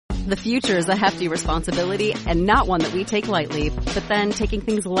The future is a hefty responsibility and not one that we take lightly, but then taking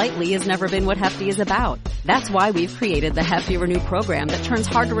things lightly has never been what Hefty is about. That's why we've created the Hefty Renew program that turns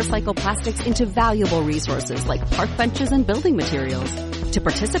hard to recycle plastics into valuable resources like park benches and building materials. To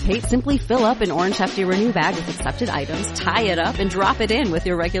participate, simply fill up an orange Hefty Renew bag with accepted items, tie it up, and drop it in with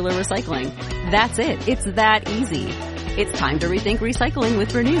your regular recycling. That's it. It's that easy. It's time to rethink recycling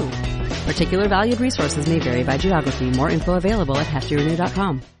with Renew. Particular valued resources may vary by geography. More info available at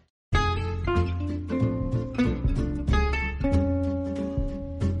heftyrenew.com.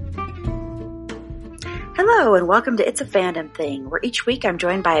 Hello and welcome to It's a Fandom Thing, where each week I'm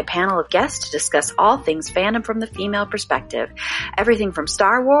joined by a panel of guests to discuss all things fandom from the female perspective. Everything from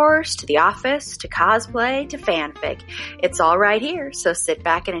Star Wars, to The Office, to cosplay, to fanfic. It's all right here, so sit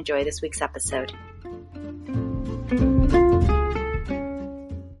back and enjoy this week's episode.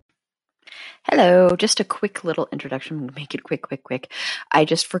 Hello, just a quick little introduction. I'm going to make it quick. I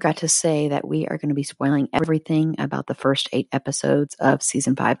just forgot to say that we are going to be spoiling everything about the first 8 episodes of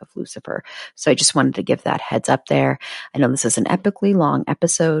season 5 of Lucifer. So I just wanted to give that heads up there. I know this is an epically long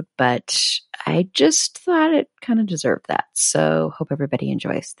episode, but I just thought it kind of deserved that. So hope everybody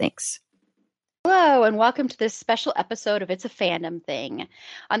enjoys. Thanks. Hello, and welcome to this special episode of It's a Fandom Thing.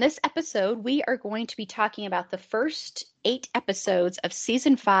 On this episode, we are going to be talking about the first 8 episodes of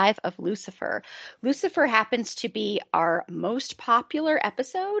Season 5 of Lucifer. Lucifer happens to be our most popular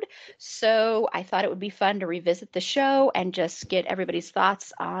episode, so I thought it would be fun to revisit the show and just get everybody's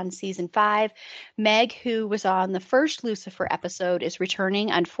thoughts on Season 5. Meg, who was on the first Lucifer episode, is returning.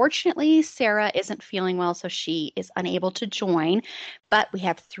 Unfortunately, Sarah isn't feeling well, so she is unable to join, but we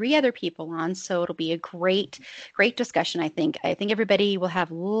have 3 other people on, so it'll be a great discussion, I think. I think everybody will have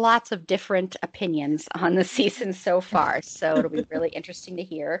lots of different opinions on the season so far. So it'll be really interesting to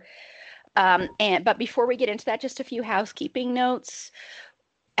hear. But before we get into that, just a few housekeeping notes.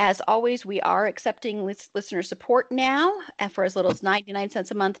 As always, we are accepting listener support now for as little as 99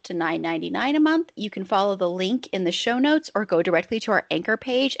 cents a month to $9.99 a month. You can follow the link in the show notes or go directly to our Anchor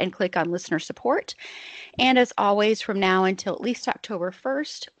page and click on listener support. And as always, from now until at least October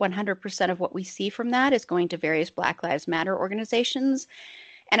 1st, 100% of what we see from that is going to various Black Lives Matter organizations.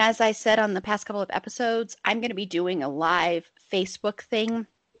 And as I said on the past couple of episodes, I'm going to be doing a live Facebook thing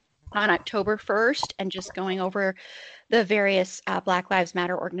on October 1st and just going over the various Black Lives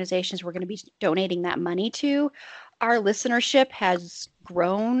Matter organizations we're going to be donating that money to. Our listenership has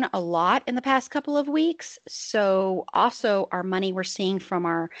grown a lot in the past couple of weeks. So also our money we're seeing from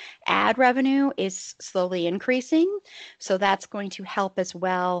our ad revenue is slowly increasing. So that's going to help as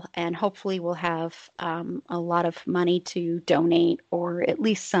well. And hopefully we'll have a lot of money to donate, or at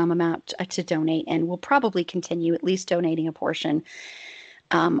least some amount to donate. And we'll probably continue at least donating a portion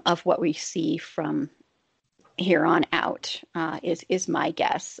of what we see from here on out is my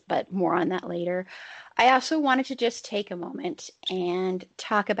guess, but more on that later. I also wanted to just take a moment and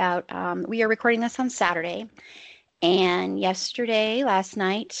talk about, we are recording this on Saturday, and last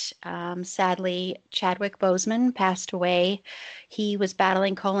night, sadly, Chadwick Boseman passed away. He was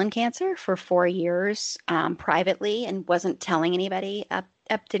battling colon cancer for 4 years privately and wasn't telling anybody,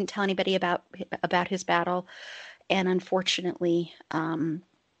 didn't tell anybody about his battle, and unfortunately,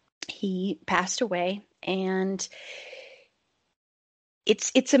 he passed away. And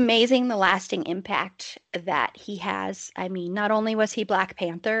it's amazing the lasting impact that he has. I mean, not only was he Black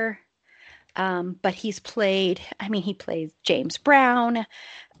Panther, but he played James Brown.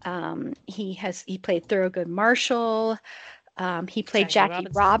 He played Thurgood Marshall. He played Jackie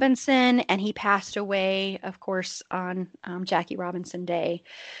Robinson, and he passed away, of course, on Jackie Robinson Day.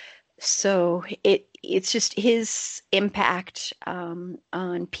 So it's just his impact on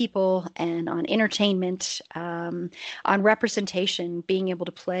people and on entertainment, on representation, being able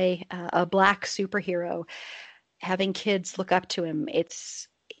to play a Black superhero, having kids look up to him. It's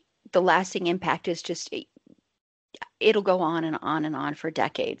the lasting impact is just, it'll go on and on and on for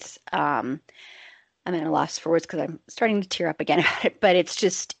decades. I'm at a loss for words because I'm starting to tear up again about it, but it's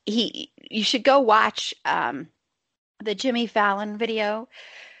just, you should go watch the Jimmy Fallon video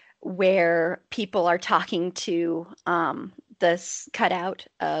where people are talking to this cutout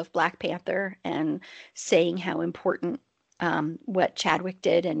of Black Panther and saying how important what Chadwick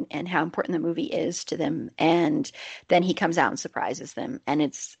did and how important the movie is to them. And then he comes out and surprises them. And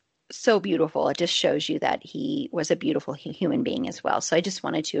it's so beautiful. It just shows you that he was a beautiful human being as well. So I just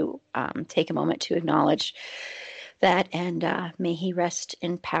wanted to take a moment to acknowledge that, and may he rest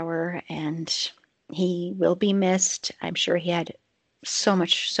in power, and he will be missed. I'm sure he had so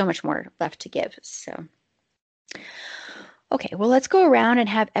much more left to give. So, okay, well, let's go around and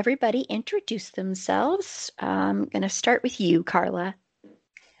have everybody introduce themselves. I'm going to start with you, Carla.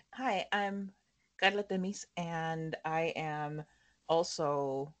 Hi, I'm Carla Temis, and I am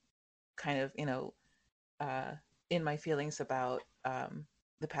also kind of, uh, in my feelings about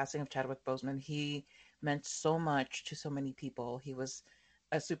the passing of Chadwick Boseman. He meant so much to so many people. He was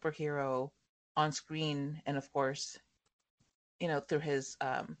a superhero on screen, and of course, through his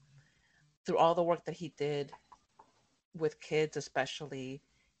through all the work that he did with kids, especially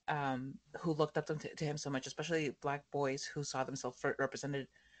who looked up to him so much, especially Black boys who saw themselves represented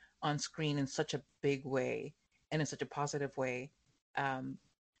on screen in such a big way and in such a positive way. Um,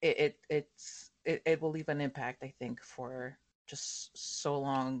 it will leave an impact, I think, for just so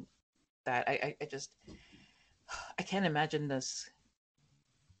long that I just I can't imagine this.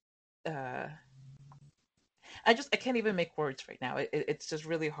 Uh, I can't even make words right now. It's just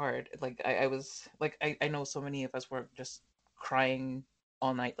really hard. Like I was like I know so many of us were just crying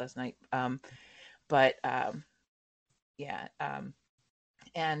all night last night. But yeah.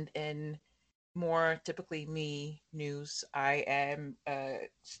 And in more typically me news, I am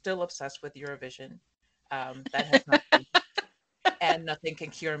still obsessed with Eurovision. That has not changed, and nothing can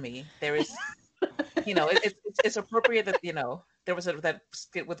cure me. There is, it's appropriate that there was that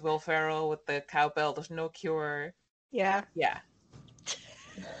skit with Will Ferrell with the cowbell. There's no cure. Yeah. Yeah.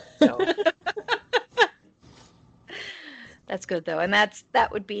 So That's good though. And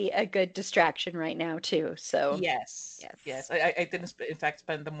that would be a good distraction right now too. So yes. I didn't in fact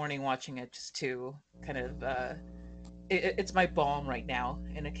spend the morning watching it just to kind of it's my balm right now,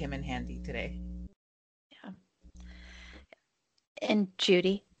 and it came in handy today. Yeah. And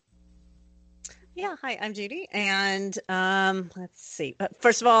Judy. Yeah, hi, I'm Judy, and let's see.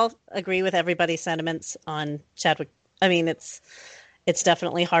 First of all, agree with everybody's sentiments on Chadwick. I mean, it's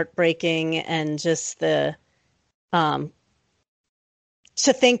definitely heartbreaking, and just the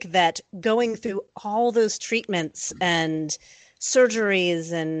to think that going through all those treatments and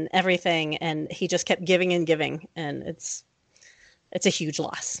surgeries and everything, and he just kept giving and giving, and it's a huge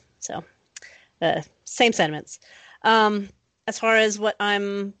loss. So, same sentiments. As far as what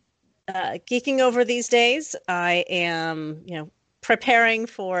I'm geeking over these days, I am, preparing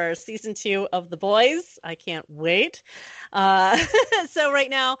for season 2 of The Boys. I can't wait. So right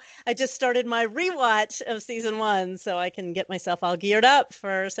now, I just started my rewatch of season 1, so I can get myself all geared up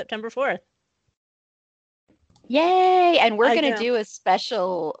for September 4th. Yay! And we're going to do a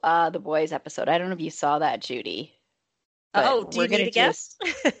special The Boys episode. I don't know if you saw that, Judy. Oh, do you need a guest?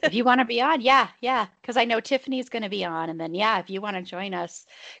 If you want to be on, yeah. Because I know Tiffany's going to be on. And then, if you want to join us.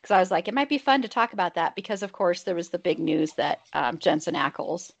 Because I was like, it might be fun to talk about that. Because, of course, there was the big news that Jensen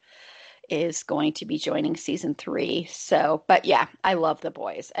Ackles is going to be joining season 3. So, but yeah, I love The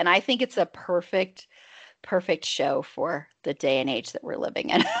Boys. And I think it's a perfect show for the day and age that we're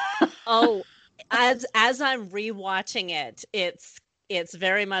living in. Oh, as I'm rewatching it, it's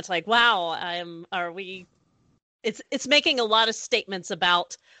very much like, wow, It's making a lot of statements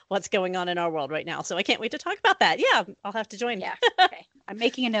about what's going on in our world right now. So I can't wait to talk about that. Yeah, I'll have to join. Yeah. Okay. I'm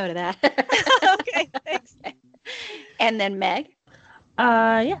making a note of that. Okay, thanks. And then Meg.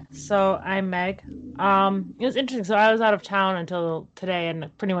 Yeah. So I'm Meg. It was interesting. So I was out of town until today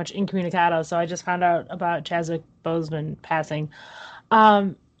and pretty much incommunicado. So I just found out about Chadwick Boseman passing.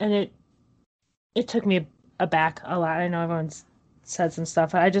 And it took me aback a lot. I know everyone's said some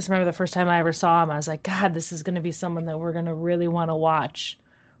stuff. I just remember the first time I ever saw him, I was like, God, this is going to be someone that we're going to really want to watch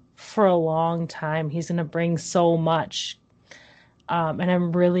for a long time. He's going to bring so much. And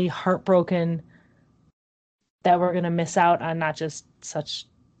I'm really heartbroken that we're going to miss out on not just such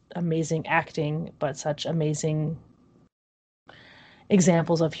amazing acting, but such amazing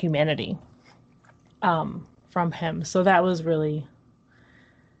examples of humanity from him. So that was a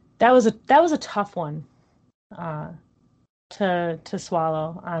tough one to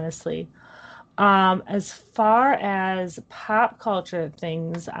swallow, honestly. As far as pop culture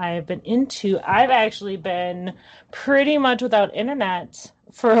things I've been into, I've actually been pretty much without internet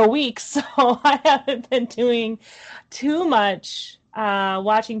for a week, so I haven't been doing too much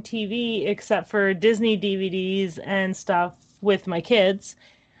watching TV except for Disney DVDs and stuff with my kids.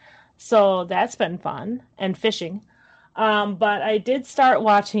 So that's been fun, and fishing. But I did start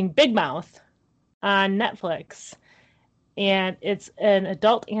watching Big Mouth on Netflix, and it's an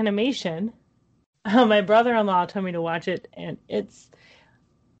adult animation. My brother-in-law told me to watch it, and it's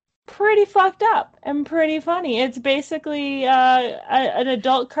pretty fucked up and pretty funny. It's basically an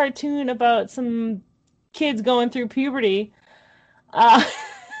adult cartoon about some kids going through puberty. And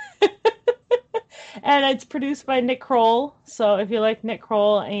it's produced by Nick Kroll. So if you like Nick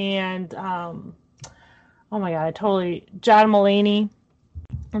Kroll and, oh my God, John Mulaney.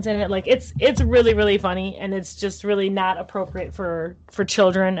 It's in it. Like it's really, really funny, and it's just really not appropriate for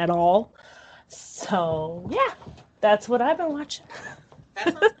children at all. So yeah, that's what I've been watching.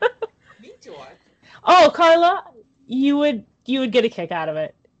 That sounds neat to watch. Oh, Carla, you would get a kick out of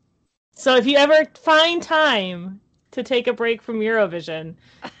it. So if you ever find time to take a break from Eurovision,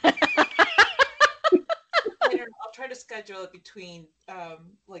 I'll try to schedule it between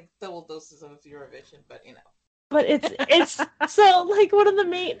like double doses of Eurovision, but you know. But it's so like one of the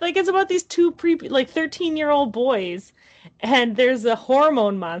main, like it's about these two 13-year-old boys, and there's a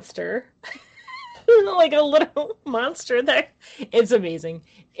hormone monster, like a little monster there. It's amazing.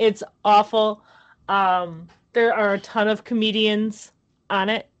 It's awful. There are a ton of comedians on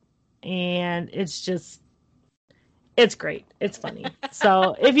it, and it's great. It's funny.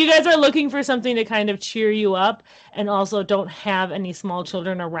 So if you guys are looking for something to kind of cheer you up and also don't have any small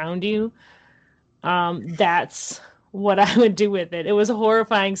children around you, that's what I would do with it. It was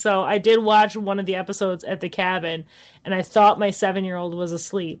horrifying. So I did watch one of the episodes at the cabin, and I thought my 7-year-old was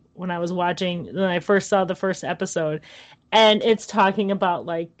asleep when I first saw the first episode. And it's talking about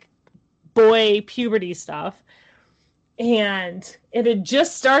like boy puberty stuff. And it had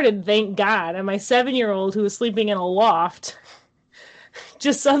just started, thank God. And my 7-year-old, who was sleeping in a loft,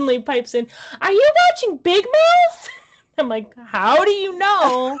 just suddenly pipes in, "Are you watching Big Mouth?" I'm like, how do you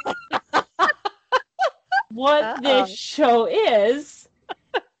know what this show is?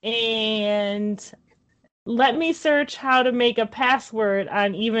 And let me search how to make a password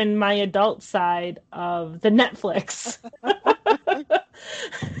on even my adult side of the Netflix.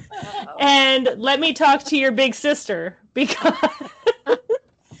 And let me talk to your big sister, because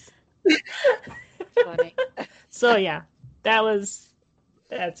Funny. So yeah,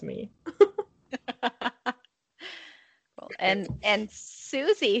 that's me. Well, and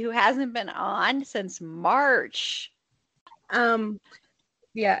Susie, who hasn't been on since March.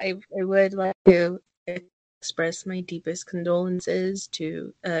 Yeah, I would like to express my deepest condolences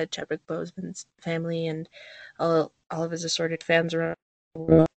to Chadwick Boseman's family and all of his assorted fans around the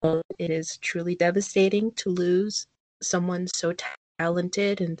world. It is truly devastating to lose someone so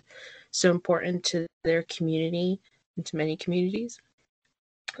talented and so important to their community and to many communities.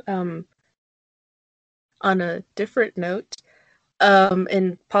 On a different note,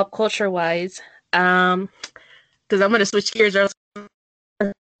 in pop culture wise, because I'm gonna switch gears or else I'm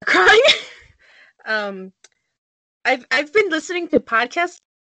crying. I've been listening to podcasts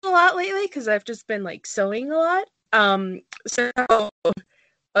a lot lately because I've just been like sewing a lot. So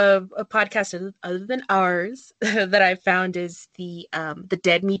a podcast other than ours that I found is the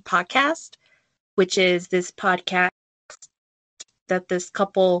Dead Meat Podcast, which is this podcast that this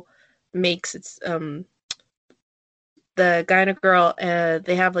couple makes. It's the guy and a girl.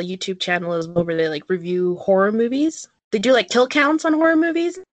 They have a YouTube channel as well where they like review horror movies. They do like kill counts on horror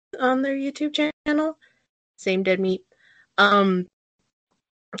movies on their YouTube channel. Same Dead Meat. And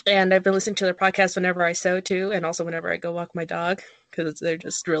I've been listening to their podcast whenever I sew too, and also whenever I go walk my dog, because they're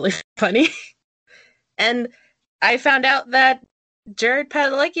just really funny. And I found out that Jared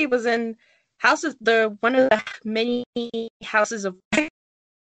Padalecki was in one of the many Houses of Wax,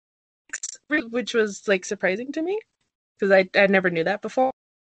 which was like surprising to me because I never knew that before.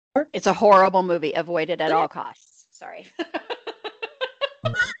 It's a horrible movie. Avoid it at all costs. Sorry.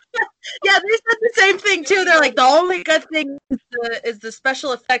 Yeah, they said the same thing too. They're like, the only good thing is the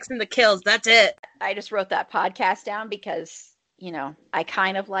special effects and the kills. That's it. I just wrote that podcast down because, I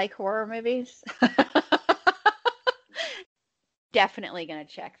kind of like horror movies. Definitely going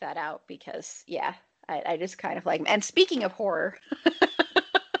to check that out because, yeah, I just kind of like them. And speaking of horror,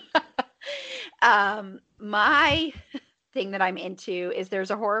 my thing that I'm into is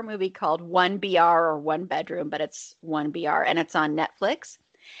there's a horror movie called 1BR or One Bedroom, but it's 1BR, and it's on Netflix.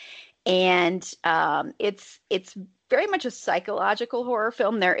 And it's very much a psychological horror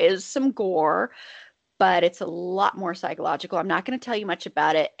film. There is some gore, but it's a lot more psychological. I'm not going to tell you much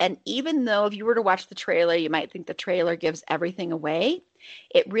about it. And even though if you were to watch the trailer, you might think the trailer gives everything away,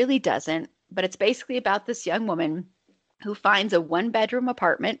 it really doesn't. But it's basically about this young woman who finds a 1-bedroom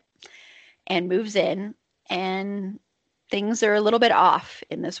apartment and moves in, and things are a little bit off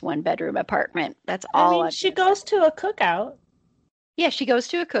in this 1-bedroom apartment. That's all. She goes to a cookout. Yeah, she goes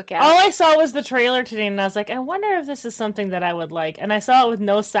to a cookout. All I saw was the trailer today, and I was like, I wonder if this is something that I would like. And I saw it with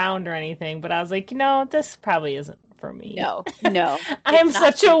no sound or anything, but I was like, this probably isn't for me. No. I'm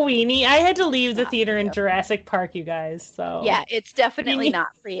such a weenie. I had to leave the theater in Jurassic Park, you guys. So yeah, it's definitely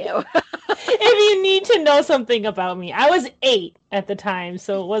not for you. If you need to know something about me, I was 8 at the time,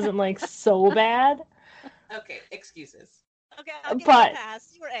 so it wasn't like so bad. Okay, excuses. Okay, I'll give But you a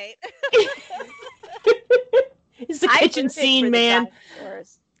pass. You were 8. It's the kitchen scene, man.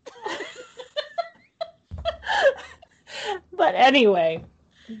 But anyway,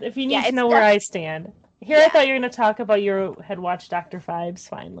 if you need Yeah, to it's know where I stand. Here, I Yeah. thought you were going to talk about you had watched Dr. Phibes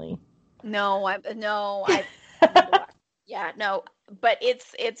finally. No, I yeah, no, but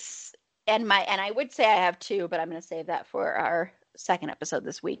it's and I would say I have two, but I'm going to save that for our second episode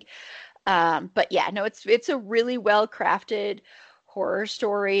this week. But yeah, no, it's a really well crafted horror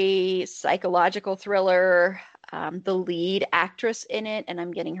story, psychological thriller. The lead actress in it, and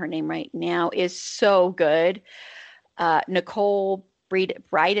I'm getting her name right now, is so good. Nicole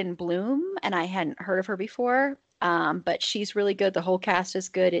Bryden Bloom, and I hadn't heard of her before. But she's really good. The whole cast is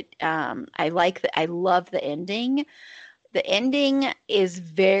good. I love the ending. The ending is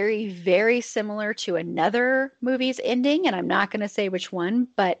very, very similar to another movie's ending, and I'm not going to say which one,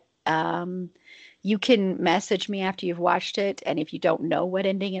 but you can message me after you've watched it, and if you don't know what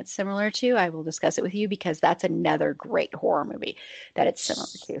ending it's similar to, I will discuss it with you because that's another great horror movie that it's similar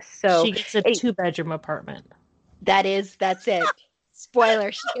to. So she gets a 2-bedroom apartment. that's it.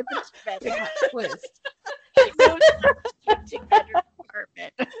 Spoiler: she gets a two-bedroom Twist. She moves into a two-bedroom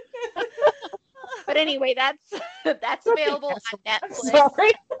apartment. But anyway, that's available on Netflix.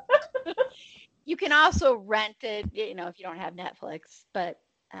 Sorry. You can also rent it, if you don't have Netflix. But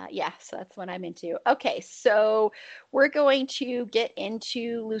yeah, so that's what I'm into. Okay, so we're going to get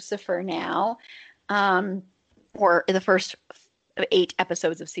into Lucifer now, or the first 8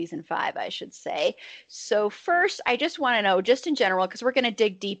 episodes of season 5, I should say. So first, I just want to know, just in general, because we're going to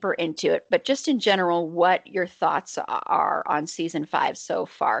dig deeper into it, but just in general, what your thoughts are on season 5 so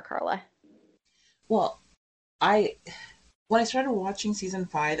far, Carla. Well, when I started watching season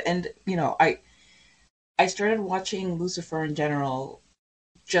 5, and I started watching Lucifer in general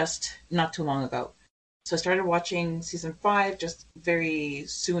just not too long ago. So I started watching season 5 just very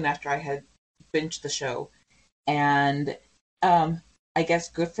soon after I had binged the show, and I guess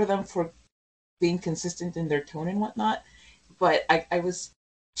good for them for being consistent in their tone and whatnot. But I was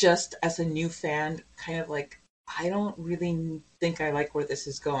just, as a new fan, kind of like, I don't really think I like where this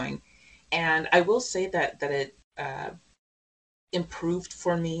is going. And I will say that it improved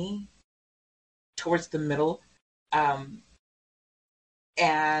for me towards the middle.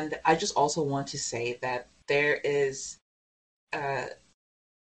 And I just also want to say that there is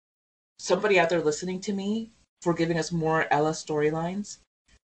somebody out there listening to me for giving us more Ella storylines,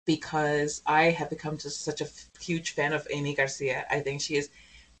 because I have become just such a huge fan of Amy Garcia. I think she is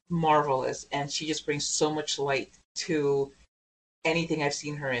marvelous, and she just brings so much light to anything I've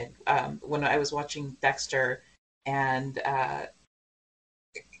seen her in. When I was watching Dexter, and I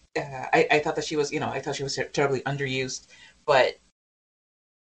thought that she was, I thought she was terribly underused, but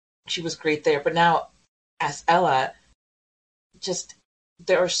she was great there. But now, as Ella, just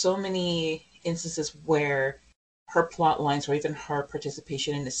there are so many instances where her plot lines or even her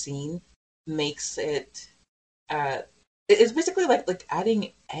participation in the scene makes it. It's basically like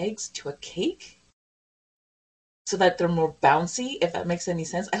adding eggs to a cake, so that they're more bouncy, if that makes any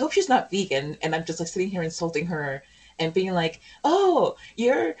sense. I hope she's not vegan, and I'm just like sitting here insulting her and being like, "Oh,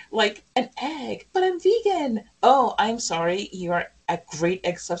 you're like an egg, but I'm vegan. Oh, I'm sorry, you're a great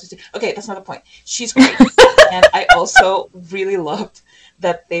egg substitute." Okay, that's not the point. She's great, and I also really loved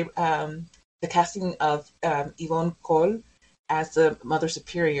that they the casting of Yvonne Coll as the Mother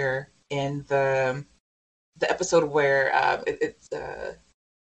Superior in the episode where it's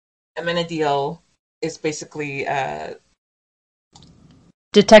Amenadiel is basically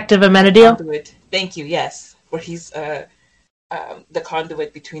Detective Amenadiel. Conduit. Thank you. Yes, where he's the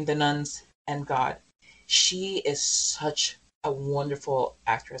conduit between the nuns and God. She is such a wonderful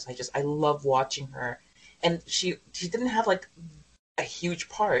actress. I love watching her, and she didn't have like a huge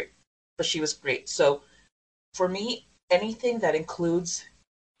part, but she was great. So for me, anything that includes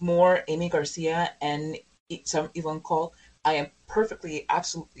more Amy Garcia and some Yvonne Coll, I am perfectly,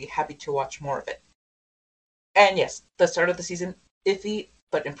 absolutely happy to watch more of it. And yes, the start of the season, iffy,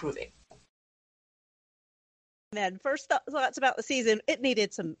 but improving. Then first thoughts about the season, it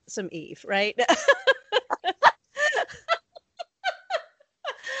needed some Eve, right?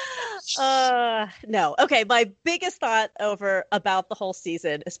 No. Okay, my biggest thought about the whole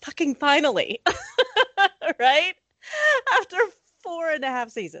season is fucking finally. Right? After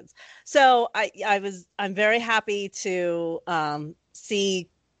 4.5 seasons. So I'm very happy to see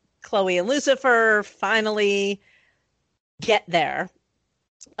Chloe and Lucifer finally get there.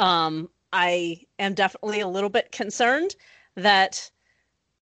 I am definitely a little bit concerned that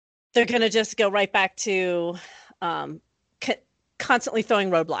they're going to just go right back to constantly throwing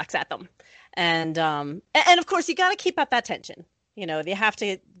roadblocks at them. And of course, you got to keep up that tension. You have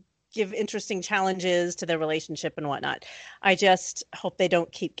to give interesting challenges to their relationship and whatnot. I just hope they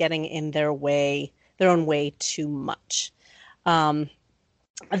don't keep getting in their own way too much.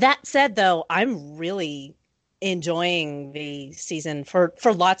 That said, though, I'm really enjoying the season for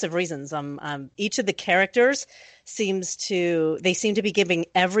lots of reasons. Each of the characters seem to be giving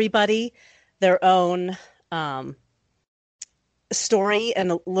everybody their own story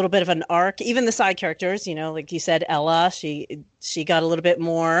and a little bit of an arc. Even the side characters, like you said, Ella, she got a little bit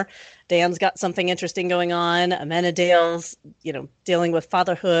more. Dan's got something interesting going on. Amenadiel's, dealing with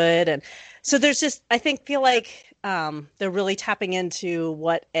fatherhood, and so there's just feel like they're really tapping into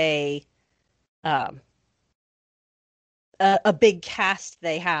what a big cast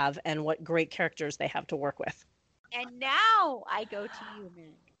they have and what great characters they have to work with. And now I go to you,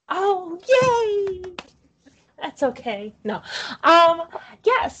 Meg. Oh, yay! That's okay. No.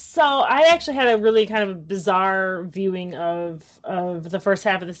 Yes. So I actually had a really kind of bizarre viewing of the first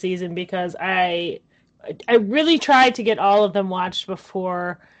half of the season because I really tried to get all of them watched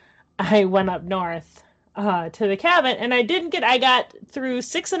before I went up north to the cabin, and I got through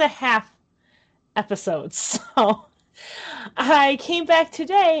 6.5 episodes. So I came back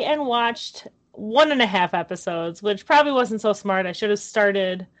today and watched 1.5 episodes, which probably wasn't so smart. I should have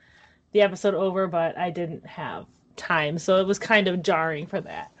started the episode over, but I didn't have time, so it was kind of jarring for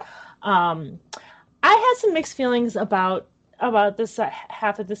that. I had some mixed feelings about this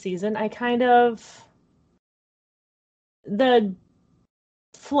half of the season. The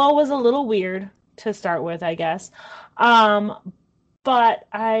flow was a little weird to start with, I guess. But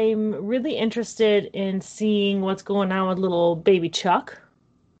I'm really interested in seeing what's going on with little baby Chuck.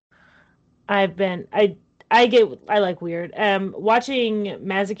 I like weird. Watching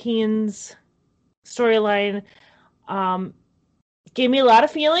Mazikeen's storyline gave me a lot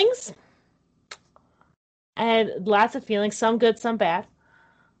of feelings. And lots of feelings, some good, some bad.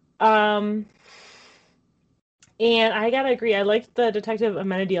 And I gotta agree, I liked the Detective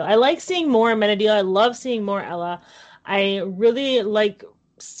Amenadiel. I like seeing more Amenadiel. I love seeing more Ella. I really like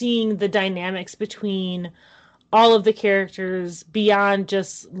seeing the dynamics between all of the characters beyond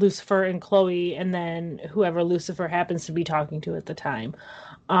just Lucifer and Chloe, and then whoever Lucifer happens to be talking to at the time.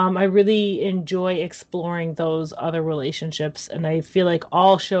 I really enjoy exploring those other relationships, and I feel like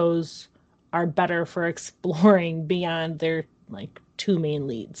all shows are better for exploring beyond their two main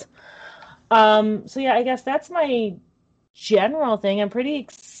leads. So yeah, I guess that's my general thing. I'm pretty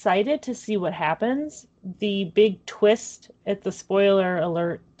excited to see what happens. The big twist at the spoiler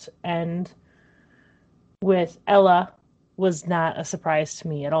alert end with Ella was not a surprise to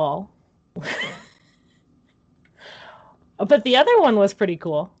me at all. But the other one was pretty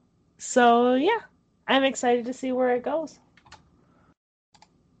cool. So yeah, I'm excited to see where it goes.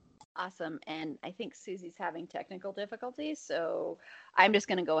 Awesome. And I think Susie's having technical difficulties, so I'm just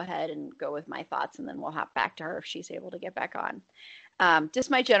going to go ahead and go with my thoughts, and then we'll hop back to her if she's able to get back on.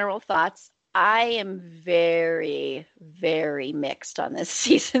 Just my general thoughts. I am very, very mixed on this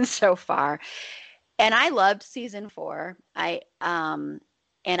season so far. And I loved season 4. And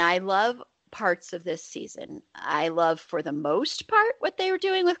I love parts of this season. I love, for the most part, what they were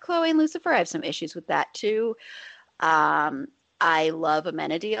doing with Chloe and Lucifer. I have some issues with that too. I love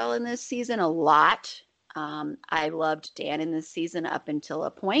Amenadiel in this season a lot. I loved Dan in this season up until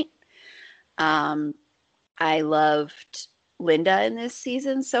a point. I loved Linda in this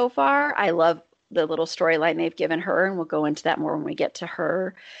season so far. I love the little storyline they've given her, and we'll go into that more when we get to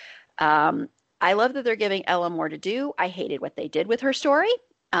her. I love that they're giving Ella more to do. I hated what they did with her story.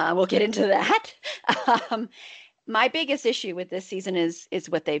 We'll get into that. My biggest issue with this season is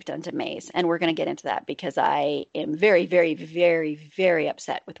what they've done to Maze, and we're going to get into that because I am very, very, very, very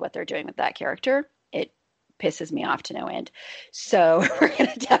upset with what they're doing with that character. It pisses me off to no end. So we're going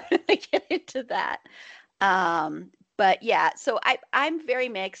to definitely get into that. But yeah, so I'm very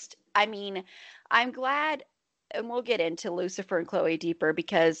mixed. I mean, I'm glad, and we'll get into Lucifer and Chloe deeper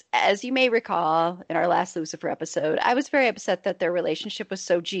because, as you may recall in our last Lucifer episode, I was very upset that their relationship was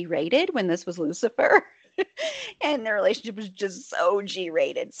so G-rated when this was Lucifer. And their relationship was just so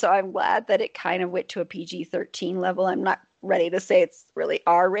G-rated. So I'm glad that it kind of went to a PG-13 level. I'm not ready to say it's really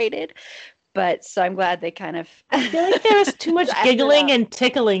R-rated, but so I'm glad they kind of... I feel like there was too much giggling and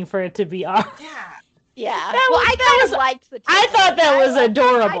tickling for it to be R. Yeah. Yeah. Well, I kind of liked the tickling. I thought that was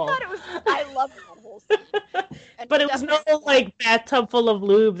adorable. I thought it was... I loved that whole scene. But it was no bathtub full of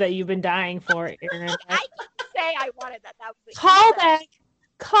lube that you've been dying for, Erin. I didn't say I wanted that. That was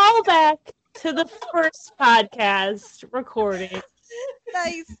Call back to the first podcast recording.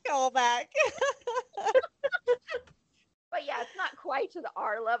 Nice callback. But yeah, it's not quite to the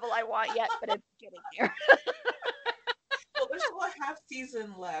R level I want yet, but it's getting there. Well, have a half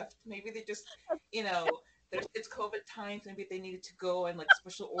season left. Maybe they just, it's COVID times. Maybe they needed to go and like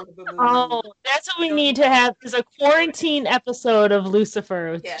special order the movie. Oh, that's what we need to have, is a quarantine episode of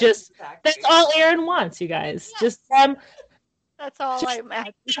Lucifer. Yes, Just exactly. that's all Aaron wants, you guys. Just That's all Just- I'm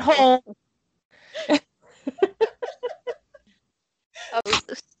at. home.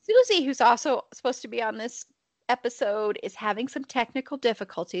 Susie, who's also supposed to be on this episode, is having some technical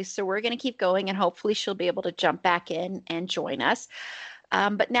difficulties, so we're going to keep going, and hopefully she'll be able to jump back in and join us.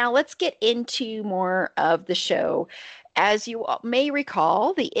 But now let's get into more of the show. As you may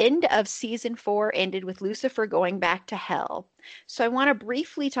recall, the end of season 4 ended with Lucifer going back to hell. So I want to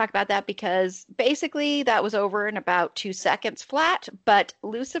briefly talk about that because basically that was over in about 2 seconds flat. But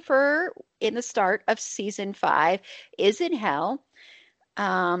Lucifer in the start of season 5 is in hell.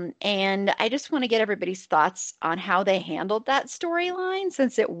 And I just want to get everybody's thoughts on how they handled that storyline,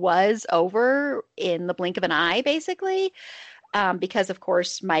 since it was over in the blink of an eye, basically. Because, of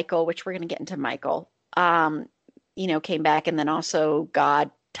course, Michael, which we're going to get into Michael, came back, and then also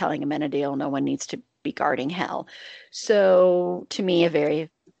God telling Amenadiel no one needs to be guarding hell. So, to me, a very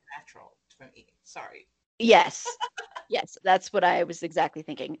natural for me. Sorry. Yes. Yes, that's what I was exactly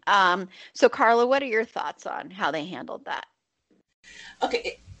thinking. So, Carla, what are your thoughts on how they handled that?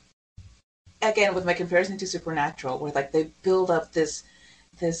 Okay. Again, with my comparison to Supernatural, where like they build up this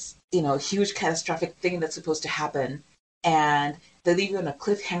huge catastrophic thing that's supposed to happen, and they leave you on a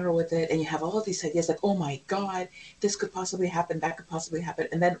cliffhanger with it, and you have all of these ideas like, oh my god, this could possibly happen, that could possibly happen,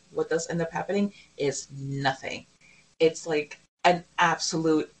 and then what does end up happening is nothing. It's like an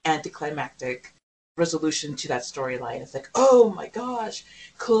absolute anticlimactic resolution to that storyline. It's like, oh my gosh,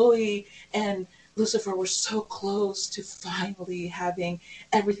 Chloe and Lucifer were so close to finally having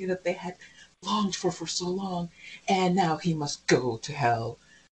everything that they had longed for so long, and now he must go to hell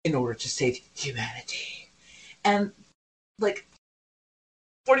in order to save humanity. And like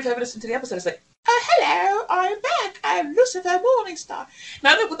 45 minutes into the episode, it's like, oh, hello, I'm back. I'm Lucifer Morningstar.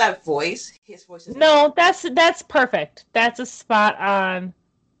 Not with that voice. His voice is No, that's perfect. That's a spot on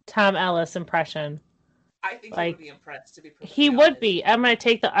Tom Ellis impression. I think he would be impressed, to be perfectly He honest. would be. I'm gonna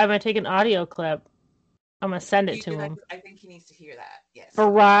take an audio clip. I'm gonna send it to him. I think he needs to hear that. Yes. For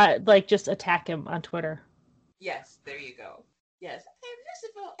Rod, just attack him on Twitter. Yes, there you go. Yes,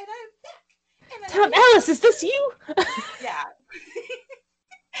 I'm Lucifer, and I'm back. And Tom Ellis, is this you? Yeah.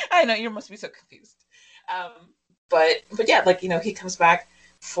 I know, you must be so confused. But yeah, he comes back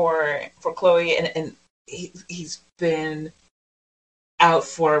for Chloe, and he's been out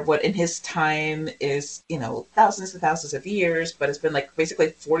for what in his time is, thousands and thousands of years, but it's been basically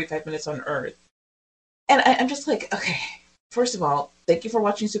 45 minutes on Earth. And I'm just like, okay, first of all, thank you for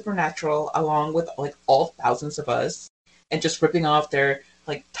watching Supernatural along with all thousands of us, and just ripping off their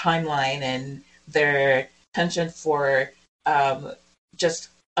timeline and their penchant for just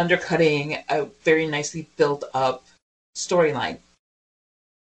undercutting a very nicely built up storyline.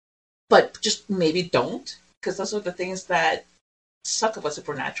 But just maybe don't, because those are the things that suck about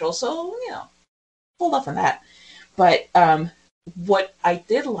Supernatural. So, hold off on that. But what I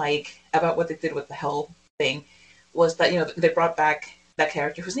did like about what they did with the Hell thing was that, they brought back that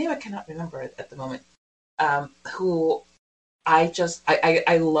character whose name I cannot remember at the moment, who I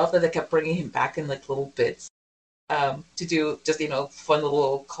love that they kept bringing him back in little bits to do just, fun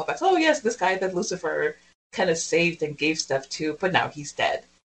little callbacks. Oh yes, this guy that Lucifer kind of saved and gave stuff to, but now he's dead.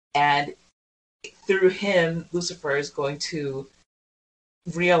 And through him, Lucifer is going to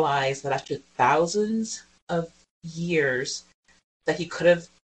realize that after thousands of years that he could have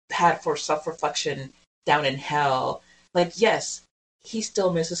had for self-reflection down in hell, yes, he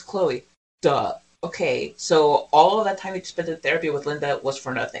still misses Chloe. Duh. Okay, so all of that time he spent in therapy with Linda was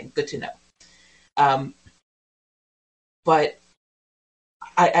for nothing. Good to know. But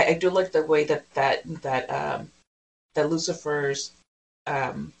I do like the way that Lucifer's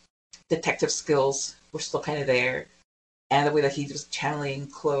detective skills were still kind of there, and the way that he was channeling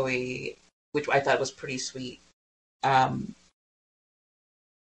Chloe, which I thought was pretty sweet.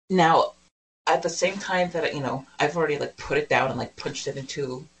 Now, at the same time that I've already put it down and punched it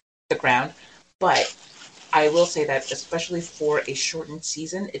into the ground, but I will say that especially for a shortened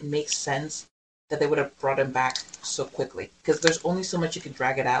season, it makes sense that they would have brought him back so quickly, because there's only so much you can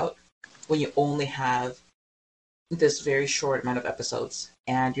drag it out when you only have this very short amount of episodes,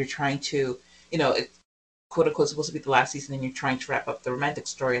 and you're trying to, it, quote unquote, supposed to be the last season, and you're trying to wrap up the romantic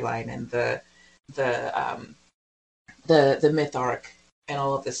storyline and the myth arc and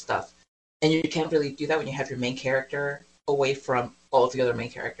all of this stuff, and you can't really do that when you have your main character away from all of the other main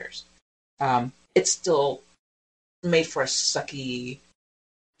characters. It's still made for a sucky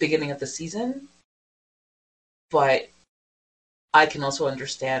beginning of the season, but I can also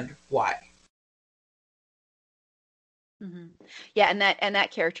understand why. Mm-hmm. Yeah, and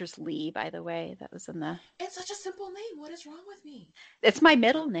that character's Lee, by the way. That was in the. It's such a simple name. What is wrong with me? It's my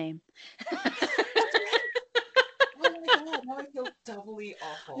middle name. That's right. Oh my god, now I feel doubly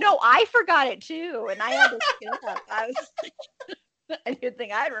awful. No, I forgot it too, and I had to look it up. I didn't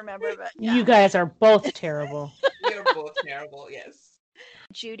think I'd remember, but yeah. You guys are both terrible. We are both terrible, yes.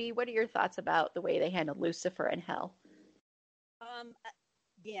 Judy, what are your thoughts about the way they handled Lucifer in Hell?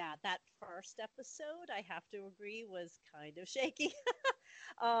 Yeah, that first episode, I have to agree, was kind of shaky.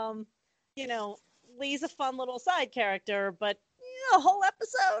 Lee's a fun little side character, but a whole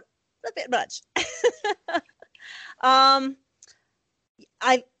episode, a bit much. I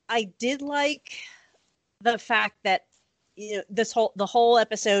did like the fact that the whole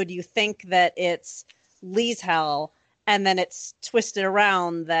episode, you think that it's Lee's hell, and then it's twisted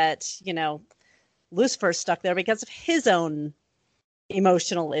around that Lucifer's stuck there because of his own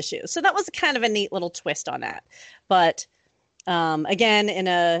emotional issues. So that was kind of a neat little twist on that. But again, in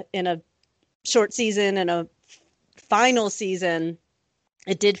a short season and a final season,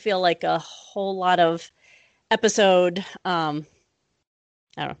 it did feel like a whole lot of episode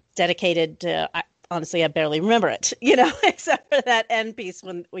dedicated to. Honestly, I barely remember it, except for that end piece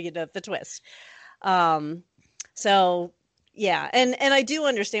when the twist. So yeah, and I do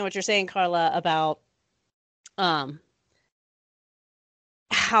understand what you're saying, Carla, about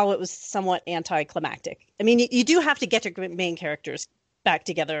how it was somewhat anticlimactic. I mean, you do have to get your main characters back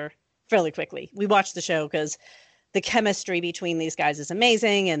together fairly quickly. We watched the show because the chemistry between these guys is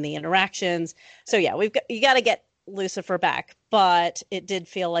amazing and the interactions. So yeah, you got to get Lucifer back, but it did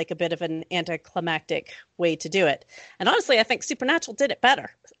feel like a bit of an anticlimactic way to do it. And honestly, I think Supernatural did it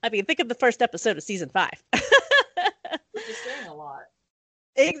better. I mean, think of the first episode of season 5. Which is saying a lot.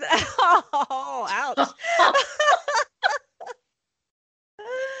 Oh, ouch.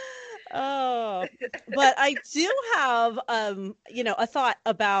 Oh, but I do have, a thought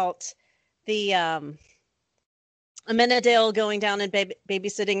about the Amenadiel going down and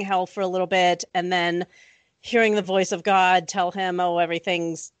babysitting Hell for a little bit, and then hearing the voice of God tell him, "Oh,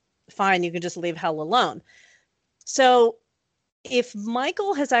 everything's fine. You can just leave Hell alone." So, if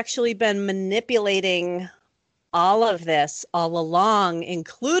Michael has actually been manipulating all of this all along,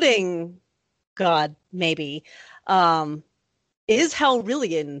 including God, maybe. Is Hell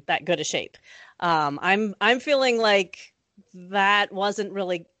really in that good a shape? I'm feeling like that wasn't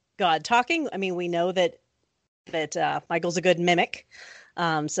really God talking. I mean, we know that Michael's a good mimic,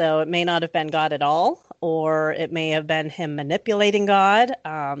 so it may not have been God at all, or it may have been him manipulating God.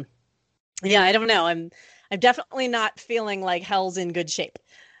 Yeah, I don't know. I'm definitely not feeling like Hell's in good shape.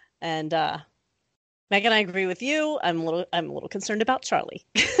 And Megan, I agree with you. I'm a little concerned about Charlie.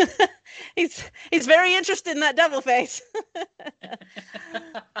 He's very interested in that devil face.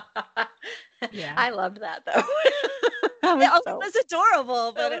 Yeah, I loved that though. It was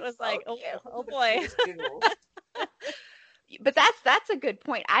adorable, but it was so like, oh boy. But that's a good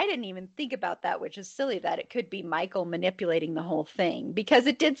point. I didn't even think about that, which is silly that it could be Michael manipulating the whole thing, because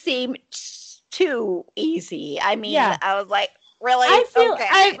it did seem too easy. I mean, yeah. I was like, really?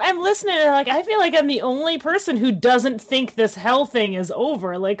 I'm listening and I feel like I'm the only person who doesn't think this Hell thing is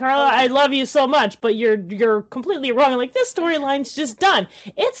over. Like, Carla, I love you so much, but you're completely wrong. Like, this storyline's just done.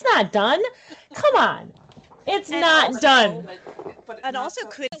 It's not done. Come on. It's not done. And also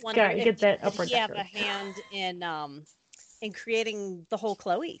could wonder if he have a hand in creating the whole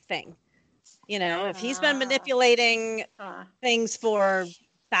Chloe thing. If he's been manipulating things for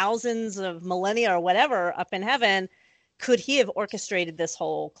thousands of millennia or whatever up in heaven, could he have orchestrated this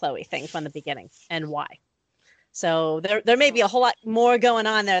whole Chloe thing from the beginning, and why? So there may be a whole lot more going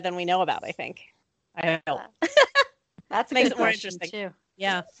on there than we know about, I think. I hope. That makes it more interesting too.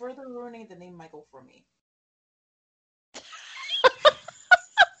 Yeah. Further ruining the name Michael for me. Is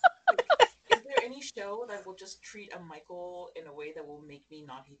there any show that will just treat a Michael in a way that will make me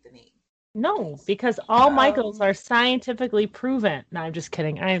not hate the name? No, because all Michaels are scientifically proven. No, I'm just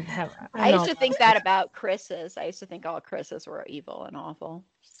kidding. I used to think that about Chris's. I used to think all Chris's were evil and awful.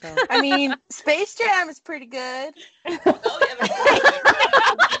 So I mean, Space Jam is pretty good.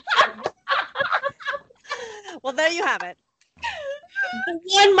 Well, there you have it. The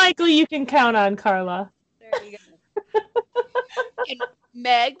one Michael you can count on, Carla. There you go. And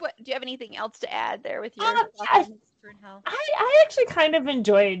Meg, do you have anything else to add there with your I actually kind of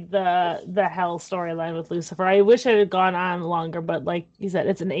enjoyed the Hell storyline with Lucifer. I wish it had gone on longer, but like you said,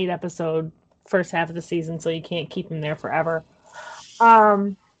 it's an 8-episode first half of the season, so you can't keep him there forever.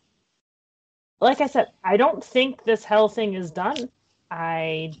 Like I said, I don't think this Hell thing is done.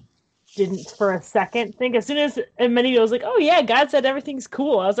 I didn't for a second think. As soon as Amenadiel was like, "Oh yeah, God said everything's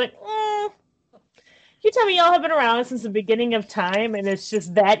cool," I was like, "You tell me y'all have been around since the beginning of time, and it's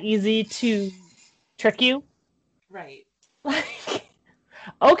just that easy to trick you?" Right. Like,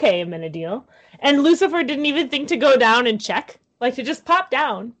 okay, Amenadiel. And Lucifer didn't even think to go down and check, like to just pop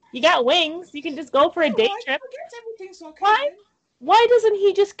down. You got wings. You can just go for a day trip. I guess everything's okay. Why? Why doesn't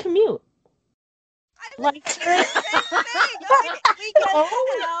he just commute? Like, We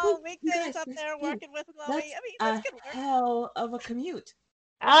could up there working with Chloe. That's I mean, this could work. hell of a commute.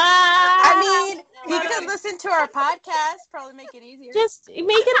 I mean, he could listen to our podcast, probably make it easier. Just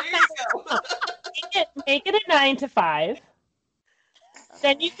make it a 9 to 5.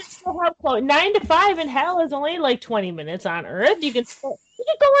 Then you can still have Chloe. 9 to 5 in hell is only like 20 minutes on Earth. You can go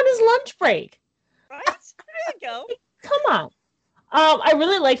on his lunch break. Right? There you go. Come on. I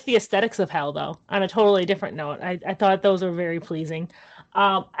really liked the aesthetics of hell, though. On a totally different note, I thought those were very pleasing.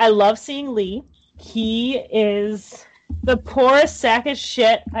 I love seeing Lee. He is the poorest sack of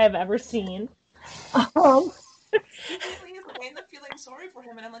shit I have ever seen. He really is. I end up feeling sorry for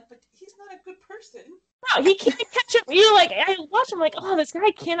him, and I'm like, but he's not a good person. No, he can't catch a. You know, like I watch him, like, oh, this guy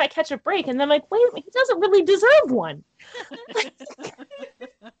cannot catch a break, and then like, wait a minute, he doesn't really deserve one.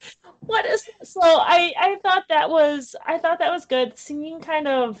 What is so? I thought that was good. Seeing kind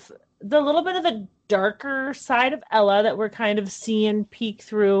of the little bit of the darker side of Ella that we're kind of seeing peek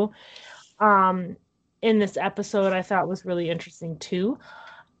through, in this episode, I thought was really interesting too.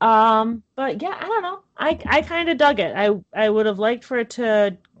 But yeah, I don't know. I kind of dug it. I would have liked for it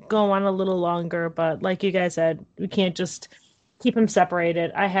to go on a little longer, but like you guys said, we can't just keep them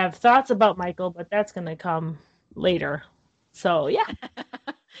separated. I have thoughts about Michael, but that's going to come later. So yeah.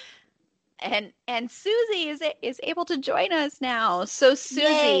 And Susie is able to join us now. So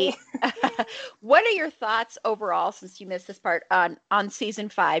Susie, what are your thoughts overall, since you missed this part, on season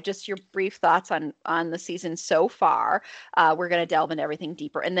 5? Just your brief thoughts on the season so far. We're going to delve into everything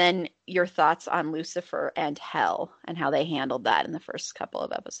deeper, and then your thoughts on Lucifer and hell and how they handled that in the first couple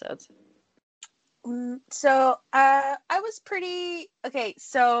of episodes. So I was pretty okay.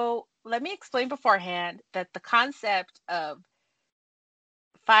 So let me explain beforehand that the concept of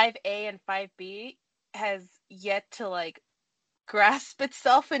 5A and 5B has yet to like grasp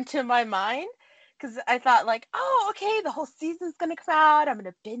itself into my mind, because I thought like, oh, okay, the whole season's gonna come out, I'm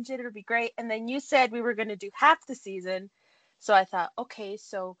gonna binge it, it'll be great. And then you said we were gonna do half the season, so I thought, okay,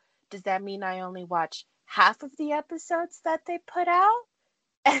 so does that mean I only watch half of the episodes that they put out?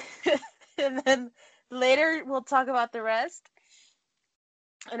 And then later we'll talk about the rest.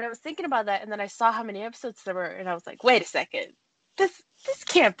 And I was thinking about that, and then I saw how many episodes there were, and I was like, wait a second, this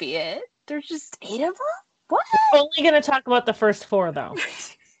can't be it. There's just 8 of them? What? We're only going to talk about the first 4, though.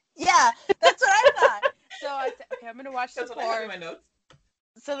 Yeah, that's what I thought. So I said, okay, I'm going to watch the 4. That's what I have in my notes.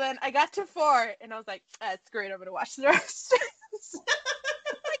 So then I got to 4, and I was like, that's great, I'm going to watch the rest.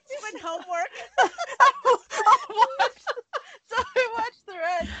 Like doing homework. So I watched the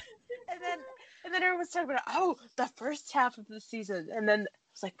rest. And then everyone was talking about, oh, the first half of the season. And then I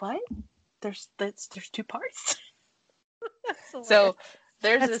was like, what? There's 2 parts? So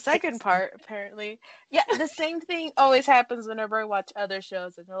there's the second part, apparently. Yeah, the same thing always happens whenever I watch other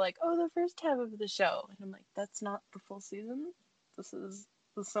shows, and they're like, oh, the first half of the show. And I'm like, that's not the full season. This is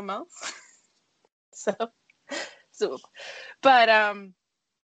something else. So but I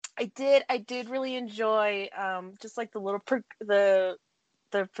did really enjoy just like the little the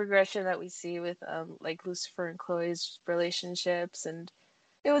progression that we see with like Lucifer and Chloe's relationships, and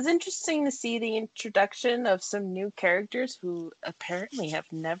it was interesting to see the introduction of some new characters who apparently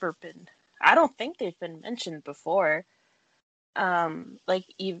have never been, I don't think they've been mentioned before. Like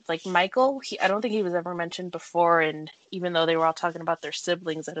Michael, I don't think he was ever mentioned before, and even though they were all talking about their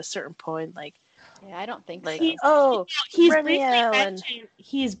siblings at a certain point, like, yeah, I don't think like, so.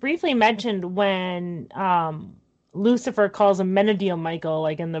 He's briefly mentioned when Lucifer calls him Amenadiel Michael,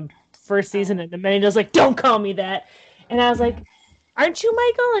 like in the first season, and Amenadiel's like, don't call me that. And I was like, aren't you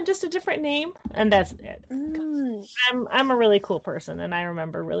Michael and just a different name? And that's it. I'm a really cool person, and I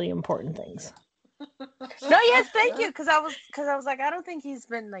remember really important things. No, yes, thank you, because I was like, I don't think he's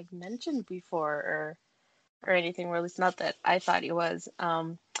been like mentioned before or anything, or at least not that I thought he was.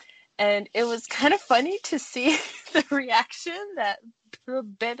 And it was kind of funny to see the reaction that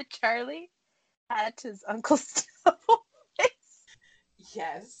baby Charlie had to his Uncle Stubble face.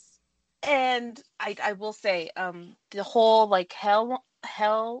 Yes. And I will say, the whole like hell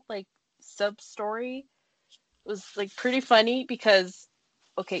like sub story was like pretty funny, because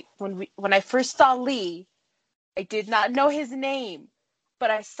okay, when I first saw Lee, I did not know his name, but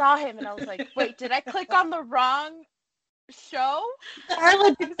I saw him and I was like, wait, did I click on the wrong show.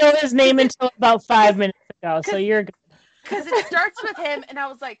 Carla didn't know his name until about 5 minutes ago, so you're good. Because it starts with him, and I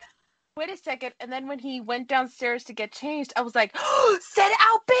was like, wait a second. And then when he went downstairs to get changed, I was like, oh, set it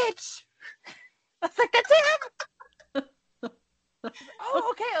out, bitch. I was like, that's him.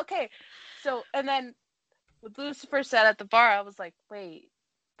 Oh, okay. So, and then with Lucifer sat at the bar, I was like, wait,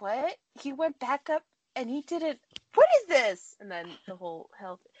 what? He went back up and he didn't. What is this? And then the whole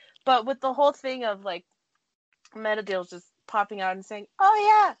health. But with the whole thing of like Metadil's just popping out and saying,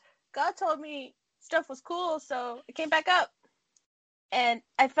 oh yeah, God told me stuff was cool, so it came back up. And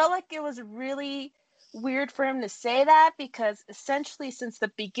I felt like it was really weird for him to say that, because essentially since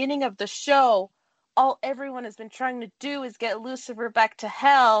the beginning of the show, all everyone has been trying to do is get Lucifer back to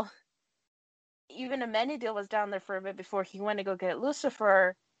hell. Even Amenadiel was down there for a bit before he went to go get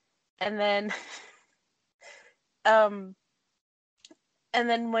Lucifer. And then and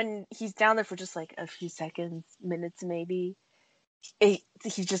then when he's down there for just like a few seconds, minutes maybe, he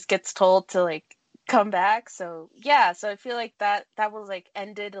just gets told to like come back. So yeah, so I feel like that was like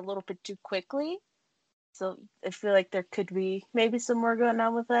ended a little bit too quickly. So I feel like there could be maybe some more going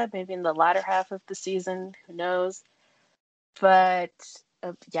on with that, maybe in the latter half of the season, who knows. But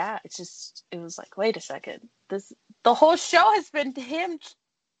yeah, it was like, wait a second, the whole show has been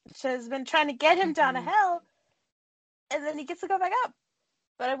trying to get him down to hell, and then he gets to go back up.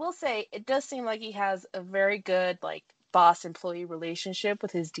 But I will say, it does seem like he has a very good like boss-employee relationship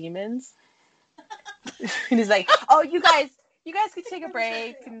with his demons. And he's like, oh, you guys could take a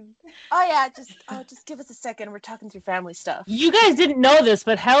break, and just give us a second, we're talking through family stuff. You guys didn't know this,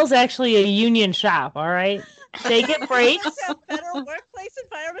 but hell's actually a union shop, all right? They get breaks. You have a better workplace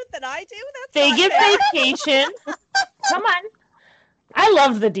environment than I do? They get vacation. Come on. I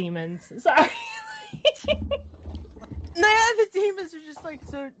love the demons. Sorry. Nah, the demons are just like,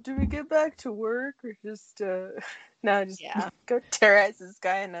 so do we get back to work, or just go terrorize this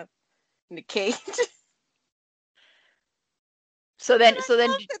guy in a cage? So then I love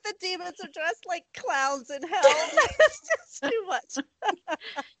that the demons are dressed like clowns in hell. It's just too much.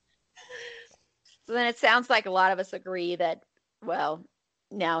 So then it sounds like a lot of us agree that, well,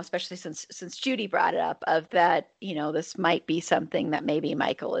 now, especially since Judy brought it up, of that, this might be something that maybe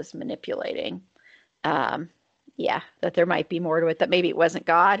Michael is manipulating. Yeah, that there might be more to it, that maybe it wasn't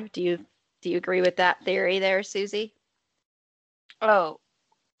God. Do you agree with that theory there, Susie? Oh,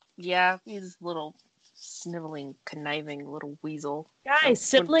 yeah, he's a little sniveling, conniving little weasel. Guys,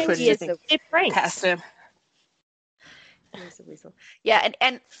 siblings, he is a prank past him. He is a weasel. Yeah,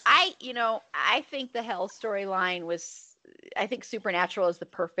 and I think the hell storyline was, I think Supernatural is the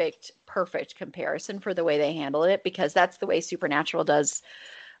perfect comparison for the way they handled it, because that's the way Supernatural does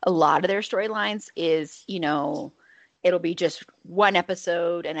a lot of their storylines. Is, it'll be just one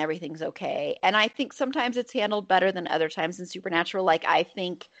episode and everything's okay. And I think sometimes it's handled better than other times in Supernatural. Like, I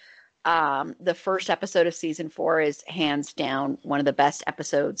think the first episode of season 4 is hands down one of the best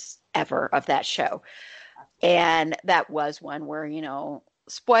episodes ever of that show. And that was one where,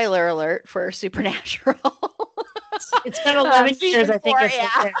 spoiler alert for Supernatural. It's been 11 years, I think.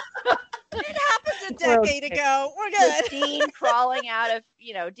 It happened a decade ago. We're good. Dean crawling out of,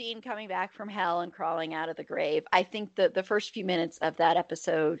 Dean coming back from hell and crawling out of the grave. I think the first few minutes of that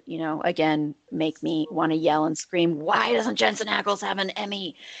episode, again, make me want to yell and scream, why doesn't Jensen Ackles have an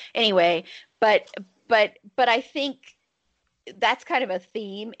Emmy? Anyway, but I think that's kind of a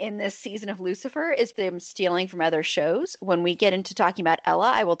theme in this season of Lucifer, is them stealing from other shows. When we get into talking about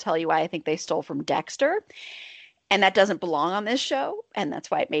Ella, I will tell you why I think they stole from Dexter. And that doesn't belong on this show, and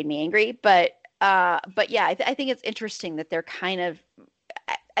that's why it made me angry. But yeah, I think it's interesting that they're kind of.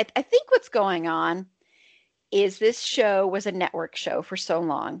 I think what's going on is this show was a network show for so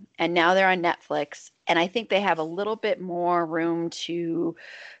long, and now they're on Netflix, and I think they have a little bit more room to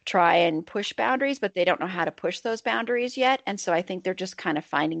try and push boundaries, but they don't know how to push those boundaries yet, and so I think they're just kind of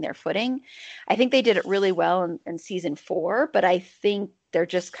finding their footing. I think they did it really well in season 4, but I think they're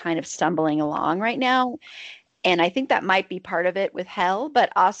just kind of stumbling along right now. And I think that might be part of it with hell,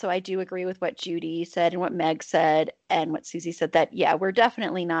 but also I do agree with what Judy said and what Meg said and what Susie said, that, yeah, we're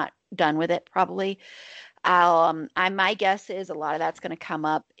definitely not done with it, probably. My guess is a lot of that's going to come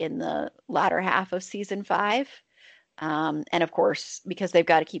up in the latter half of season 5. And of course, because they've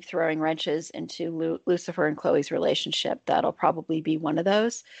got to keep throwing wrenches into Lucifer and Chloe's relationship, that'll probably be one of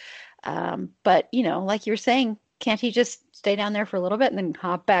those. But, like you were saying, can't he just stay down there for a little bit and then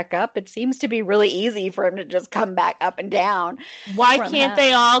hop back up? It seems to be really easy for him to just come back up and down. Why can't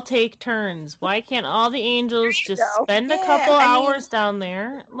they all take turns? Why can't all the angels just spend a couple hours down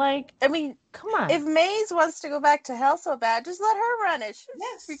there? Like, I mean, come on. If Maze wants to go back to hell so bad, just let her run it. She'd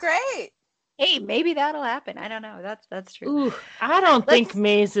be great. Hey, maybe that'll happen. I don't know. That's true. Ooh, I don't think Let's-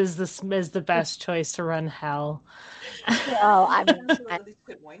 Maze is the best choice to run Hell. Well, I mean, At least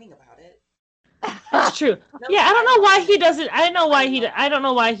quit whining about it. It's true. No, Yeah, I don't know why he doesn't. I don't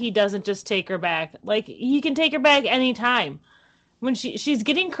know why he doesn't just take her back. Like, he can take her back anytime. When she's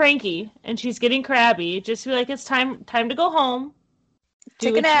getting cranky and she's getting crabby, just be like, it's time to go home. Do Take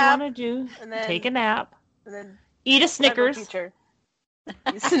a what you nap, want to do. and then Take a nap. and then Eat a time for Snickers. future.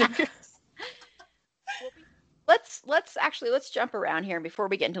 Snickers. let's jump around here before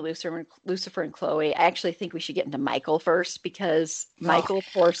we get into Lucifer and Chloe. I actually think we should get into Michael first because Michael, of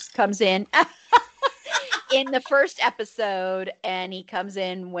course, comes in in the first episode, and he comes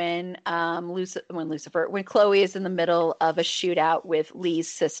in when Chloe is in the middle of a shootout with Lee's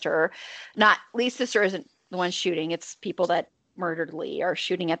sister. Not Lee's sister isn't the one shooting; it's people that murdered Lee are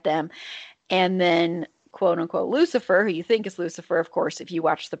shooting at them, and then quote unquote Lucifer, who you think is Lucifer, of course, if you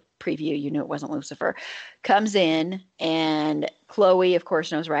watch the preview, you knew it wasn't Lucifer, comes in, and Chloe, of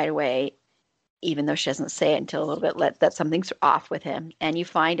course, knows right away, even though she doesn't say it until a little bit, that something's off with him. And you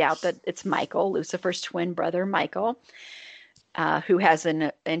find out that it's Michael, Lucifer's twin brother, Michael, who has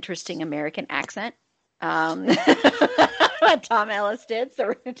an interesting American accent. Tom Ellis did, so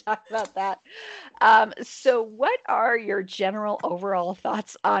we're going to talk about that. So what are your general overall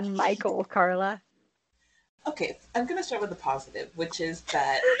thoughts on Michael, Carla? Okay, I'm going to start with the positive, which is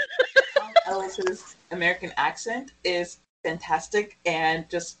that Tom Ellis's American accent is fantastic and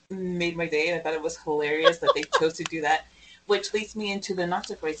just made my day. And I thought it was hilarious that they chose to do that, which leads me into the not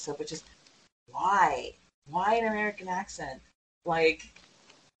so great stuff, which is why an American accent? Like,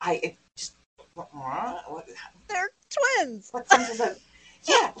 it just what, They're twins. what sense is that?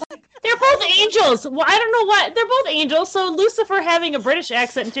 Yeah, like, They're both angels. Well, I don't know why. They're both angels, so Lucifer having a British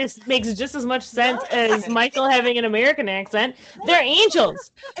accent just makes just as much sense as Michael having an American accent. They're angels.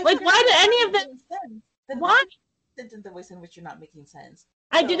 Like, why do any of them... Why? In the ways in which you're not making sense.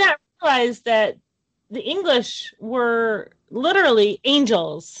 I did not realize that the English were literally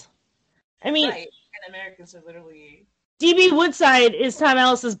angels. I mean, Right, and Americans are literally... D.B. Woodside is Tom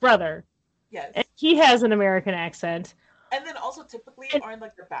Ellis's brother. Yes. And he has an American accent. And then also typically aren't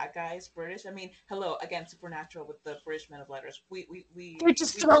like the bad guys British? I mean, hello, again, Supernatural with the British Men of Letters. They're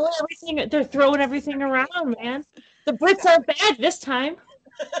just throwing everything. They're throwing everything around, man. The Brits are bad this time.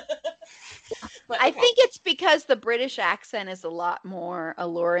 But, I think it's because the British accent is a lot more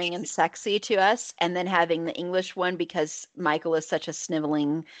alluring and sexy to us, and then having the English one because Michael is such a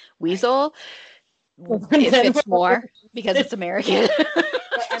sniveling weasel. It fits more because it's American.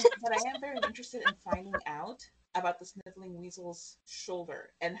 but I am very interested in finding out about the sniveling weasel's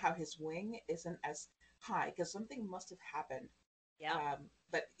shoulder and how his wing isn't as high because something must have happened. Yeah.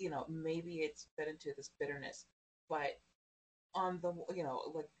 But maybe it's fed into this bitterness. But on the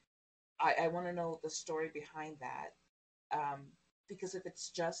like, I want to know the story behind that. Because if it's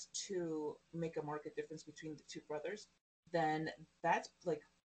just to make a marked difference between the two brothers, then that's like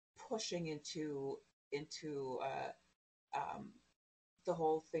pushing into the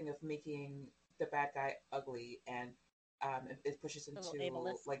whole thing of making the bad guy ugly, and it pushes into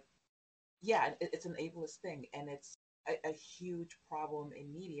like, yeah, it's an ableist thing, and it's a huge problem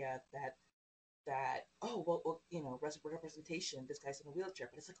in media that oh well representation. This guy's in a wheelchair,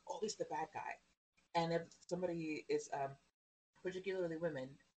 but it's like always the bad guy, and if somebody is particularly women,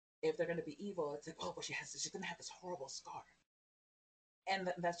 if they're going to be evil, it's like, oh, but she's going to have this horrible scar,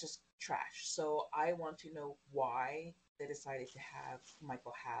 and that's just trash. So I want to know why they decided to have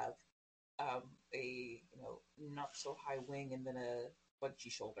Michael have a not so high wing and then a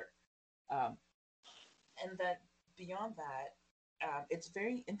bunchy shoulder, and then beyond that, it's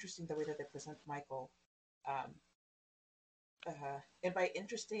very interesting the way that they present Michael. Um, and by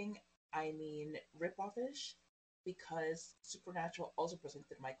interesting, I mean rip-offish, because Supernatural also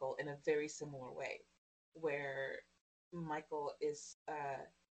presented Michael in a very similar way, where Michael is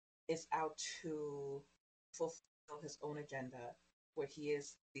out to fulfill his own agenda, where he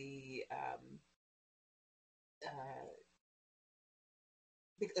is the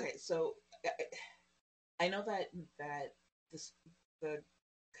okay. So I know that the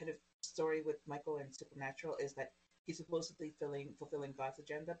kind of story with Michael and Supernatural is that he's supposedly fulfilling God's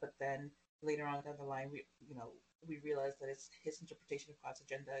agenda, but then later on down the line, we realize that it's his interpretation of God's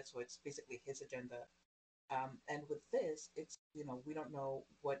agenda, so it's basically his agenda. And with this, it's we don't know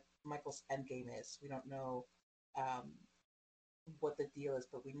what Michael's end game is. We don't know what the deal is,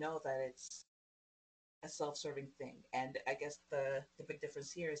 but we know that it's a self-serving thing. And I guess the big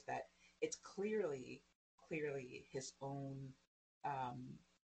difference here is that it's clearly his own.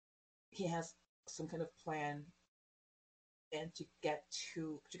 He has some kind of plan, and to get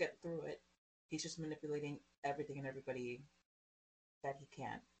through it, he's just manipulating everything and everybody that he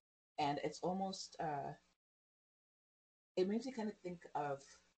can. And it's almost it makes me kind of think of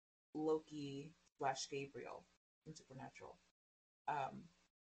Loki / Gabriel in Supernatural.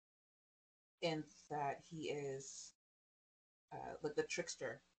 In that he is like the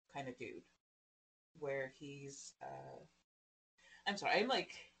trickster kind of dude, where he's I'm sorry, I'm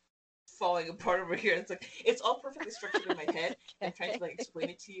like falling apart over here. It's like it's all perfectly structured in my head. I'm trying to like explain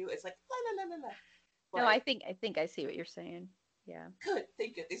it to you. It's like la la la la la. No, I think I see what you're saying. Yeah. Good,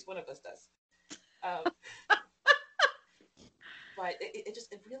 thank you. At least one of us does. But it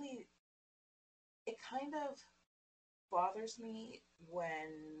really kind of bothers me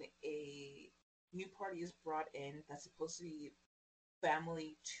when a new party is brought in that's supposed to be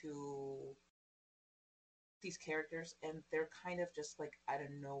family to these characters, and they're kind of just like out of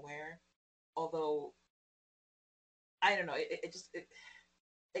nowhere. Although I don't know, it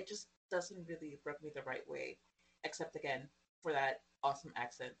just doesn't really rub me the right way, except again for that awesome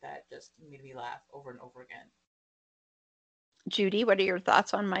accent that just made me laugh over and over again. Judy, what are your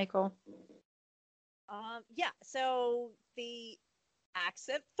thoughts on Michael? Yeah, so the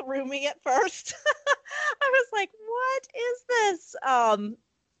accent threw me at first. I was like, what is this?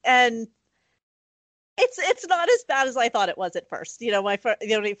 And it's not as bad as I thought it was at first.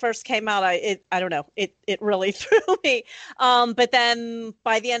 When it first came out, I don't know, it really threw me. But then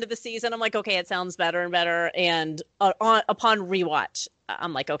by the end of the season, I'm like, okay, it sounds better and better. And upon rewatch,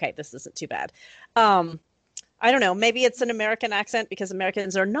 I'm like, okay, this isn't too bad. I don't know, maybe it's an American accent because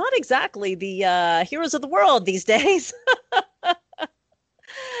Americans are not exactly the heroes of the world these days.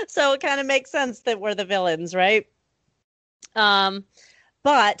 So it kind of makes sense that we're the villains, right?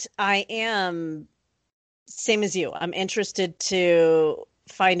 But I am, same as you, I'm interested to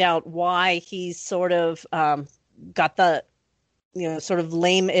find out why he's sort of got the, sort of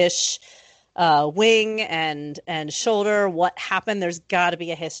lame-ish wing and shoulder. What happened? There's got to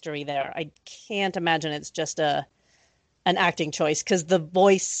be a history there. I can't imagine it's just an acting choice, because the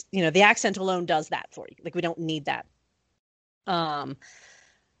voice, the accent alone does that for you. Like, we don't need that.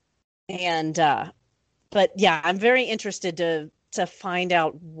 But yeah, I'm very interested to find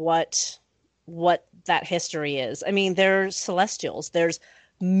out what that history is. I mean, there's Celestials. There's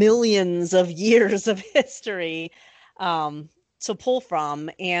millions of years of history to pull from,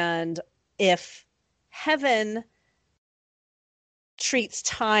 and if heaven treats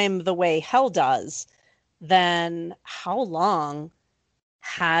time the way hell does, then how long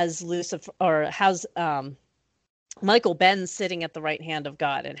has Lucifer, or has Michael been sitting at the right hand of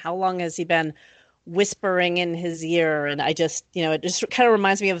God, and how long has he been whispering in his ear? And I just, it just kind of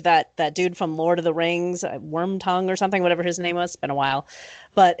reminds me of that dude from Lord of the Rings, Wormtongue or something, whatever his name was. It's been a while,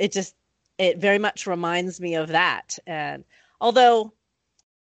 but it very much reminds me of that. And although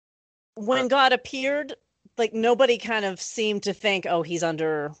when God appeared, like, nobody kind of seemed to think, oh, he's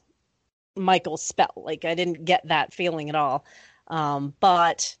under Michael's spell. Like, I didn't get that feeling at all.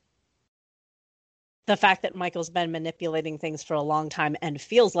 But the fact that Michael's been manipulating things for a long time and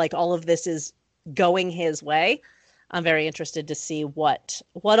feels like all of this is going his way, I'm very interested to see what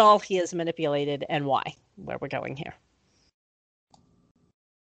all he has manipulated and why, where we're going here.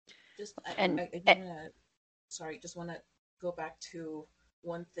 Just want to go back to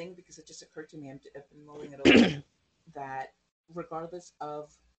one thing, because it just occurred to me. I've been mulling it over. That regardless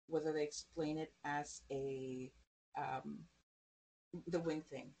of whether they explain it as the wing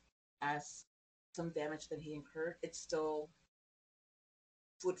thing, as some damage that he incurred, it still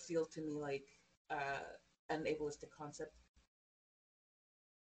would feel to me like an ableistic concept,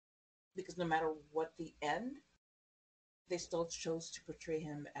 because no matter what the end, they still chose to portray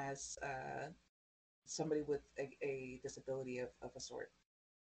him as somebody with a disability of a sort.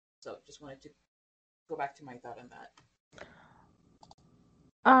 So just wanted to go back to my thought on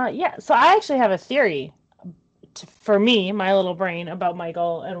that. Yeah, so I actually have a theory for me, my little brain, about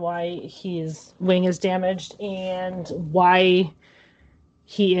Michael and why his wing is damaged and why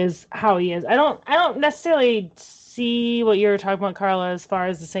he is how he is. I don't necessarily see what you're talking about, Carla, as far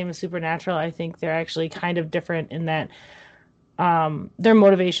as the same as Supernatural. I think they're actually kind of different in that their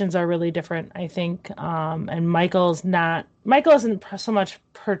motivations are really different, I think. And Michael isn't so much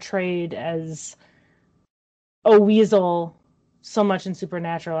portrayed as a weasel so much in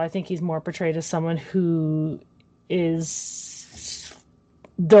Supernatural. I think he's more portrayed as someone who is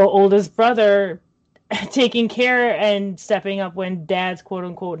the oldest brother, taking care and stepping up when dad's quote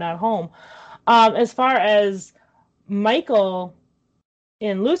unquote not home. As far as Michael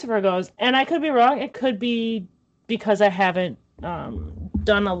in Lucifer goes, and I could be wrong, it could be because I haven't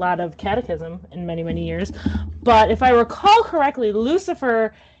done a lot of catechism in many, many years, but if I recall correctly,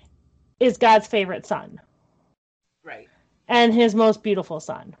 Lucifer is God's favorite son. Right. And his most beautiful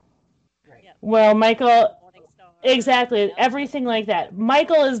son. Right. Yeah. Well, Michael, Morning Star. exactly, Yep. everything like that.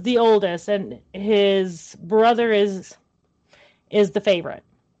 Michael is the oldest, and his brother is the favorite.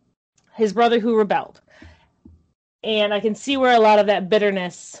 His brother who rebelled. And I can see where a lot of that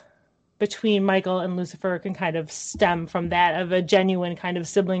bitterness between Michael and Lucifer can kind of stem from that, of a genuine kind of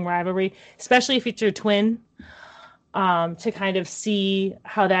sibling rivalry, especially if it's your twin, to kind of see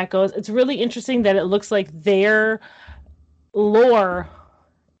how that goes. It's really interesting that it looks like their lore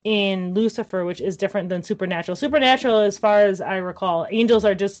in Lucifer, which is different than Supernatural. Supernatural, as far as I recall, angels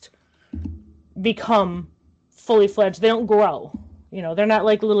are just become fully fledged. They don't grow. You know, they're not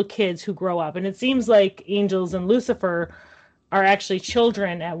like little kids who grow up. And it seems like angels and Lucifer are actually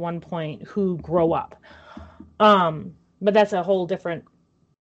children at one point who grow up. But that's a whole different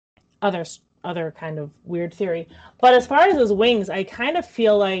other kind of weird theory. But as far as those wings, I kind of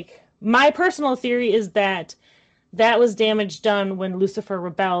feel like my personal theory is that was damage done when Lucifer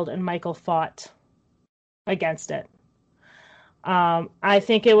rebelled and Michael fought against it. I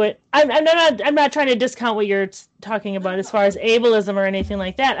think it would. I'm not trying to discount what you're talking about as far as ableism or anything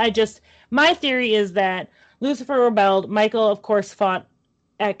like that. My theory is that Lucifer rebelled. Michael, of course, fought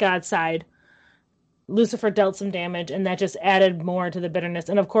at God's side. Lucifer dealt some damage, and that just added more to the bitterness.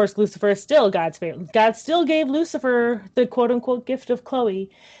 And of course, Lucifer is still God's favorite. God still gave Lucifer the quote-unquote gift of Chloe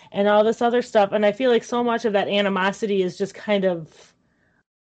and all this other stuff. And I feel like so much of that animosity is just kind of,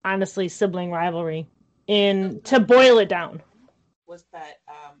 honestly, sibling rivalry. To boil it down, was that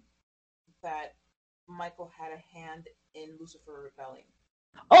that Michael had a hand in Lucifer rebelling.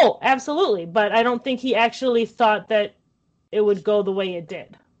 Oh, absolutely. But I don't think he actually thought that it would go the way it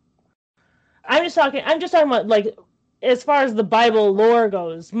did. I'm just talking about, like, as far as the Bible lore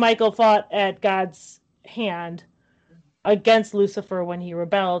goes, Michael fought at God's hand against Lucifer when he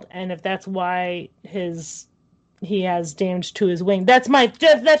rebelled, and if that's why he has damage to his wing, that's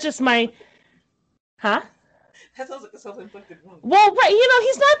just my, huh? That sounds like a self-inflicted wound. Well, right,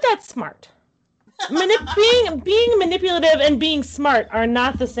 he's not that smart. Being manipulative and being smart are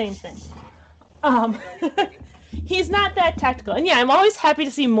not the same thing. He's not that tactical. And yeah, I'm always happy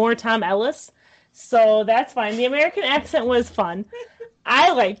to see more Tom Ellis, so that's fine. The American accent was fun.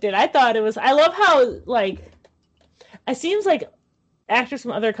 I liked it. I love how, like, it seems like actors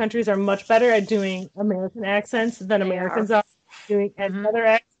from other countries are much better at doing American accents than Americans are doing other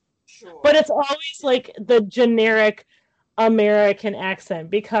accents. Sure. But it's always like the generic American accent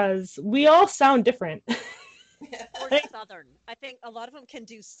because we all sound different. Or Southern. I think a lot of them can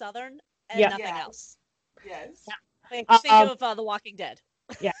do Southern and nothing else. Yes. Think of The Walking Dead.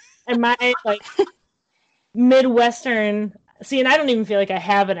 Yeah. And my, like, Midwestern... See, and I don't even feel like I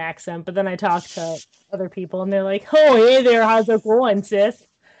have an accent, but then I talk to other people, and they're like, oh, hey there, how's it going, sis?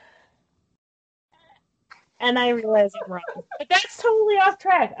 And I realize I'm wrong. But that's totally off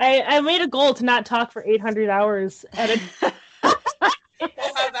track. I made a goal to not talk for 800 hours at a... Well,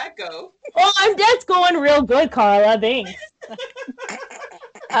 how'd that go? Oh, that's going real good, Carla. Thanks.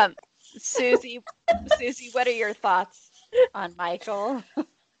 Susie, what are your thoughts on Michael?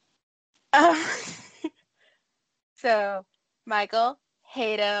 So, Michael,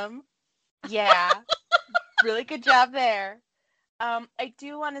 hate him. Yeah. Really good job there. I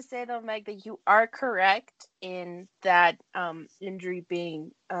do want to say, though, Meg, that you are correct in that injury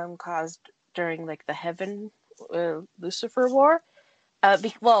being caused during, like, the Heaven Lucifer War. At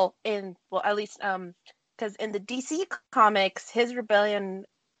least, because in the DC comics, his rebellion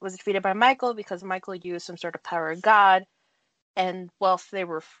was defeated by Michael because Michael used some sort of power of God, and whilst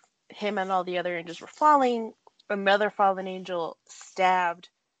him and all the other angels were falling, another fallen angel stabbed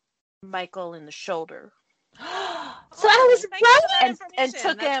Michael in the shoulder. So I was right, and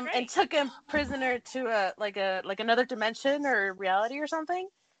took him prisoner to another dimension or reality or something.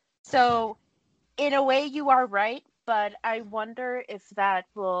 So in a way you are right, but I wonder if that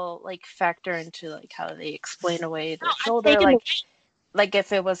will, like, factor into, like, how they explain away the shoulder, like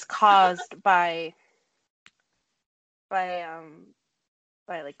if it was caused by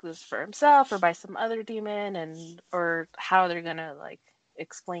like Lucifer himself or by some other demon, or how they're gonna, like,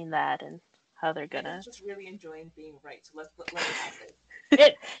 explain that and how they're gonna. I'm just really enjoying being right, so let it happen.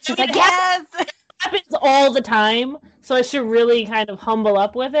 She's like, yes, it happens all the time, so I should really kind of humble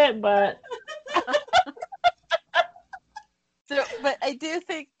up with it, but. So, but I do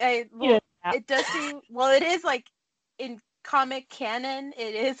think it does seem, well, it is, like, in comic canon,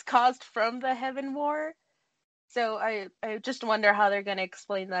 it is caused from the Heaven War. So I just wonder how they're going to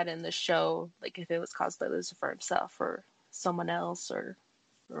explain that in the show, like if it was caused by Lucifer himself or someone else or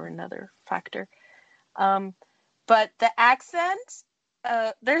another factor. But the accent,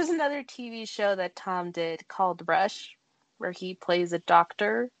 There's another TV show that Tom did called Rush, where he plays a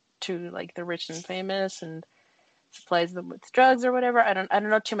doctor to like the rich and famous and supplies them with drugs or whatever. I don't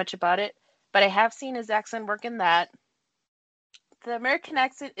know too much about it, but I have seen his accent work in that. The American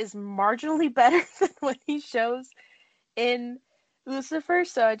accent is marginally better than what he shows in Lucifer,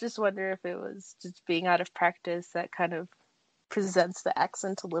 so I just wonder if it was just being out of practice that kind of presents the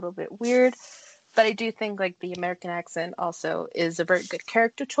accent a little bit weird. But I do think like the American accent also is a very good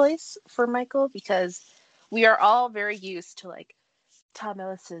character choice for Michael, because we are all very used to like Tom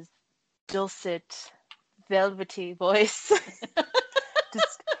Ellis's dulcet, velvety voice,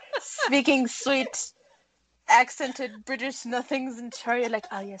 just speaking sweet, accented British nothings, and you're like,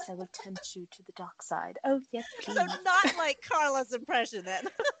 oh yes, I will tempt you to the dark side. Oh yes, please. So not like Carla's impression then.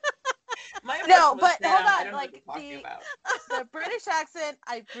 No, but hold on, like the British accent,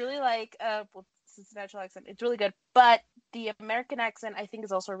 I really like. Well, it's a natural accent, it's really good. But the American accent, I think,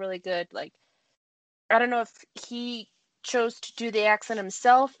 is also really good. Like, I don't know if he chose to do the accent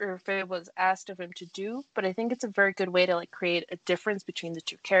himself or if it was asked of him to do, but I think it's a very good way to like create a difference between the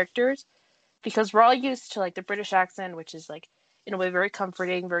two characters, because we're all used to like the British accent, which is like in a way very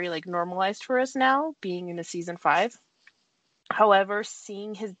comforting, very like normalized for us now, being in a season 5. However,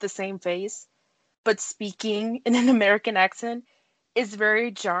 seeing the same face but speaking in an American accent is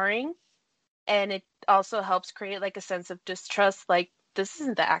very jarring, and it also helps create like a sense of distrust. Like, this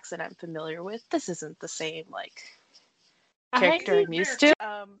isn't the accent I'm familiar with. This isn't the same like character I'm used to.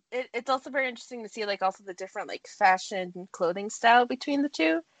 It's also very interesting to see like also the different like fashion clothing style between the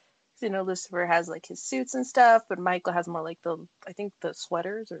two. You know, Lucifer has like his suits and stuff, but Michael has more like I think the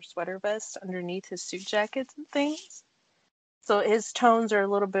sweaters or sweater vests underneath his suit jackets and things. So his tones are a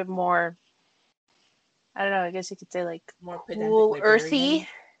little bit more, I don't know, I guess you could say like more cool, earthy.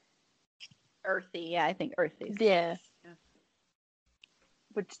 Earthy, yeah, I think earthy. Yeah.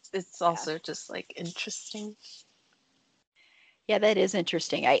 Which is also just like interesting. Yeah, that is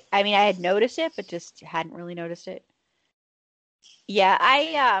interesting. I mean, I had noticed it, but just hadn't really noticed it. Yeah,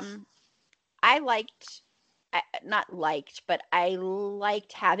 I liked, not liked, but I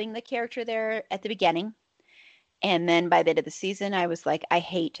liked having the character there at the beginning. And then by the end of the season, I was like, I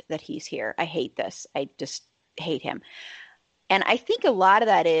hate that he's here. I hate this. I just hate him. And I think a lot of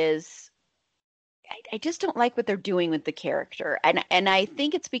that is, I just don't like what they're doing with the character. And I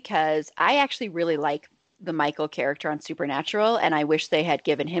think it's because I actually really like the Michael character on Supernatural, and I wish they had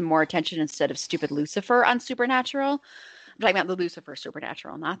given him more attention instead of stupid Lucifer on Supernatural. I'm talking about the Lucifer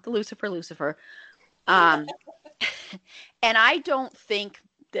Supernatural, not the Lucifer. And I don't think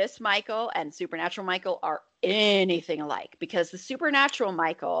this Michael and Supernatural Michael are anything alike, because the Supernatural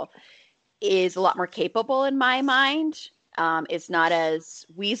Michael is a lot more capable in my mind. It's not as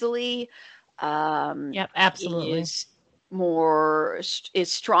weaselly. Yep, absolutely.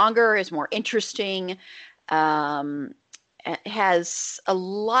 Is stronger, is more interesting. Has a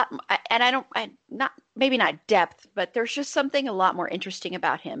lot, and maybe not depth, but there's just something a lot more interesting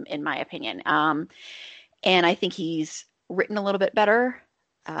about him, in my opinion. And I think he's written a little bit better.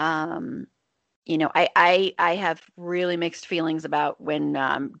 You know, I have really mixed feelings about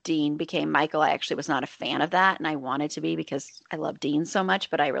when Dean became Michael. I actually was not a fan of that, and I wanted to be because I love Dean so much,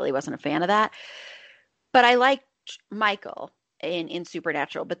 but I really wasn't a fan of that. But I liked Michael in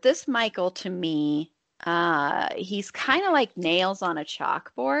Supernatural. But this Michael, to me, he's kind of like nails on a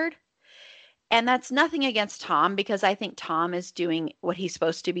chalkboard. And that's nothing against Tom, because I think Tom is doing what he's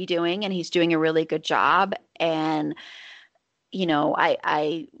supposed to be doing, and he's doing a really good job. And, you know,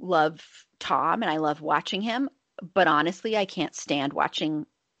 I love Tom and I love watching him, but honestly, I can't stand watching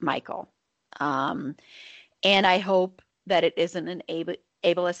Michael. And I hope that it isn't an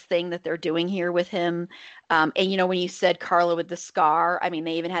ableist thing that they're doing here with him. And, you know, when you said Carla with the scar, I mean,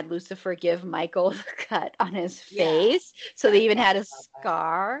 they even had Lucifer give Michael the cut on his face. So they even had a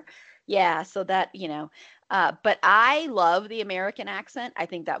scar. Yeah, so that, you know, but I love the American accent. I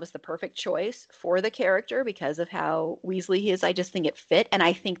think that was the perfect choice for the character because of how Weasley he is. I just think it fit. And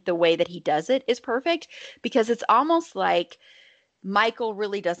I think the way that he does it is perfect, because it's almost like Michael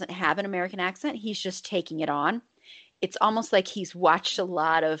really doesn't have an American accent. He's just taking it on. It's almost like he's watched a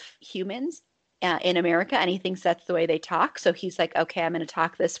lot of humans in America, and he thinks that's the way they talk. So he's like, okay, I'm going to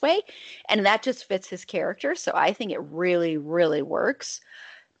talk this way. And that just fits his character. So I think it really, really works.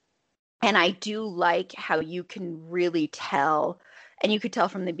 And I do like how you can really tell, and you could tell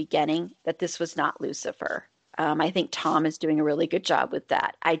from the beginning, that this was not Lucifer. I think Tom is doing a really good job with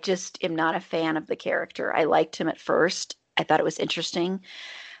that. I just am not a fan of the character. I liked him at first. I thought it was interesting.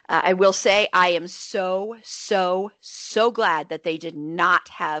 I will say I am so glad that they did not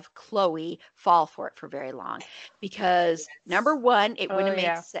have Chloe fall for it for very long, because number one, it wouldn't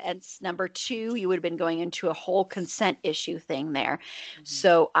have made sense. Number two, you would have been going into a whole consent issue thing there.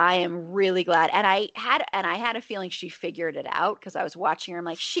 So I am really glad. And I had a feeling she figured it out, because I was watching her. I'm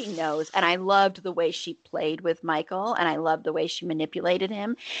like, she knows. And I loved the way she played with Michael, and I loved the way she manipulated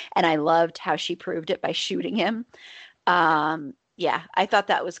him, and I loved how she proved it by shooting him. Yeah, I thought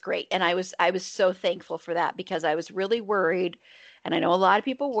that was great. And I was so thankful for that, because I was really worried, and I know a lot of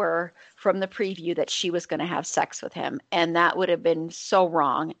people were, from the preview, that she was going to have sex with him. And that would have been so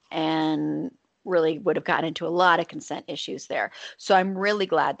wrong, and really would have gotten into a lot of consent issues there. So I'm really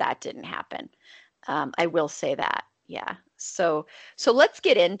glad that didn't happen. I will say that. Yeah. So let's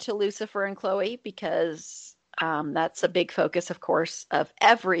get into Lucifer and Chloe, because that's a big focus, of course, of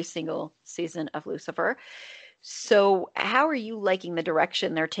every single season of Lucifer. So how are you liking the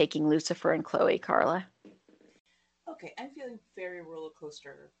direction they're taking Lucifer and Chloe, Carla? Okay, I'm feeling very roller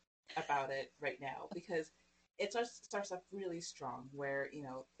coaster about it right now, because it starts off really strong, where, you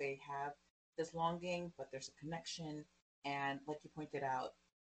know, they have this longing, but there's a connection. And like you pointed out,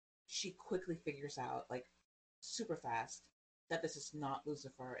 she quickly figures out, like, super fast, that this is not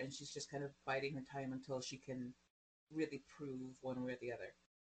Lucifer, and she's just kind of biding her time until she can really prove one way or the other,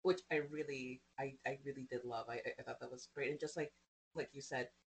 which I really did love. I thought that was great. And just like you said,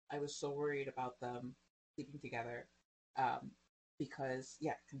 I was so worried about them sleeping together, because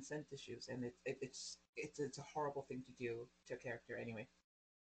consent issues, and it's a horrible thing to do to a character anyway.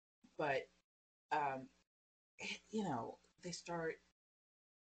 But you know, they start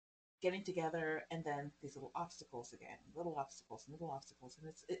getting together, and then these little obstacles again, little obstacles,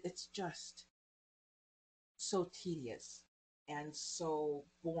 and it's just so tedious and so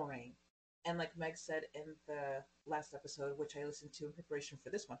boring. And like Meg said in the last episode, which I listened to in preparation for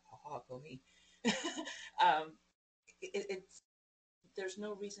this one, go me. It's there's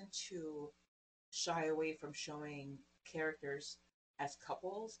no reason to shy away from showing characters as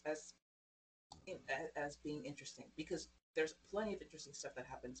couples as being interesting, because there's plenty of interesting stuff that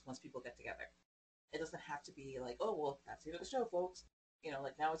happens once people get together. It doesn't have to be like, oh well, that's the end of the show, folks. You know,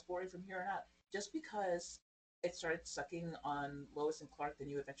 like, now it's boring from here on out. Just because it started sucking on Lois and Clark, The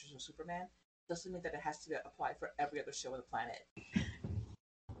New Adventures of Superman, doesn't mean that it has to apply for every other show on the planet.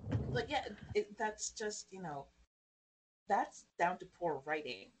 Like, yeah, that's just, you know, that's down to poor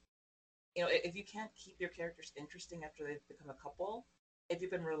writing. You know, if you can't keep your characters interesting after they've become a couple, if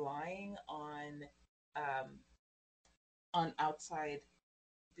you've been relying on outside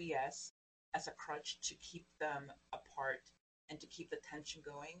BS as a crutch to keep them apart and to keep the tension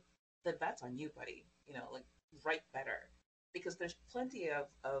going, then that's on you, buddy. You know, like, write better, because there's plenty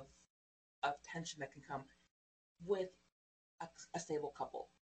of tension that can come with a stable couple.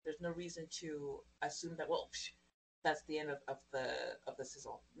 There's no reason to assume that, well, that's the end of the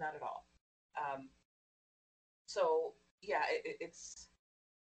sizzle. Not at all. So yeah, it's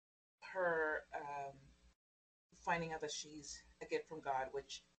her finding out that she's a gift from God,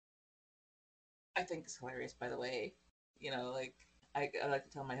 which I think is hilarious, by the way. You know, like, I like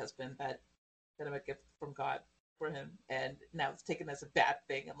to tell my husband that I'm a gift from God for him, and now it's taken as a bad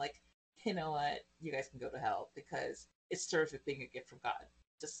thing. I'm like, you know what? You guys can go to hell, because it's terrific being a gift from God.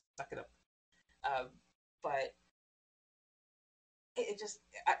 Just suck it up. But it just,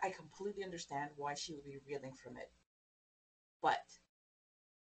 I completely understand why she would be reeling from it. But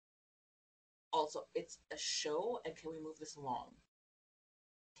also, it's a show, and can we move this along?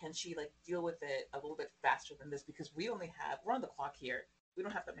 Can she, like, deal with it a little bit faster than this? Because we're on the clock here. We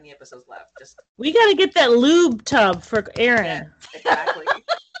don't have that many episodes left. We gotta get that lube tub for Aaron. Yeah, exactly.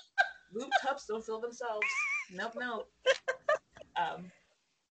 Lube tubs don't fill themselves. Nope.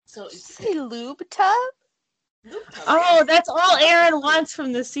 So say lube tub? Lube tub. Oh, that's all Aaron wants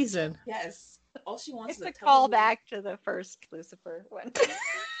from this season. Yes. All she wants is a tub. Call back to the first Lucifer one.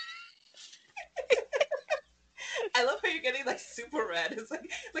 I love how you're getting, like, super red. It's like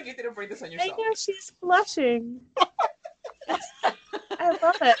you didn't bring this on yourself. I know, she's blushing. I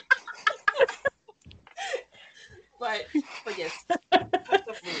love it. But yes,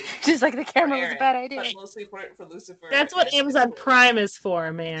 just like the camera was a bad idea. But mostly for Lucifer. That's what Amazon Prime is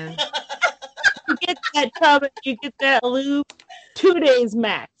for, man. You get that tub and you get that lube 2 days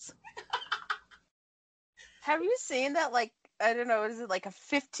max. Have you seen that, like, I don't know, is it like a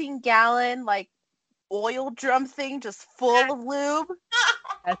 15-gallon, like, oil drum thing just full of lube?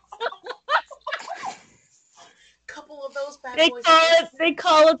 Couple of those bad boys. They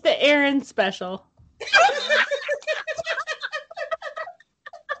call it the Aaron special.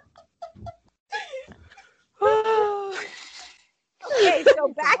 Okay, so go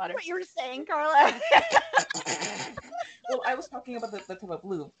me some back to water. what you were saying, Carla. Well, I was talking about the type of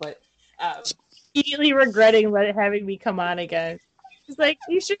blue, but Immediately regretting having me come on again. She's like,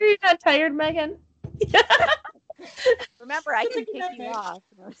 "You sure you're not tired, Megan?" Remember, I can Good kick you night. off.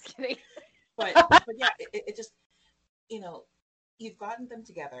 No, I was kidding. but yeah, it just, you've gotten them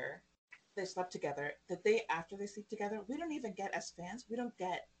together. They slept together. The day after they sleep together, we don't even get, as fans, we don't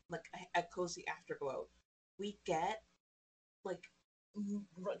get like a cozy afterglow. We get like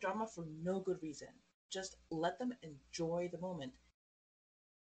drama for no good reason. Just let them enjoy the moment.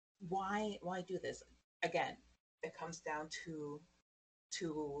 Why do this? Again, it comes down to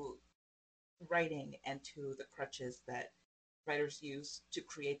writing and to the crutches that writers use to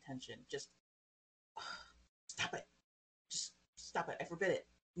create tension. Just stop it. Just stop it. I forbid it.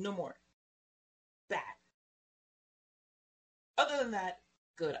 No more. Bad. Other than that,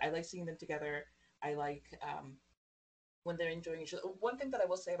 good. I like seeing them together. I like when they're enjoying each other. One thing that I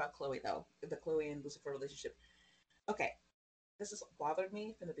will say about Chloe, though, the Chloe and Lucifer relationship. Okay, this has bothered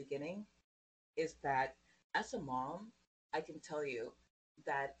me from the beginning, is that as a mom, I can tell you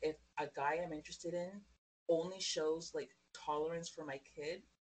that if a guy I'm interested in only shows like tolerance for my kid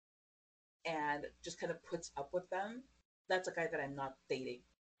and just kind of puts up with them, that's a guy that I'm not dating.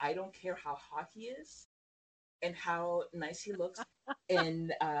 I don't care how hot he is and how nice he looks.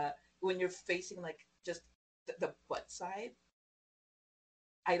 And when you're facing like just the butt side,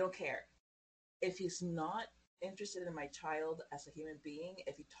 I don't care. If he's not interested in my child as a human being,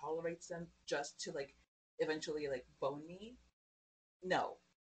 if he tolerates them just to like eventually like bone me, no.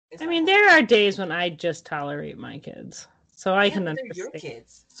 I mean, there are days when I just tolerate my kids, so I can they're understand. your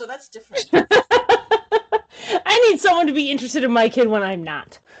kids, so that's different. I need someone to be interested in my kid when I'm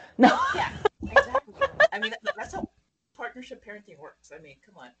not. No. Yeah, exactly. I mean, that's how partnership parenting works. I mean,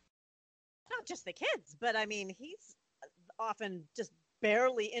 come on. Not just the kids, but I mean, he's often just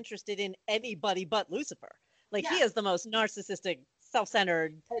barely interested in anybody but Lucifer. Like, he is the most narcissistic,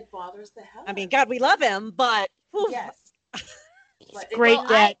 self-centered. It bothers the hell. I mean, God, we love him, but yes, but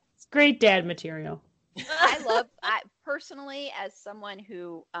great dad material. I personally, as someone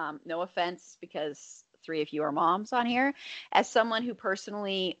who, no offense, because 3 of you are moms on here, as someone who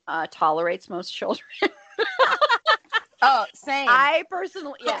personally tolerates most children. Oh, same. I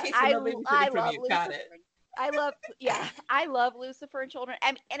personally, yeah, Okay, so I nobody should love be from you. Got Lucifer. it. I love Lucifer and children.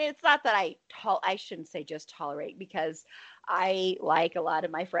 And it's not that I shouldn't say just tolerate, because I like a lot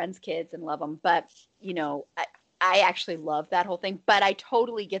of my friends' kids and love them. But, I actually love that whole thing. But I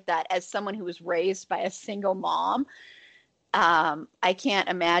totally get that as someone who was raised by a single mom. I can't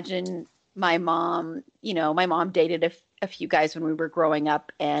imagine my mom, my mom dated a few guys when we were growing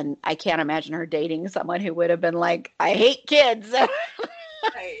up, and I can't imagine her dating someone who would have been like, I hate kids.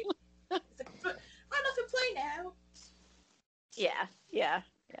 Right. It's like, run off and play now. Yeah.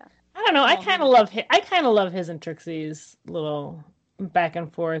 I don't know. I kind of love his and Trixie's little back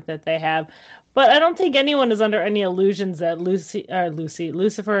and forth that they have, but I don't think anyone is under any illusions that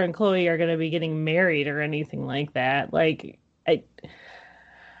Lucifer and Chloe are going to be getting married or anything like that. Like,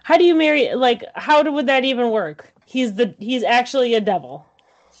 how do you marry? Like, how would that even work? He's actually a devil.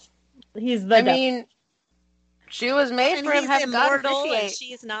 He's the devil. I mean, she was made for him. He's Have God immortal, and officiate.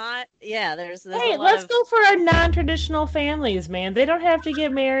 she's not. Yeah, there's Hey, a lot let's of... go for our non-traditional families, man. They don't have to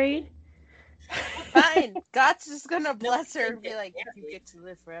get married. Fine. God's just gonna bless her and be like, you get to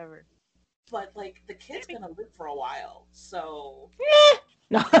live forever. But like, the kid's gonna live for a while, so.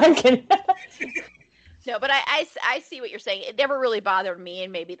 No, I'm kidding. No, but I see what you're saying. It never really bothered me,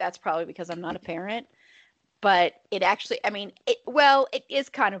 and maybe that's probably because I'm not a parent. But it actually, I mean, it is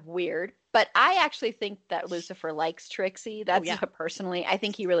kind of weird. But I actually think that Lucifer likes Trixie. That's personally, I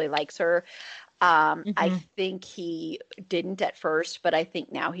think he really likes her. I think he didn't at first, but I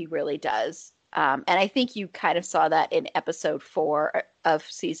think now he really does. And I think you kind of saw that in episode 4 of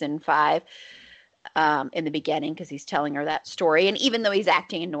season 5. In the beginning, because he's telling her that story, and even though he's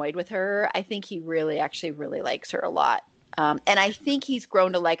acting annoyed with her, I think he really likes her a lot, and I think he's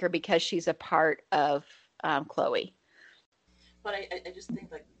grown to like her because she's a part of Chloe. But I just think,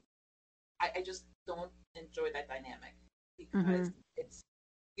 like, I just don't enjoy that dynamic, because it's,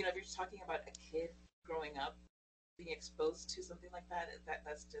 if you're talking about a kid growing up being exposed to something like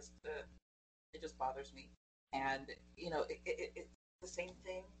that's just it just bothers me. And it's the same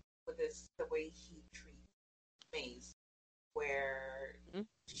thing with the way he treats Maze, where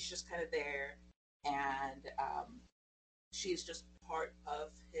she's just kind of there, and she's just part of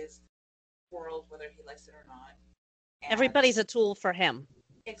his world, whether he likes it or not. And everybody's a tool for him.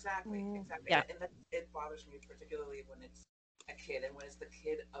 Exactly. Yeah. And it bothers me particularly when it's a kid, and when it's the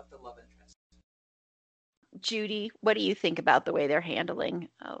kid of the love interest. Judy, what do you think about the way they're handling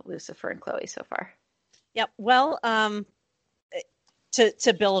Lucifer and Chloe so far? Yep. Well,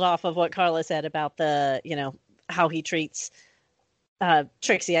 to build off of what Carla said about the, how he treats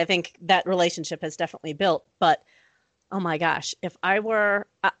Trixie, I think that relationship has definitely built. But oh my gosh, if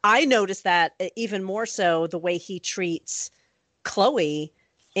I noticed that even more so the way he treats Chloe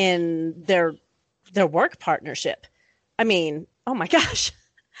in their work partnership. I mean, oh my gosh,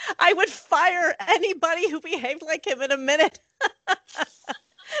 I would fire anybody who behaved like him in a minute.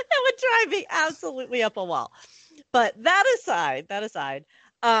 That would drive me absolutely up a wall. But that aside,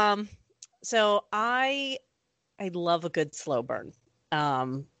 so I love a good slow burn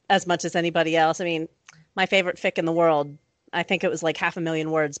as much as anybody else. I mean, my favorite fic in the world, I think it was like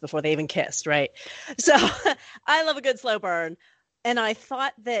 500,000 words before they even kissed, right? So I love a good slow burn. And I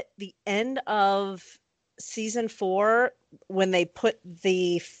thought that the end of season 4, when they put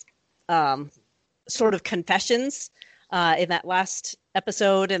the sort of confessions in that last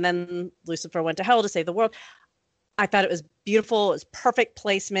episode, and then Lucifer went to hell to save the world, I thought it was beautiful. It was perfect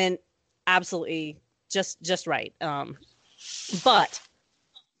placement. Absolutely just right. But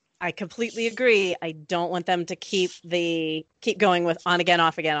I completely agree. I don't want them to keep going with on again,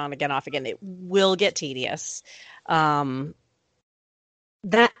 off again, on again, off again. It will get tedious.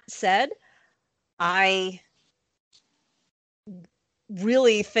 That said, I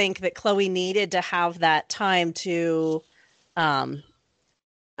really think that Chloe needed to have that time to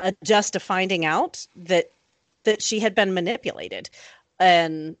adjust to finding out that she had been manipulated.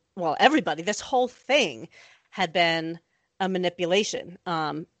 And, well, everybody, this whole thing had been a manipulation.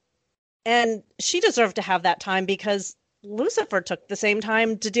 And she deserved to have that time because Lucifer took the same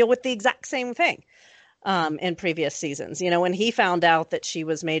time to deal with the exact same thing in previous seasons. When he found out that she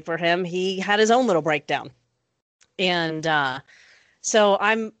was made for him, he had his own little breakdown. And so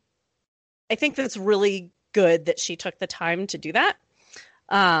I think that's really good that she took the time to do that.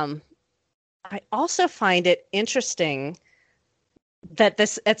 I also find it interesting that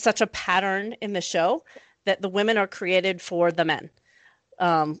it's such a pattern in the show that the women are created for the men.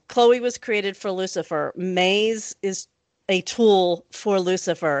 Chloe was created for Lucifer. Maze is a tool for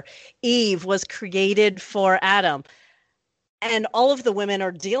Lucifer. Eve was created for Adam. And all of the women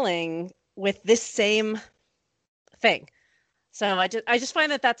are dealing with this same thing. So I just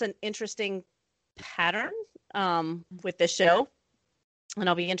find that that's an interesting pattern with this show. And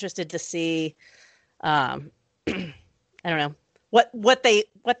I'll be interested to see, I don't know, what they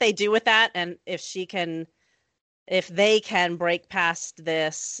do with that, and if they can break past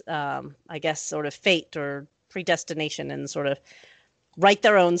this, I guess, sort of fate or predestination and sort of write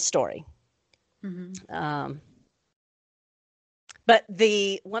their own story. Mm-hmm. But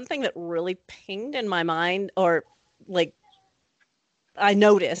the one thing that really pinged in my mind, or like I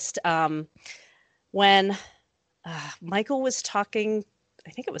noticed when Michael was talking,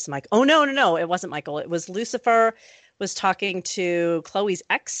 I think it was Michael. Oh, no, it wasn't Michael. It was Lucifer was talking to Chloe's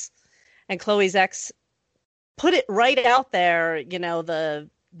ex, and Chloe's ex put it right out there,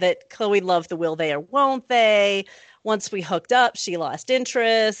 that Chloe loved the will they or won't they. Once we hooked up, she lost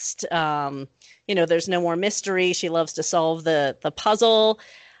interest. There's no more mystery. She loves to solve the puzzle.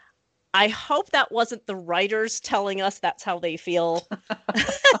 I hope that wasn't the writers telling us that's how they feel.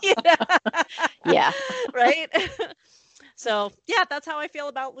 Yeah. Right? So, yeah, that's how I feel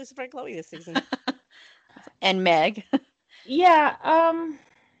about Lucifer and Chloe this season. And Meg? Yeah,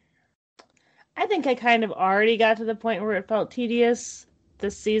 I think I kind of already got to the point where it felt tedious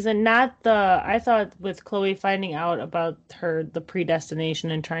this season. I thought with Chloe finding out about the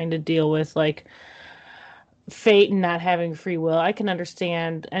predestination and trying to deal with like fate and not having free will, I can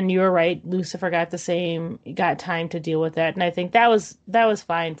understand. And you're right, Lucifer got time to deal with that. And I think that was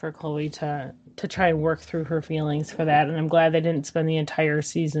fine for Chloe to try and work through her feelings for that. And I'm glad they didn't spend the entire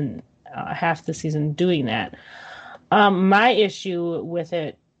season, half the season doing that. My issue with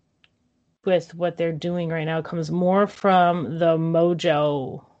what they're doing right now comes more from the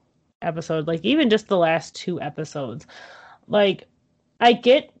Mojo episode, like even just the last 2 episodes. Like, I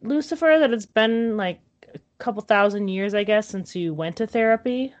get, Lucifer, that it's been like a couple thousand years, I guess, since you went to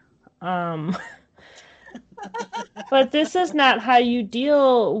therapy. But this is not how you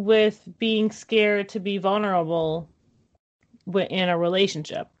deal with being scared to be vulnerable in a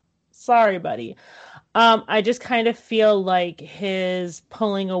relationship. Sorry, buddy. I just kind of feel like his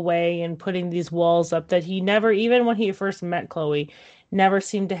pulling away and putting these walls up that he never, even when he first met Chloe, never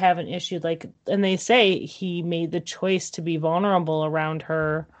seemed to have an issue. Like, and they say he made the choice to be vulnerable around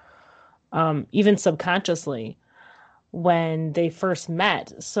her, even subconsciously, when they first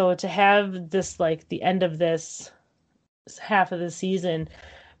met. So to have this, like, the end of this half of the season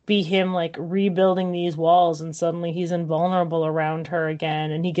be him like rebuilding these walls, and suddenly he's invulnerable around her again,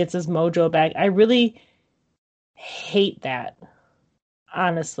 and he gets his mojo back. I really hate that,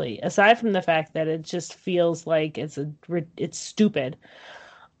 honestly. Aside from the fact that it just feels like it's stupid.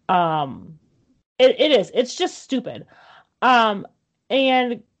 It is. It's just stupid. And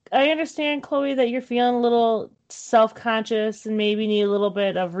I understand, Chloe, that you're feeling a little self-conscious and maybe need a little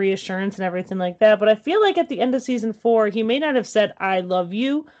bit of reassurance and everything like that. But I feel like at the end of season 4, he may not have said, I love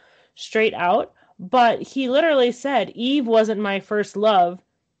you straight out, but he literally said, Eve wasn't my first love.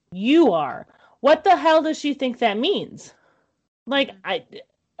 You are. What the hell does she think that means? Like,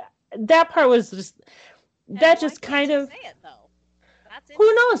 that part was just, that just kind of, say it, though? That's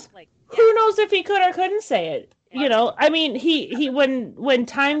who knows? Like, Who knows if he could or couldn't say it? You know, I mean, he when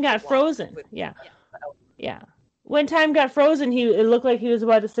time got frozen, yeah. When time got frozen, it looked like he was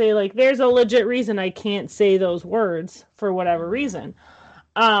about to say, like, there's a legit reason I can't say those words for whatever reason.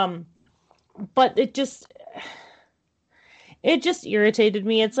 But it just irritated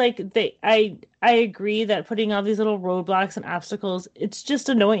me. It's like I agree that putting all these little roadblocks and obstacles, it's just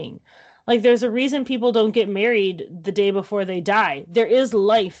annoying. Like, there's a reason people don't get married the day before they die. There is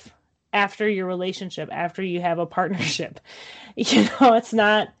life after your relationship, after you have a partnership. You know, it's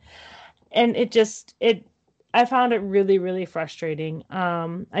not, and I found it really, really frustrating.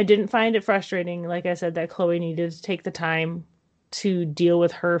 I didn't find it frustrating, like I said, that Chloe needed to take the time to deal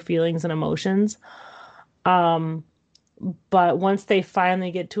with her feelings and emotions. But once they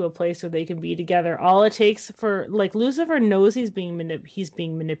finally get to a place where they can be together, all it takes for, like, Lucifer knows he's being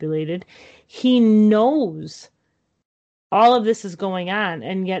manipulated. He knows all of this is going on,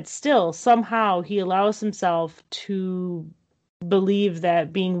 and yet still somehow he allows himself to believe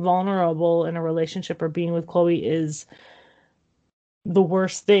that being vulnerable in a relationship or being with Chloe is the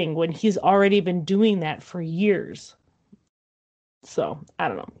worst thing when he's already been doing that for years. So I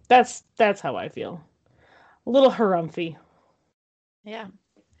don't know. That's how I feel. A little harumphy. Yeah.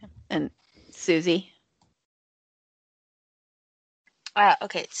 And Susie?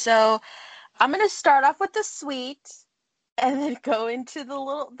 Okay, so I'm gonna start off with the sweet and then go into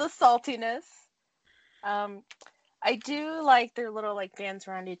the saltiness. I do like their little like dance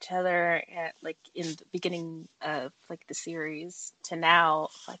around each other at, like, in the beginning of like the series to now,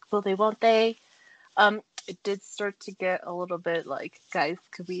 like, will they, won't they? It did start to get a little bit like, guys,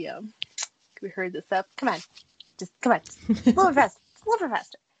 could we hurry this up? Come on, a little bit faster, a little bit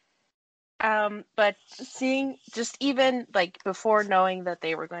faster. But seeing, just even like before knowing that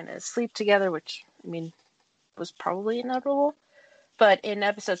they were going to sleep together, which I mean was probably inevitable, but in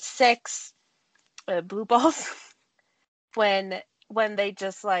episode 6, Blue Balls, when they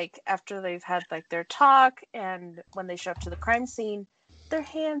just, like, after they've had like their talk and when they show up to the crime scene, their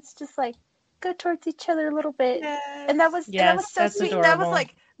hands just like go towards each other a little bit. Yes. And that was so that's sweet. adorable. That was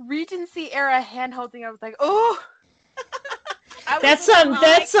like Regency era hand holding. I was like, oh. That's some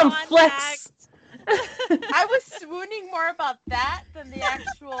flex. I was swooning more about that than the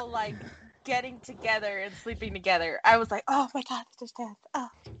actual like getting together and sleeping together. I was like, oh my god, just dance. Oh.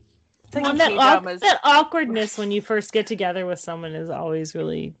 Well, that awkwardness when you first get together with someone is always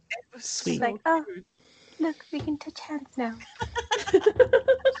really sweet. Like, oh, look, we can touch hands now.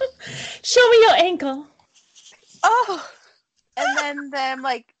 Show me your ankle. Oh, and then them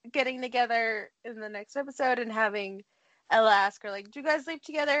like getting together in the next episode and having Ella ask her, like, "Do you guys sleep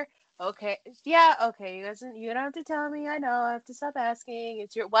together?" Okay, yeah, okay. You don't have to tell me. I know. I have to stop asking.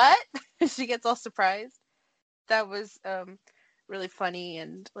 It's your what? She gets all surprised. That was really funny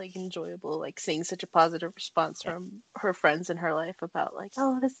and like enjoyable, like seeing such a positive response from her friends in her life about like,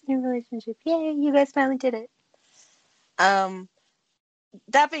 oh, this new relationship, yay, you guys finally did it.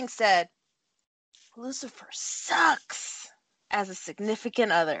 That being said, Lucifer sucks as a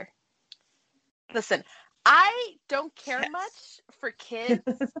significant other. Listen, I don't care much for kids.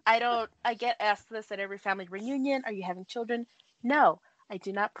 I get asked this at every family reunion. Are you having children? No, I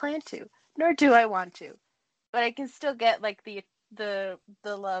do not plan to, nor do I want to. But I can still get like the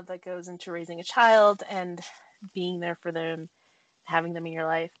love that goes into raising a child and being there for them, having them in your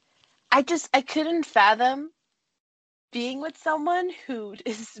life. I couldn't fathom being with someone who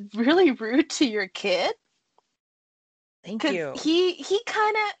is really rude to your kid. Thank you. He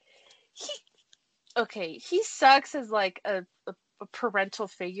sucks as like a parental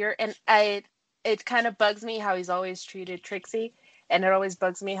figure, and it kind of bugs me how he's always treated Trixie, and it always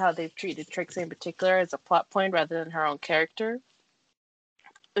bugs me how they've treated Trixie in particular as a plot point rather than her own character.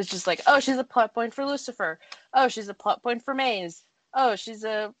 It's just like, oh, she's a plot point for Lucifer. Oh, she's a plot point for Maze. Oh, she's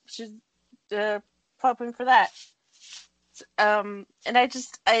a plot point for that. And I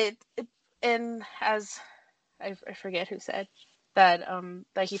forget who said, that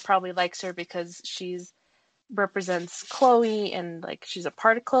he probably likes her because she's represents Chloe and like she's a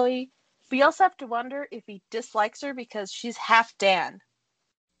part of Chloe. But you also have to wonder if he dislikes her because she's half Dan.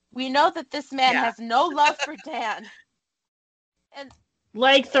 We know that this man has no love for Dan. And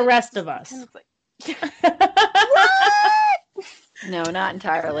like the rest of us. Kind of like, What? No, not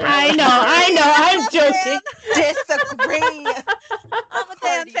entirely. I know. I'm joking. Disagree. I'm a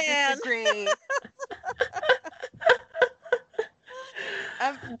Dan Party fan. disagree.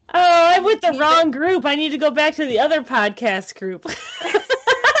 I'm with the wrong group. I need to go back to the other podcast group.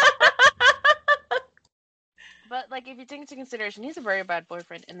 But like, if you take into consideration, he's a very bad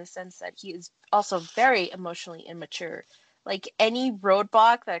boyfriend in the sense that he is also very emotionally immature. Like any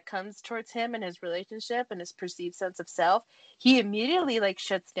roadblock that comes towards him and his relationship and his perceived sense of self, he immediately like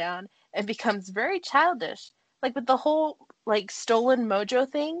shuts down and becomes very childish. Like with the whole like stolen mojo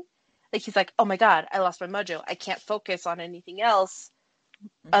thing, like he's like, "Oh my god, I lost my mojo. I can't focus on anything else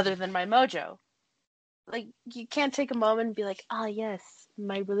other than my mojo." Like you can't take a moment and be like, "Ah, yes,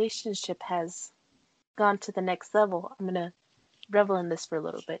 my relationship has gone to the next level. I'm gonna revel in this for a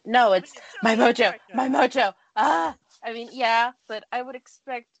little bit." No, it's my mojo, my mojo. Ah, I mean, yeah, but I would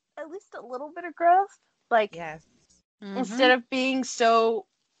expect at least a little bit of growth. Like, Yes. instead of being so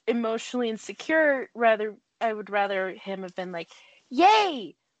emotionally insecure, I would rather him have been like,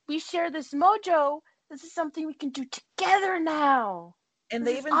 "Yay, we share this mojo. This is something we can do together now." And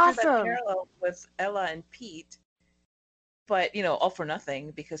This they is even drew that awesome. parallel with Ella and Pete, but all for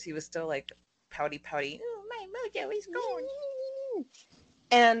nothing because he was still like pouty. Oh, my mojo is gone.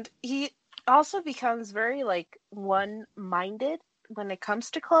 And he also becomes very like one-minded when it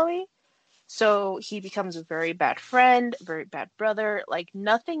comes to Chloe. So he becomes a very bad friend, very bad brother. Like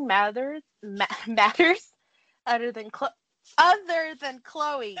nothing matters other than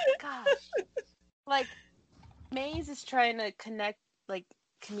Chloe. Gosh, like Maze is trying to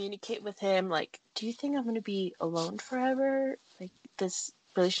communicate with him. Like, do you think I'm going to be alone forever? Like this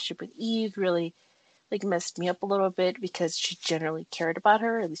relationship with Eve really like messed me up a little bit because she generally cared about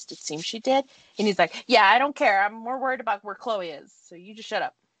her. At least it seems she did. And he's like, "Yeah, I don't care. I'm more worried about where Chloe is. So you just shut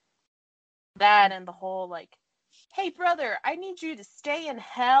up." That and the whole like, "Hey brother, I need you to stay in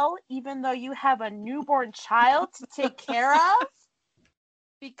hell even though you have a newborn child to take care of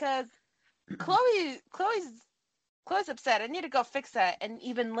because Chloe's upset. I need to go fix that." And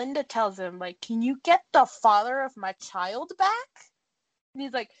even Linda tells him like, "Can you get the father of my child back?" And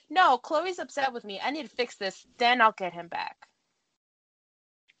he's like, "No, Chloe's upset with me. I need to fix this. Then I'll get him back."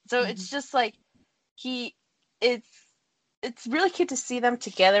 So it's just like it's really cute to see them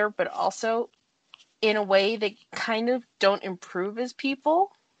together, but also in a way they kind of don't improve as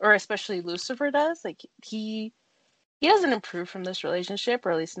people, or especially Lucifer does. Like he doesn't improve from this relationship,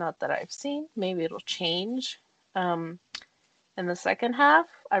 or at least not that I've seen. Maybe it'll change in the second half.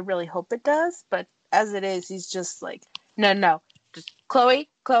 I really hope it does, but as it is, he's just like, no, just Chloe.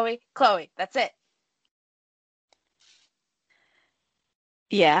 That's it.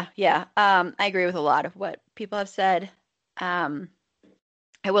 Yeah. I agree with a lot of what people have said.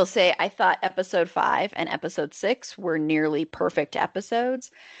 I will say I thought episode 5 and episode 6 were nearly perfect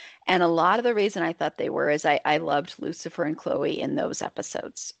episodes. And a lot of the reason I thought they were is I loved Lucifer and Chloe in those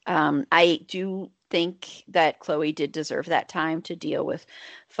episodes. I do think that Chloe did deserve that time to deal with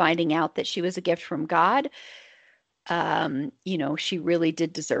finding out that she was a gift from God. She really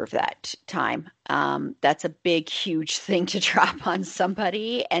did deserve that time. That's a big, huge thing to drop on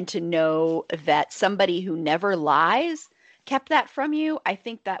somebody, and to know that somebody who never lies kept that from you. I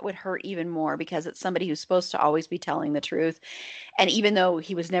think that would hurt even more because it's somebody who's supposed to always be telling the truth. And even though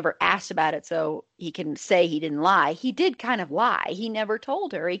he was never asked about it, so he can say he didn't lie, he did kind of lie. He never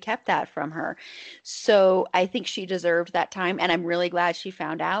told her. He kept that from her. So I think she deserved that time. And I'm really glad she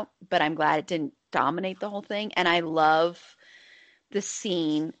found out, but I'm glad it didn't dominate the whole thing. And I love the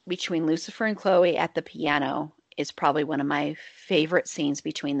scene between Lucifer and Chloe at the piano is probably one of my favorite scenes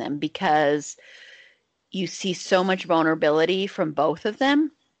between them because you see so much vulnerability from both of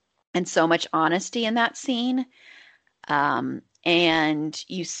them and so much honesty in that scene. And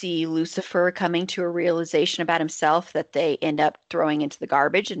you see Lucifer coming to a realization about himself that they end up throwing into the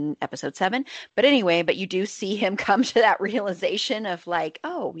garbage in episode 7. But you do see him come to that realization of like,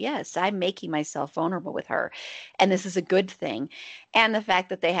 oh, yes, I'm making myself vulnerable with her. And this is a good thing. And the fact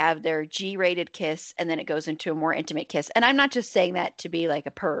that they have their G-rated kiss and then it goes into a more intimate kiss. And I'm not just saying that to be like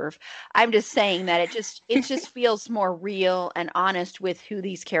a perv. I'm just saying that it just feels more real and honest with who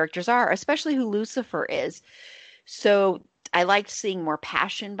these characters are, especially who Lucifer is. So I liked seeing more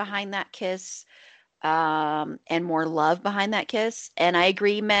passion behind that kiss and more love behind that kiss. And I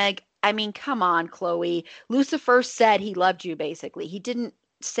agree, Meg, I mean, come on, Chloe. Lucifer said he loved you, basically. He didn't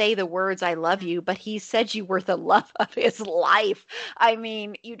say the words, I love you, but he said you were the love of his life. I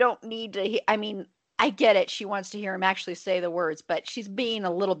mean, you don't need to, I mean, I get it. She wants to hear him actually say the words, but she's being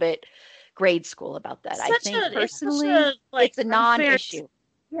a little bit grade school about that. I think personally, it's a non-issue.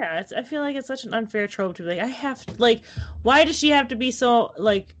 Yeah, I feel like it's such an unfair trope to be like, I have to, like, why does she have to be so,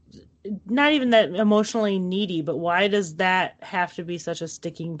 like, not even that emotionally needy, but why does that have to be such a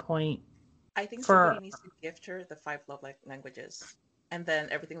sticking point? I think somebody needs to gift her the 5 love languages, and then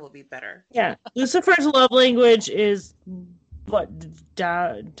everything will be better. Yeah, Lucifer's love language is what,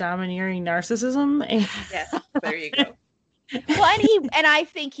 domineering narcissism? Yes, there you go. Well, and I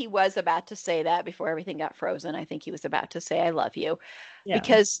think he was about to say that before everything got frozen. I think he was about to say, I love you. Yeah.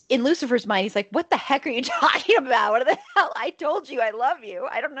 Because in Lucifer's mind, he's like, what the heck are you talking about? What the hell? I told you I love you.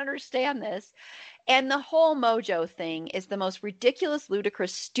 I don't understand this. And the whole Mojo thing is the most ridiculous,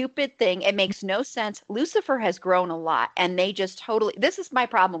 ludicrous, stupid thing. It makes no sense. Lucifer has grown a lot, and they just totally, this is my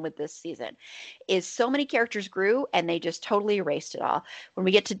problem with this season, is so many characters grew, and they just totally erased it all. When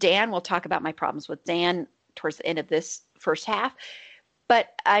we get to Dan, we'll talk about my problems with Dan towards the end of this first half. But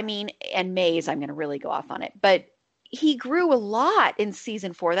I mean, and Maze, I'm going to really go off on it. But he grew a lot in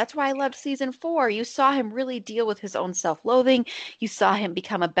season 4. That's why I loved season 4. You saw him really deal with his own self-loathing. You saw him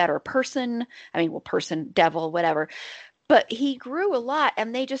become a better person. I mean, well, person, devil, whatever. But he grew a lot,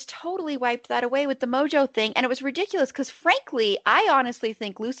 and they just totally wiped that away with the Mojo thing. And it was ridiculous because, frankly, I honestly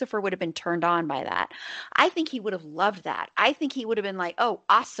think Lucifer would have been turned on by that. I think he would have loved that. I think he would have been like, oh,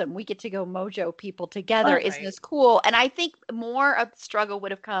 awesome. We get to go Mojo people together. Right. Isn't this cool? And I think more of the struggle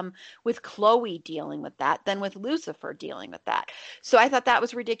would have come with Chloe dealing with that than with Lucifer dealing with that. So I thought that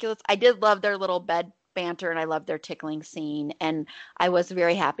was ridiculous. I did love their little bed banter, and I loved their tickling scene, and I was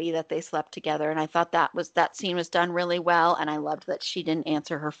very happy that they slept together, and I thought that scene was done really well, and I loved that she didn't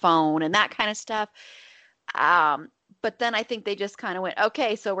answer her phone and that kind of stuff. But then I think they just kind of went,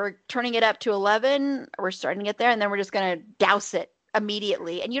 okay, so we're turning it up to 11, we're starting to get there, and then we're just going to douse it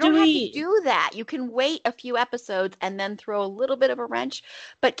immediately. And you don't have to do that. You can wait a few episodes and then throw a little bit of a wrench,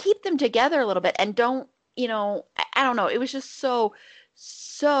 but keep them together a little bit, and don't, I don't know, it was just so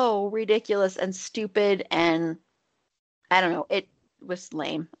ridiculous and stupid, and I don't know, it was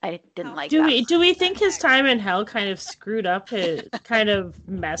lame. I didn't like that. Do we think his time in hell kind of screwed up, kind of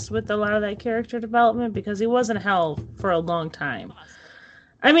messed with a lot of that character development, because he was in hell for a long time?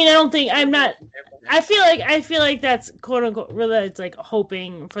 I mean, I feel like that's quote unquote really, it's like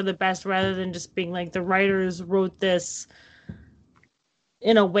hoping for the best rather than just being like the writers wrote this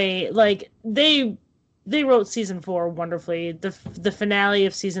in a way, like they wrote season 4 wonderfully. The finale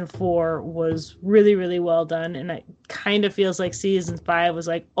of season 4 was really, really well done, and it kind of feels like season 5 was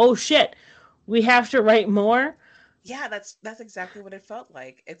like, oh shit, we have to write more. Yeah, that's exactly what it felt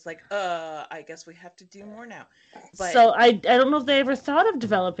like. It's like, I guess we have to do more now. But so I don't know if they ever thought of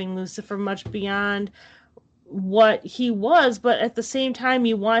developing Lucifer much beyond what he was, but at the same time,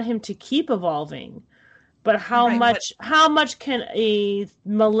 you want him to keep evolving. But how much can a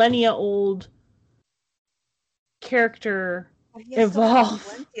millennia old character evolve?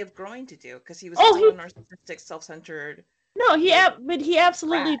 Plenty of growing to do, because he was so narcissistic, self-centered. No, he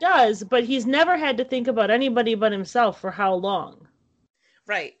absolutely does, but he's never had to think about anybody but himself for how long?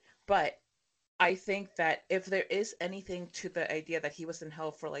 Right, but I think that if there is anything to the idea that he was in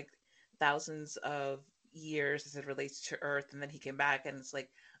hell for like thousands of years as it relates to Earth, and then he came back and it's like,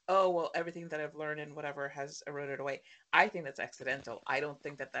 oh, well, everything that I've learned and whatever has eroded away. I think that's accidental. I don't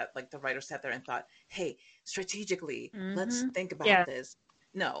think that like the writer sat there and thought, hey, strategically, let's think about this.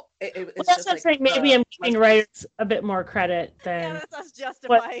 No, it's that's just like, saying maybe I'm giving writers a bit more credit than that's us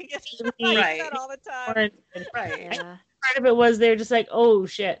justifying it. Right. That all the time. Right. Yeah. Part of it was they're just like, oh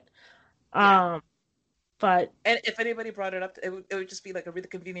shit. But and if anybody brought it up, it would just be like a really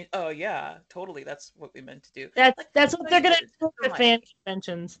convenient. Oh yeah, totally. That's what we meant to do. That's what they're gonna do with fan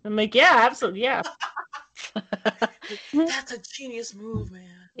conventions. I'm like, yeah, absolutely, yeah. That's a genius move, man.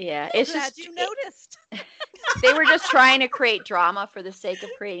 Yeah, it's glad just you noticed. They were just trying to create drama for the sake of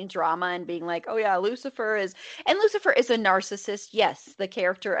creating drama and being like, oh yeah, Lucifer is a narcissist. Yes, the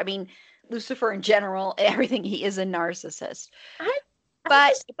character. I mean, Lucifer in general, everything, he is a narcissist.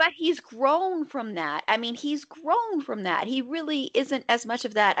 But he's grown from that. I mean, he's grown from that. He really isn't as much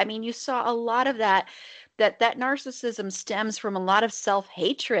of that. I mean, you saw a lot of that narcissism stems from a lot of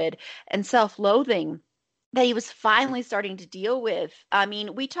self-hatred and self-loathing that he was finally starting to deal with. I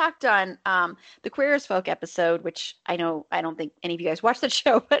mean, we talked on the Queer as Folk episode, which I don't think any of you guys watched that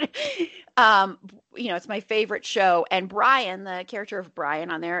show, but it's my favorite show. And Brian, the character of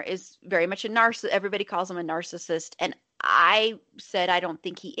Brian on there, is very much a narcissist. Everybody calls him a narcissist. And I said I don't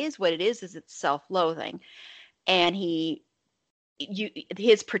think he is. What it is it's self-loathing, and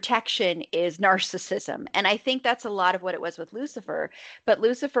his protection is narcissism. And I think that's a lot of what it was with Lucifer. But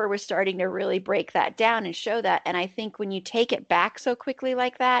Lucifer was starting to really break that down and show that. And I think when you take it back so quickly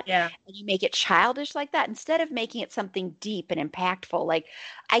like that, Yeah. and you make it childish like that, instead of making it something deep and impactful, like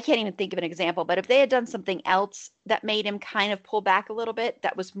I can't even think of an example, but if they had done something else that made him kind of pull back a little bit,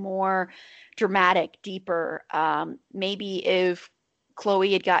 that was more dramatic, deeper, maybe if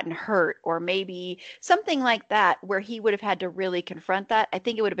Chloe had gotten hurt, or maybe something like that, where he would have had to really confront that, I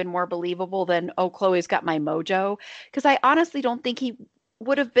think it would have been more believable than, oh, Chloe's got my mojo. Because I honestly don't think he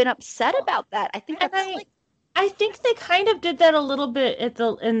would have been upset about that. I think And that's I think they kind of did that a little bit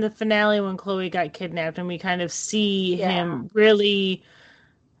in the finale when Chloe got kidnapped, and we kind of see him really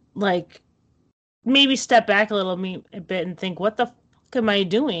like maybe step back a bit and think, what the fuck am I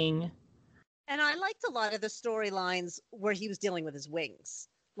doing? And I liked a lot of the storylines where he was dealing with his wings,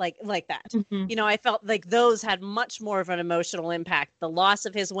 like that. Mhm. You know, I felt like those had much more of an emotional impact. The loss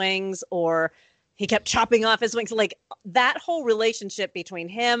of his wings, or he kept chopping off his wings. Like that whole relationship between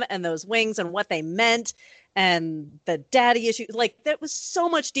him and those wings and what they meant, and the daddy issue, like that was so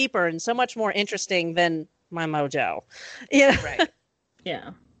much deeper and so much more interesting than my mojo. Yeah, Right.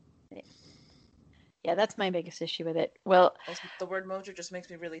 Yeah. Yeah, that's my biggest issue with it. Well, Also, the word mojo just makes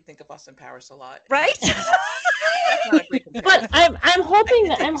me really think of Austin Powers a lot. right. That's not a great comparison. But I'm hoping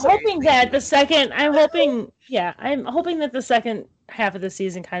that I'm hoping that the second half of the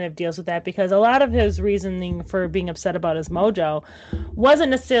season kind of deals with that, because a lot of his reasoning for being upset about his mojo wasn't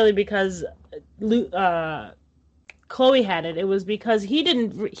necessarily because Chloe had it. It was because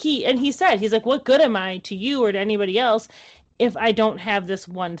he said, he's like, what good am I to you or to anybody else if I don't have this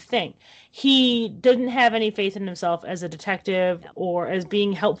one thing? He didn't have any faith in himself as a detective or as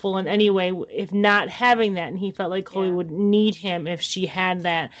being helpful in any way if not having that, and he felt like Chloe would need him if she had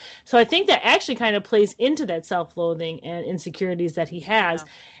that. So I think that actually kind of plays into that self-loathing and insecurities that he has.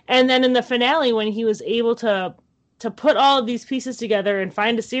 And then in the finale, when he was able to put all of these pieces together and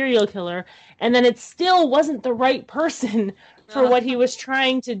find a serial killer, and then it still wasn't the right person for what he was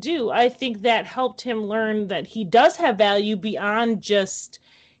trying to do, I think that helped him learn that he does have value beyond just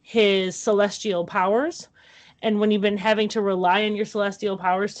his celestial powers. And when you've been having to rely on your celestial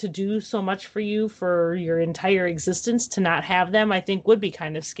powers to do so much for you for your entire existence, to not have them, I think would be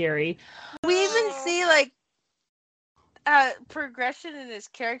kind of scary. We even see like progression in his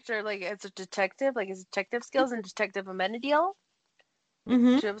character, like as a detective, like his detective skills and detective amenadiel.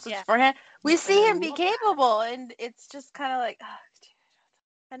 Beforehand, we see him be capable, and it's just kind of like.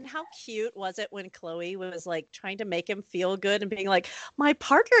 And how cute was it when Chloe was like trying to make him feel good and being like, my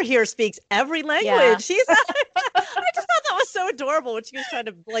partner here speaks every language. Yeah. I just thought that was so adorable when she was trying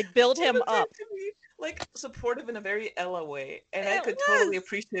to like build him up. To me, like supportive in a very Ella way, and I It could was. totally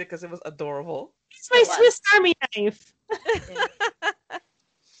appreciate it because it was adorable. It's my Swiss Army knife.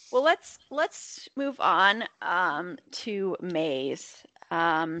 well, let's move on to Maze.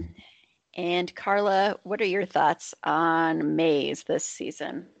 And Carla, what are your thoughts on Maze this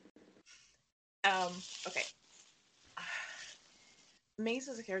season? Okay. Maze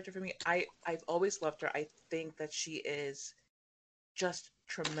is a character for me. I've always loved her. I think that she is just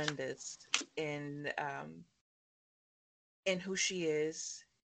tremendous in who she is,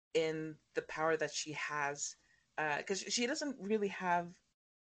 in the power that she has. Because she doesn't really have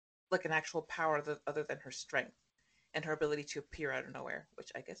like an actual power other than her strength and her ability to appear out of nowhere, which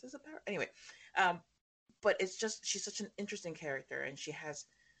I guess is a power. Anyway, but it's just she's such an interesting character, and she has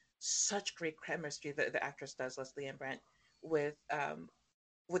such great chemistry. The actress does, Leslie Ann Brandt, with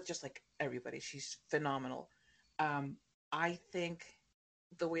just like everybody. She's phenomenal. I think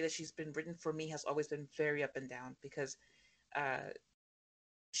the way that she's been written for me has always been very up and down, because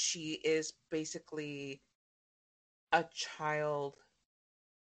she is basically a child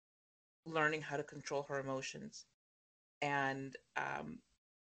learning how to control her emotions. And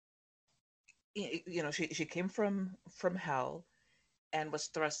she came from hell and was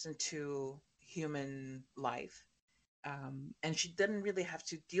thrust into human life, and she didn't really have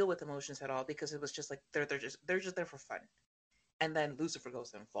to deal with emotions at all, because it was just like they're just there for fun. And then Lucifer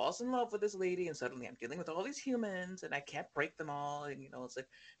goes and falls in love with this lady, and suddenly I'm dealing with all these humans, and I can't break them all. And it's like,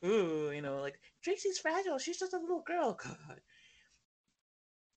 ooh, like Tracy's fragile. She's just a little girl. God.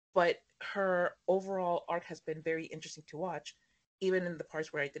 But her overall arc has been very interesting to watch, even in the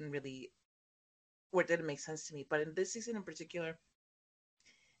parts where it didn't make sense to me. But in this season in particular,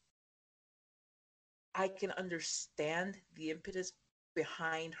 I can understand the impetus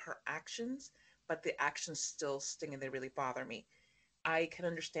behind her actions, but the actions still sting and they really bother me. I can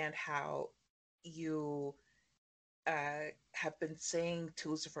understand how you have been saying to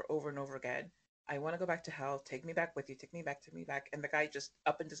Lucifer over and over again, I want to go back to hell. Take me back with you. Take me back. And the guy just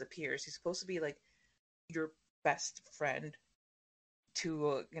up and disappears. He's supposed to be like your best friend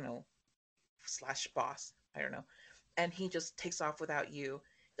to, slash boss. I don't know. And he just takes off without you.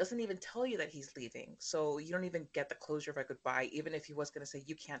 Doesn't even tell you that he's leaving. So you don't even get the closure of a goodbye, even if he was going to say,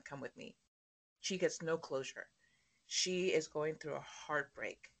 you can't come with me. She gets no closure. She is going through a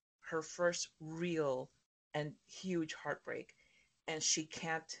heartbreak, her first real and huge heartbreak. And she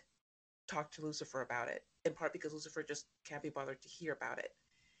can't talk to Lucifer about it, in part because Lucifer just can't be bothered to hear about it.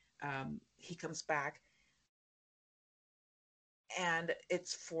 He comes back, and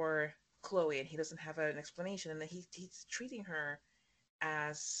it's for Chloe, and he doesn't have an explanation, and then he's treating her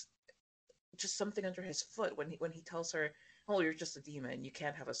as just something under his foot when he tells her, "Oh, you're just a demon. You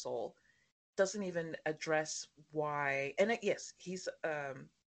can't have a soul." Doesn't even address why. And yes, he's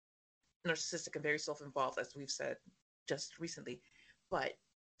narcissistic and very self-involved, as we've said just recently. But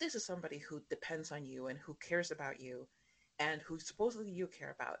this is somebody who depends on you and who cares about you, and who supposedly you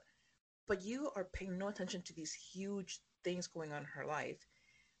care about. But you are paying no attention to these huge things going on in her life.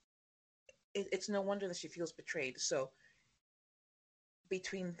 It's no wonder that she feels betrayed. So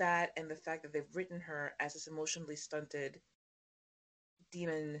between that and the fact that they've written her as this emotionally stunted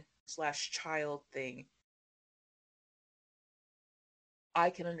demon slash child thing, I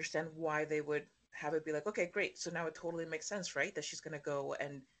can understand why they would have it be like, okay, great. So now it totally makes sense, right? That she's going to go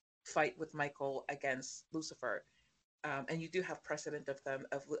and fight with Michael against Lucifer. And you do have precedent of them,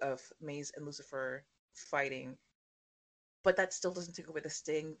 of Maze and Lucifer fighting. But that still doesn't take away the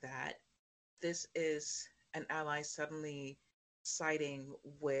sting that this is an ally suddenly siding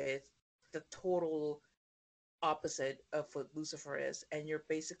with the total opposite of what Lucifer is, and you're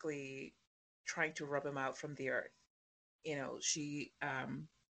basically trying to rub him out from the earth. She's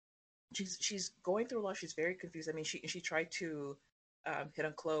going through a lot. She's very confused. I mean, she tried to hit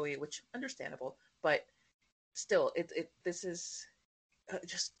on Chloe, which understandable, but still, this is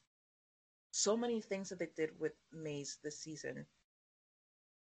just so many things that they did with Maze this season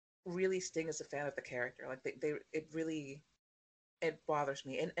really sting as a fan of the character. Like it bothers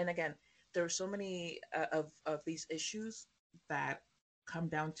me. And again, there are so many of these issues that come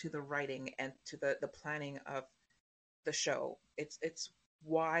down to the writing and to the planning of the show. It's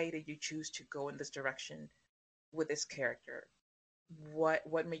why did you choose to go in this direction with this character?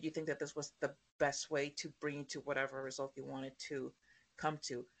 What made you think that this was the best way to bring you to whatever result you wanted to come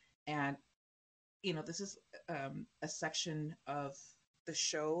to? And this is a section of the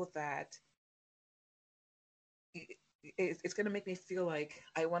show that it's going to make me feel like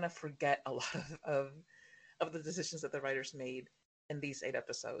I want to forget a lot of the decisions that the writers made in these 8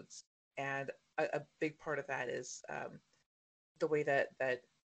 episodes. And a big part of that is the way that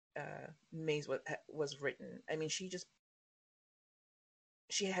Maze was written. I mean, she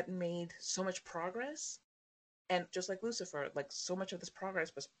had made so much progress, and just like Lucifer, like so much of this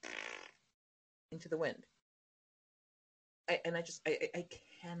progress was into the wind. I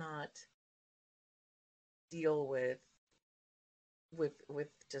cannot deal with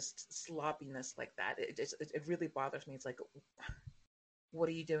just sloppiness like that. It really bothers me. It's like, what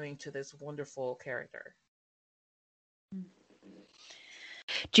are you doing to this wonderful character?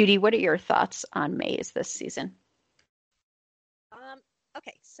 Judy, what are your thoughts on Maze this season?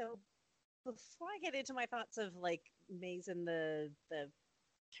 Okay, so before I get into my thoughts of like Maze and the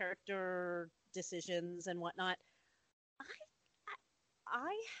character decisions and whatnot,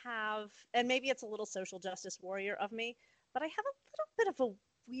 I have, and maybe it's a little social justice warrior of me, but I have a little bit of a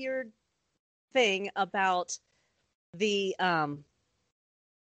weird thing about the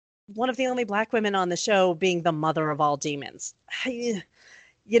one of the only Black women on the show being the mother of all demons. I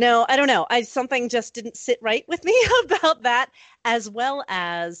don't know. Something just didn't sit right with me about that, as well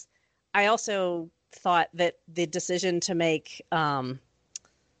as I also thought that the decision to make,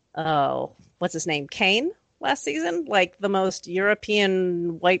 what's his name? Cain last season, like the most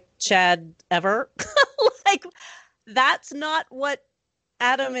European white Chad ever. Like, that's not what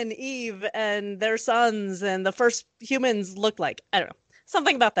Adam and Eve and their sons and the first humans looked like. I don't know.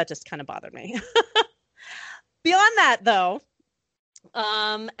 Something about that just kind of bothered me. Beyond that, though,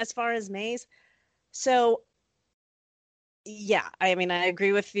 as far as Maze, so yeah, I mean, I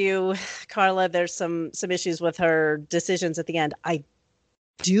agree with you, Carla. There's some issues with her decisions at the end. I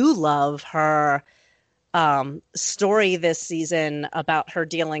do love her story this season about her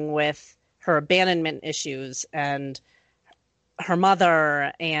dealing with her abandonment issues and her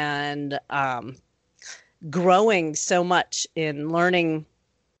mother, and growing so much in learning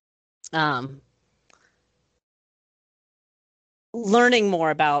more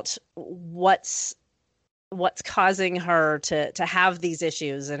about what's what's causing her to have these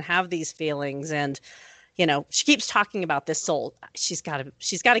issues and have these feelings. And she keeps talking about this soul. She's got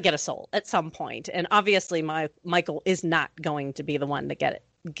to get a soul at some point. And obviously Michael is not going to be the one to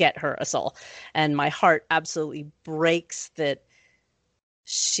get her a soul. And my heart absolutely breaks that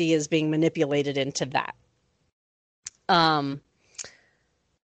she is being manipulated into that.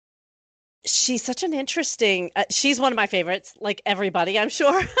 She's such an interesting, she's one of my favorites, like everybody, I'm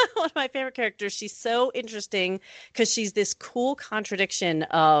sure. One of my favorite characters. She's so interesting because she's this cool contradiction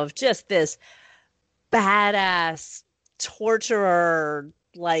of just this badass torturer.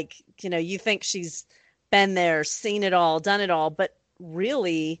 Like, you think she's been there, seen it all, done it all, but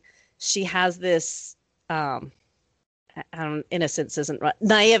really she has this, innocence isn't right,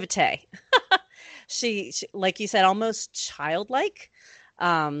 naivete. she, like you said, almost childlike.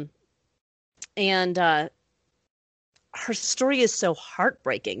 And her story is so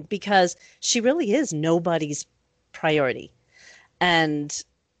heartbreaking because she really is nobody's priority. And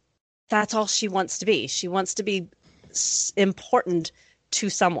that's all she wants to be. She wants to be important to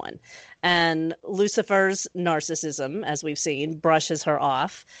someone. And Lucifer's narcissism, as we've seen, brushes her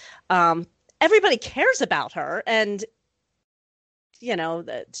off. Everybody cares about her. And,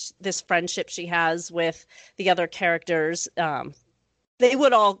 this friendship she has with the other characters, they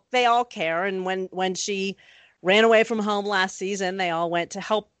all care. And when she ran away from home last season, they all went to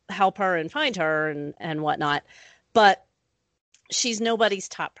help her and find her and whatnot. But she's nobody's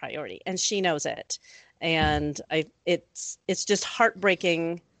top priority, and she knows it. And it's just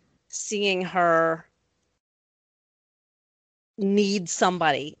heartbreaking seeing her need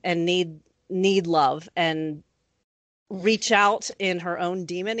somebody and need love and reach out in her own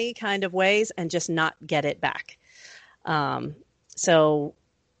demon-y kind of ways and just not get it back. So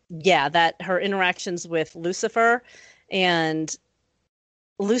yeah, that her interactions with Lucifer and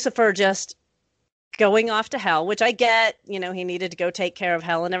Lucifer just going off to hell, which I get, he needed to go take care of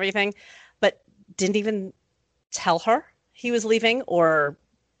hell and everything, but didn't even tell her he was leaving or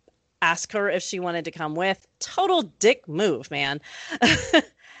ask her if she wanted to come with. Total dick move, man.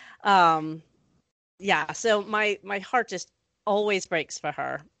 Yeah, so my heart just always breaks for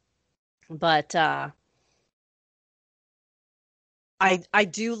her. But I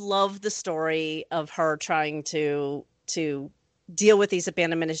do love the story of her trying to deal with these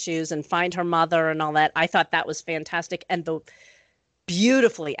abandonment issues and find her mother and all that. I thought that was fantastic and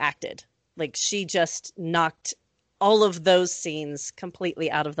beautifully acted. Like, she just knocked all of those scenes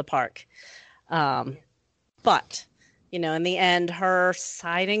completely out of the park. But, in the end, her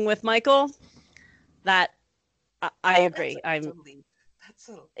siding with Michael, that I agree. That's a leap.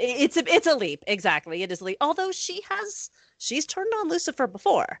 It's a leap. Exactly. It is a leap. Although she's turned on Lucifer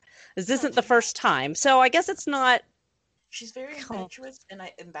before. This isn't the first time. So I guess it's not. She's very impetuous, and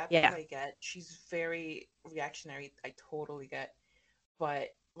that's what I get. She's very reactionary. I totally get. But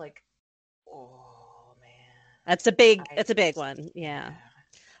like, oh man, it's a big one. Yeah.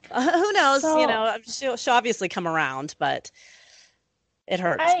 Who knows? So, she'll obviously come around, but it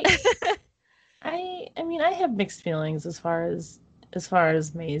hurts. I mean, I have mixed feelings as far as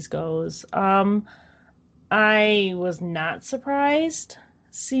Maze goes. I was not surprised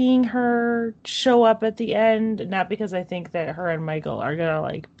seeing her show up at the end, not because I think that her and Michael are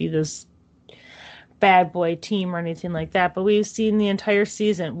gonna be this bad boy team or anything like that, but we've seen the entire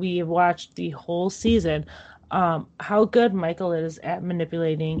season. We've watched the whole season. How good Michael is at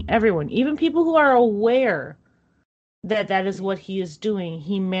manipulating everyone, even people who are aware that is what he is doing.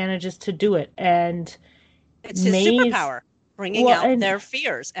 He manages to do it, and it's his superpower, bringing out their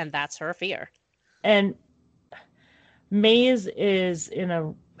fears, and that's her fear. And Maze has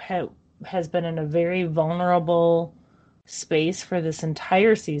been in a very vulnerable space for this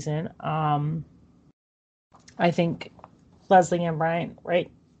entire season. I think Leslie Ann Bryant,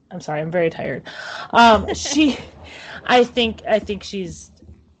 right? I'm sorry, I'm very tired. I think she's.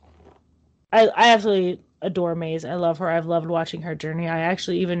 I absolutely adore Maze. I love her. I've loved watching her journey. I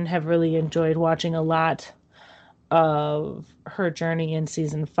actually even have really enjoyed watching a lot of her journey in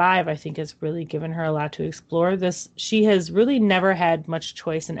season 5. I think has really given her a lot to explore. She has really never had much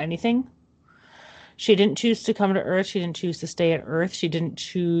choice in anything. She didn't choose to come to Earth. She didn't choose to stay at Earth. She didn't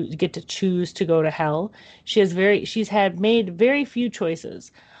get to choose to go to hell. She's had made very few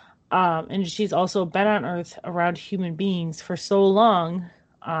choices. And she's also been on Earth around human beings for so long,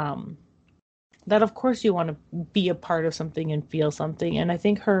 that of course you want to be a part of something and feel something. And I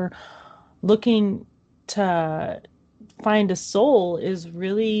think her looking to find a soul is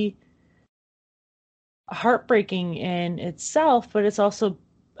really heartbreaking in itself, but it's also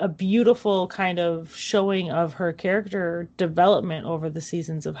a beautiful kind of showing of her character development over the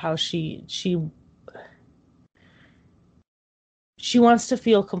seasons of how she she wants to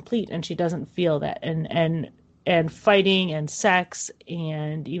feel complete, and she doesn't feel that. And fighting and sex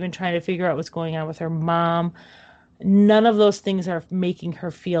and even trying to figure out what's going on with her mom, none of those things are making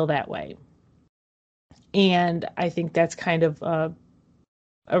her feel that way. And I think that's kind of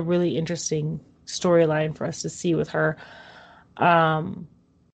a really interesting storyline for us to see with her. I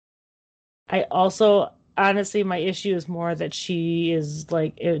also, honestly, my issue is more that she is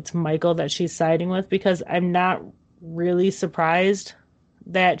like, it's Michael that she's siding with, because I'm not really surprised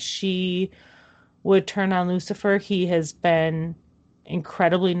that she would turn on Lucifer. He has been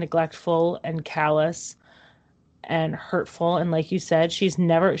incredibly neglectful and callous and hurtful, and like you said, she's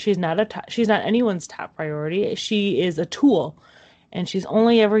not anyone's top priority. She is a tool, and she's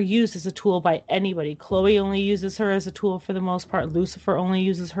only ever used as a tool by anybody. Chloe only uses her as a tool for the most part. Lucifer only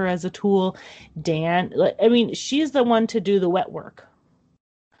uses her as a tool. Dan, I mean, she's the one to do the wet work,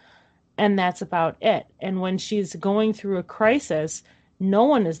 and that's about it. And when she's going through a crisis, no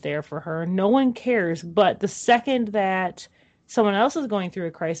one is there for her. No one cares. But the second that someone else is going through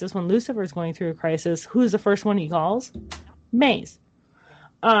a crisis, when Lucifer is going through a crisis, who's the first one he calls? Maze.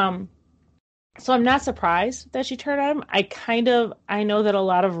 So I'm not surprised that she turned on him. I know that a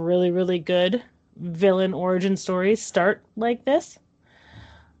lot of really, really good villain origin stories start like this.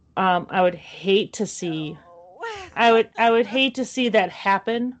 I would hate to see I would hate to see that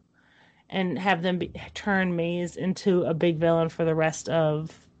happen and have them turn Maze into a big villain for the rest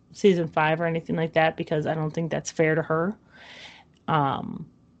of season 5 or anything like that, because I don't think that's fair to her.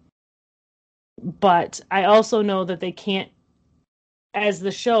 But I also know that they can't, as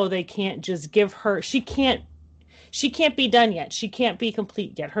the show, they can't just give her, she can't be done yet. She can't be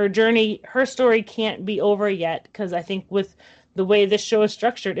complete yet. Her journey, her story can't be over yet, because I think with the way this show is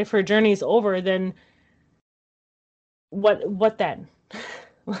structured, if her journey's over, then what then?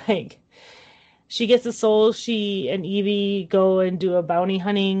 Like, she gets the soul, she and Evie go and do a bounty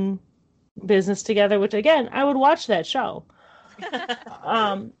hunting business together, which again, I would watch that show.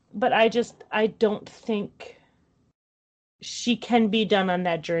 But I don't think she can be done on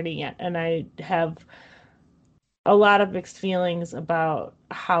that journey yet. And I have a lot of mixed feelings about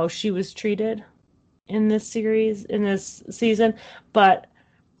how she was treated in this series, in this season. But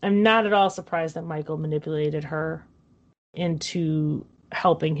I'm not at all surprised that Michael manipulated her into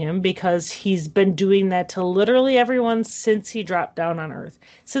helping him, because he's been doing that to literally everyone since he dropped down on Earth.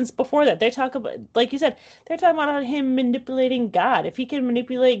 Since before that, they talk about, like you said, they're talking about him manipulating God. If he can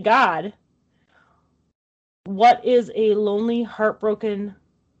manipulate God, what is a lonely, heartbroken,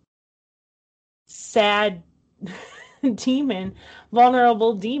 sad demon,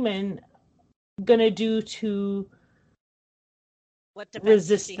 vulnerable demon gonna do to What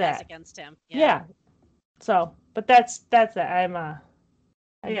resist defense she that? has against him? Yeah. So, but that's it.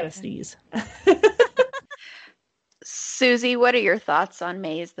 I gotta sneeze. Susie, what are your thoughts on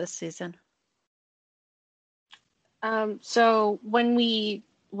Maze this season? So when this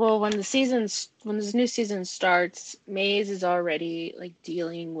new season starts, Maze is already like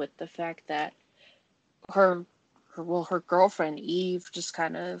dealing with the fact that her girlfriend Eve just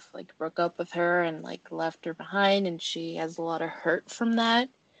kind of like broke up with her and like left her behind, and she has a lot of hurt from that.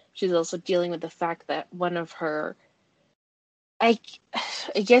 She's also dealing with the fact that one of her, I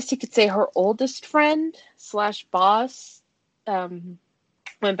guess you could say her oldest friend / boss, went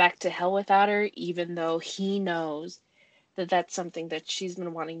back to hell without her, even though he knows that that's something that she's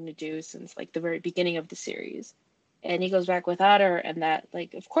been wanting to do since like the very beginning of the series. And he goes back without her, and that,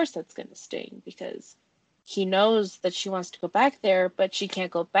 like, of course that's going to sting, because he knows that she wants to go back there, but she can't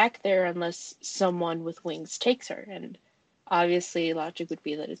go back there unless someone with wings takes her. And obviously logic would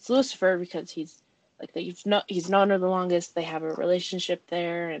be that it's Lucifer, because he's known her the longest, they have a relationship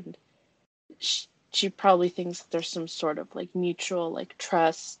there, and she probably thinks that there's some sort of like mutual like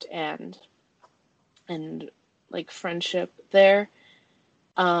trust and like friendship there.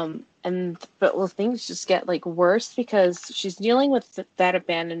 But things just get like worse, because she's dealing with that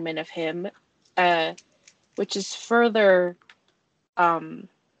abandonment of him, which is further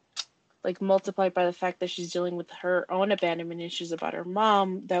like multiplied by the fact that she's dealing with her own abandonment issues about her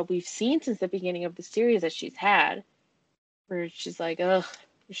mom that we've seen since the beginning of the series that she's had, where she's like, oh,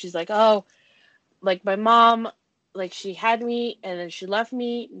 like my mom, like she had me and then she left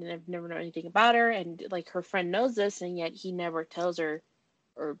me and I've never known anything about her, and like her friend knows this, and yet he never tells her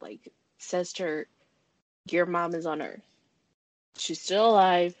or like says to her, your mom is on Earth, she's still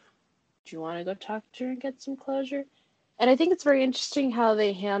alive, do you want to go talk to her and get some closure? And I think it's very interesting how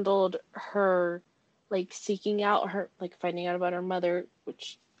they handled her, like seeking out her, like finding out about her mother,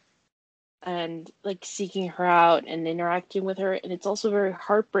 and like seeking her out and interacting with her. And it's also very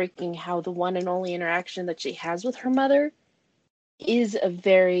heartbreaking how the one and only interaction that she has with her mother is a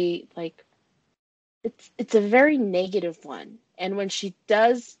very like it's a very negative one. And when she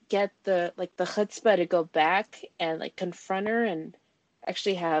does get the chutzpah to go back and like confront her and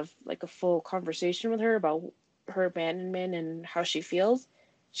actually have like a full conversation with her about her abandonment and how she feels,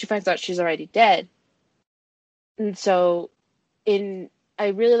 she finds out she's already dead. And so I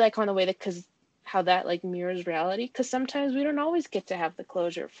really like on the way that because how that like mirrors reality, because sometimes we don't always get to have the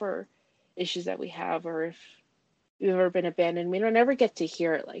closure for issues that we have, or if you've ever been abandoned, we don't ever get to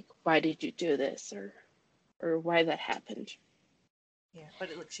hear it like, why did you do this, or why that happened. Yeah, but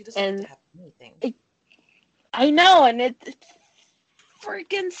look, she doesn't get to have anything. I know, and it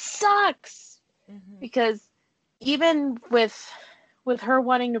freaking sucks. Mm-hmm. Because even with her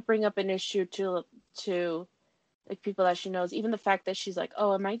wanting to bring up an issue to like people that she knows, even the fact that she's like,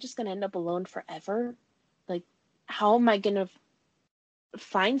 oh, am I just gonna end up alone forever? Like, how am I gonna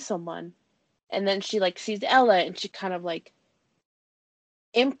find someone? And then she like sees Ella, and she kind of like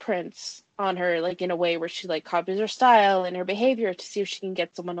imprints on her, like in a way where she like copies her style and her behavior to see if she can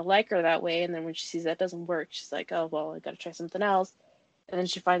get someone to like her that way. And then when she sees that doesn't work, she's like, oh well, I gotta try something else. And then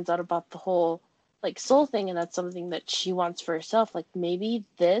she finds out about the whole like soul thing, and that's something that she wants for herself. Like, maybe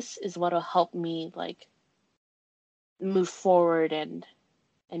this is what'll help me like move forward and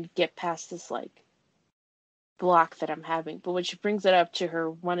get past this like block that I'm having. But when she brings it up to her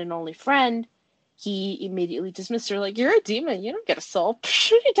one and only friend, he immediately dismissed her like, you're a demon, you don't get a soul.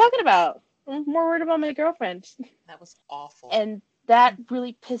 What are you talking about? I'm more worried about my girlfriend. That was awful. And that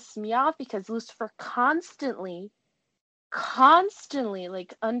really pissed me off because Lucifer constantly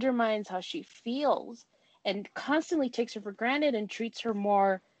like undermines how she feels and constantly takes her for granted and treats her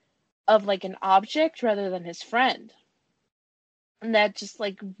more of like an object rather than his friend. And that just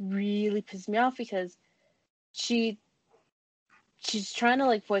like really pissed me off because she's trying to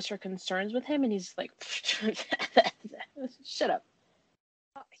like voice her concerns with him, and he's like, shut up.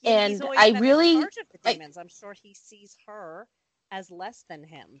 He's always been in charge of the demons. I'm sure he sees her as less than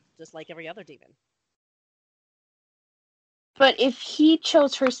him, just like every other demon. But if he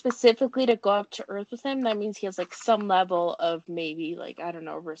chose her specifically to go up to Earth with him, that means he has like some level of maybe like, I don't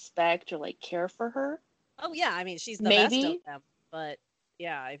know, respect or like care for her. Oh yeah, I mean she's the best of them, but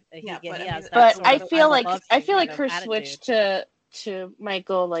yeah, he has that but sort I of feel like her attitude. switch to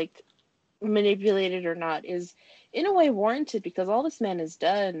Michael, like manipulated or not, is in a way warranted, because all this man has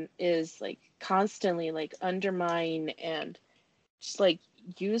done is like constantly like undermine and just like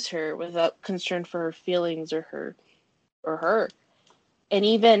use her without concern for her feelings or her. And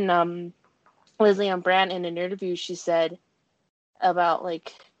even Leslie Ann Brandt in an interview, she said about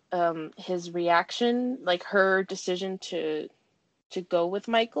like his reaction, like her decision to go with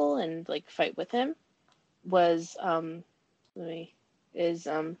Michael and like fight with him was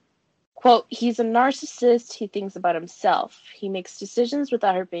quote, he's a narcissist. He thinks about himself. He makes decisions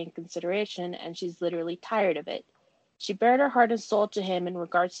without her paying consideration, and she's literally tired of it. She bared her heart and soul to him in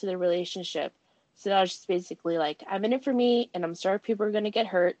regards to their relationship. So now she's basically like, I'm in it for me, and I'm sorry people are going to get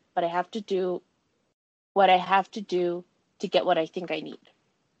hurt, but I have to do what I have to do to get what I think I need.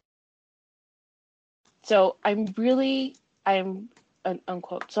 So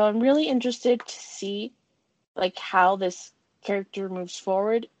unquote. So I'm really interested to see like how this character moves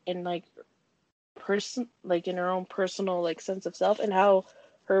forward in like in her own personal like sense of self, and how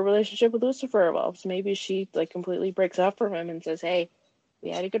her relationship with Lucifer evolves. Maybe she like completely breaks off from him and says, hey,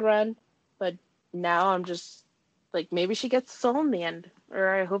 we had a good run, but now I'm just like, maybe she gets the soul in the end, or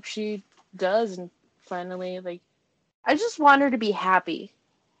I hope she does, and finally like I just want her to be happy.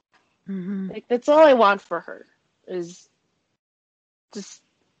 Mm-hmm. Like that's all I want for her, is just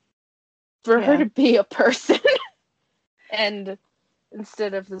for her to be a person and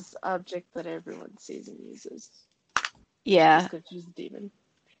instead of this object that everyone sees and uses. Yeah. Because she's a demon.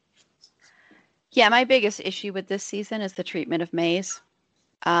 Yeah, my biggest issue with this season is the treatment of Maze.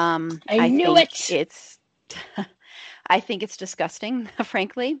 I knew it! I think it's disgusting,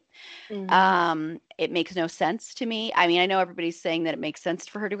 frankly. Mm-hmm. It makes no sense to me. I mean, I know everybody's saying that it makes sense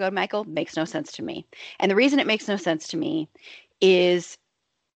for her to go to Michael. It makes no sense to me. And the reason it makes no sense to me is,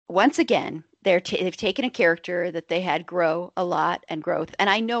 once again, they've taken a character that they had grow a lot and growth. And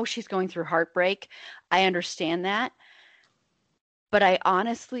I know she's going through heartbreak. I understand that. But I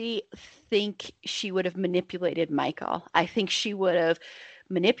honestly think she would have manipulated Michael. I think she would have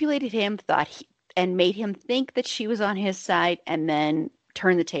manipulated him, and made him think that she was on his side, and then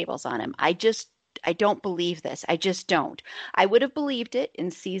turn the tables on him. I don't believe this. I just don't. I would have believed it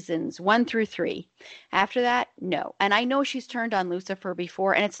in seasons 1 through 3. After that, no. And I know she's turned on Lucifer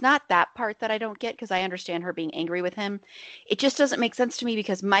before, and it's not that part that I don't get, because I understand her being angry with him. It just doesn't make sense to me,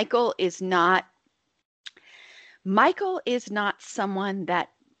 because Michael is not Michael is not someone that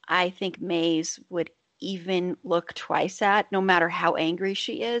I think Maze would even look twice at, no matter how angry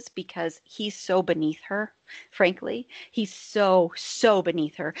she is, because he's so beneath her, frankly. He's so, so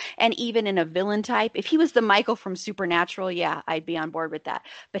beneath her. And even in a villain type, if he was the Michael from Supernatural, yeah, I'd be on board with that.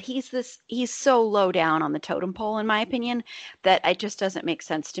 But he's so low down on the totem pole, in my opinion, that it just doesn't make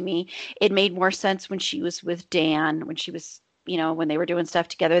sense to me. It made more sense when she was with Dan, when she was, when they were doing stuff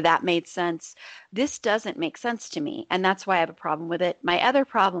together, that made sense. This doesn't make sense to me. And that's why I have a problem with it. My other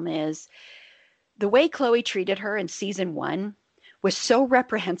problem is the way Chloe treated her in season 1 was so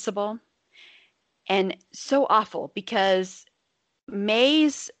reprehensible and so awful, because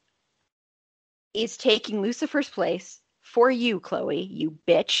Maze is taking Lucifer's place for you, Chloe, you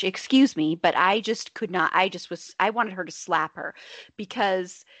bitch. Excuse me, but I just could not. I wanted her to slap her,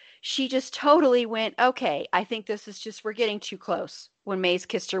 because she just totally went, okay, I think this is just, we're getting too close, when Maze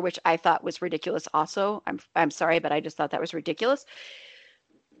kissed her, which I thought was ridiculous also. I'm sorry, but I just thought that was ridiculous.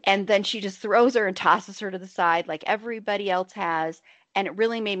 And then she just throws her and tosses her to the side like everybody else has. And it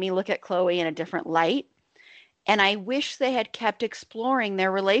really made me look at Chloe in a different light. And I wish they had kept exploring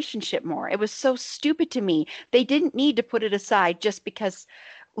their relationship more. It was so stupid to me. They didn't need to put it aside just because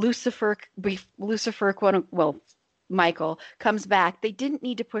Michael comes back. They didn't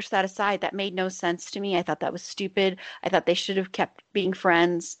need to push that aside. That made no sense to me. I thought that was stupid. I thought they should have kept being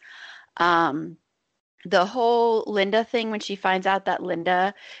friends. The whole Linda thing, when she finds out that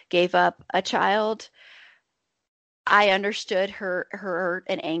Linda gave up a child, I understood her hurt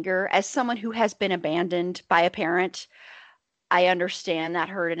and anger. As someone who has been abandoned by a parent, I understand that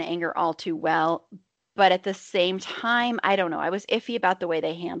hurt and anger all too well. But at the same time, I don't know. I was iffy about the way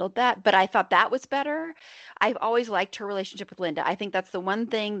they handled that, but I thought that was better. I've always liked her relationship with Linda. I think that's the one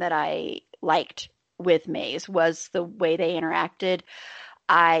thing that I liked with Maze, was the way they interacted.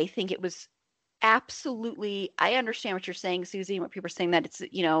 I think it was absolutely, I understand what you're saying, Susie, and what people are saying, that it's,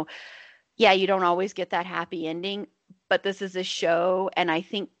 yeah, you don't always get that happy ending, but this is a show, and I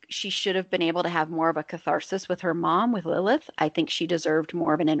think she should have been able to have more of a catharsis with her mom, with Lilith. I think she deserved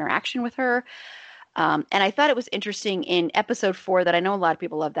more of an interaction with her. And I thought it was interesting in episode 4 that I know a lot of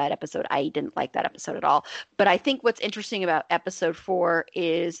people love that episode. I didn't like that episode at all. But I think what's interesting about episode 4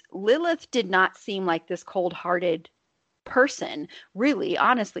 is Lilith did not seem like this cold-hearted person, really.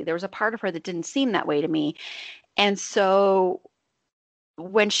 Honestly, there was a part of her that didn't seem that way to me. And so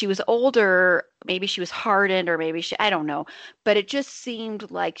when she was older, maybe she was hardened, or maybe I don't know, but it just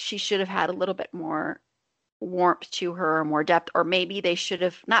seemed like she should have had a little bit more warmth to her, or more depth, or maybe they should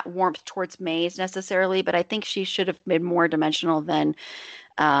have, not warmth towards Maze necessarily, but I think she should have been more dimensional than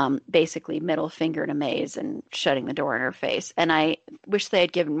basically middle finger to Maze and shutting the door in her face. And I wish they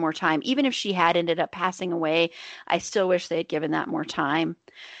had given more time. Even if she had ended up passing away, I still wish they had given that more time.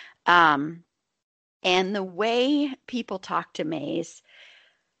 And the way people talk to Maze,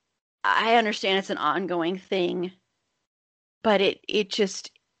 I understand it's an ongoing thing, but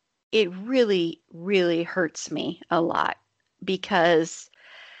it really, really hurts me a lot, because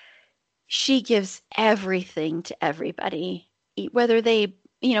she gives everything to everybody, whether they,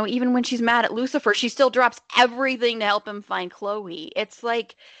 even when she's mad at Lucifer, she still drops everything to help him find Chloe. It's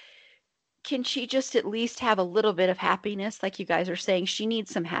like, can she just at least have a little bit of happiness? Like you guys are saying, she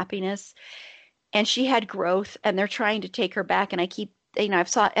needs some happiness, and she had growth, and they're trying to take her back. And I keep,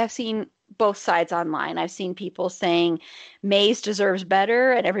 I've seen both sides online. I've seen people saying Maze deserves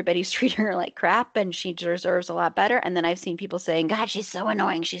better and everybody's treating her like crap and she deserves a lot better. And then I've seen people saying, God, she's so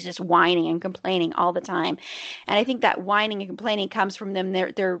annoying. She's just whining and complaining all the time. And I think that whining and complaining comes from them.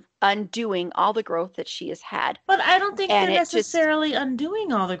 They're undoing all the growth that she has had. But I don't think they're necessarily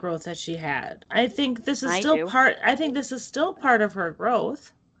undoing all the growth that she had. I think this is still part of her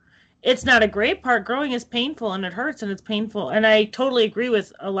growth. It's not a great part. Growing is painful, and it hurts, and it's painful. And I totally agree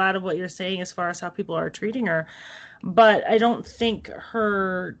with a lot of what you're saying as far as how people are treating her. But I don't think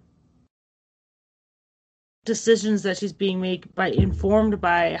her decisions that she's being made informed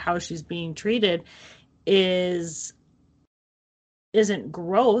by how she's being treated isn't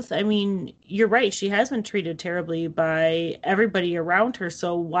growth. I mean, you're right. She has been treated terribly by everybody around her.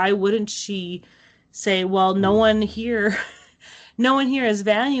 So why wouldn't she say, well, no one here is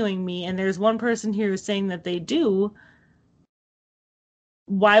valuing me, and there's one person here who's saying that they do.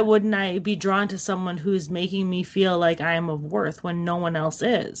 Why wouldn't I be drawn to someone who's making me feel like I am of worth when no one else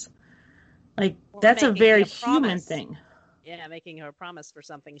is? Like, that's a very human thing. Yeah, making her a promise for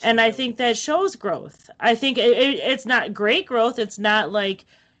something. And I think that shows growth. I think it's not great growth. It's not like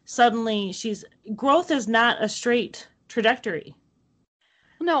suddenly growth is not a straight trajectory.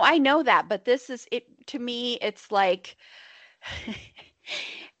 No, I know that, but this is it. To me, it's like,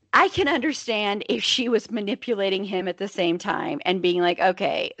 I can understand if she was manipulating him at the same time and being like,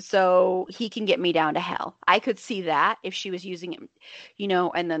 okay, so he can get me down to hell. I could see that if she was using him,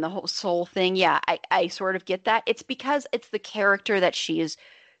 and then the whole soul thing. Yeah, I sort of get that. It's because it's the character that she is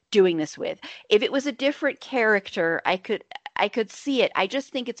doing this with. If it was a different character, I could see it. I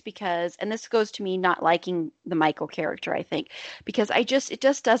just think it's because, and this goes to me not liking the Michael character, I think, because it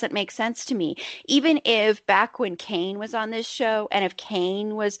just doesn't make sense to me. Even if back when Kane was on this show and if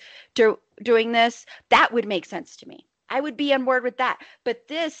Kane was doing this, that would make sense to me. I would be on board with that. But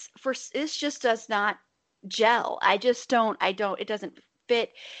this just does not gel. It doesn't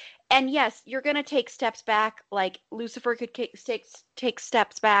fit. And yes, you're going to take steps back, like Lucifer could take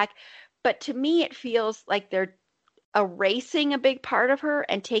steps back, but to me it feels like they're erasing a big part of her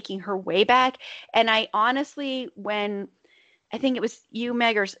and taking her way back. And I honestly, when I think it was you,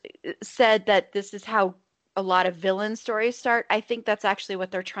 Meg, said that this is how a lot of villain stories start, I think that's actually what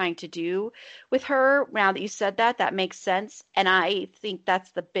they're trying to do with her. Now that you said that, that makes sense. And I think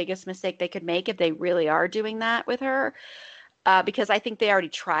that's the biggest mistake they could make if they really are doing that with her, because I think they already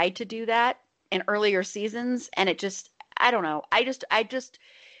tried to do that in earlier seasons, and it just, I don't know. I just,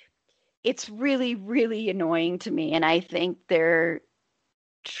 it's really, really annoying to me, and I think they're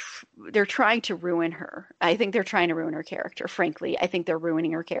trying to ruin her. I think they're trying to ruin her character. Frankly, I think they're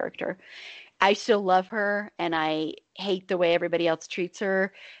ruining her character. I still love her, and I hate the way everybody else treats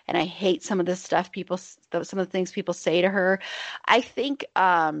her, and I hate some of the some of the things people say to her. I think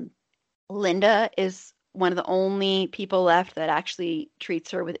Linda is one of the only people left that actually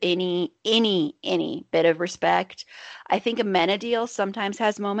treats her with any bit of respect. I think Amenadiel sometimes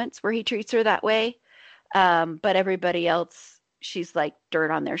has moments where he treats her that way, but everybody else, she's like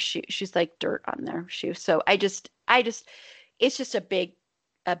dirt on their shoe. She's like dirt on their shoe. So it's just a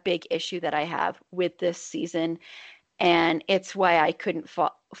big issue that I have with this season, and it's why I couldn't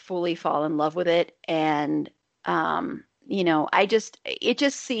fully fall in love with it. And it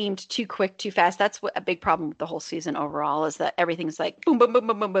just seemed too quick, too fast. That's what a big problem with the whole season overall is that everything's like boom, boom, boom,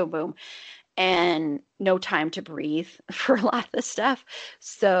 boom, boom, boom, boom, and no time to breathe for a lot of the stuff.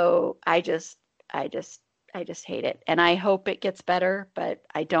 So I just hate it, and I hope it gets better, but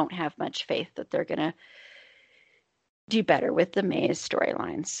I don't have much faith that they're gonna do better with the Maze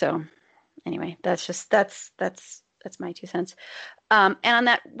storyline. So anyway, that's my 2 cents. And on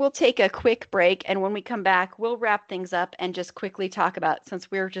that, we'll take a quick break, and when we come back, we'll wrap things up and just quickly talk about,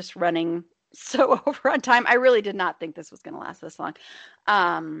 since we're just running so over on time, I really did not think this was going to last this long.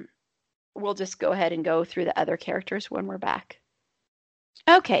 We'll just go ahead and go through the other characters when we're back.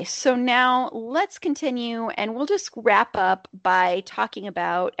 Okay, so now let's continue, and we'll just wrap up by talking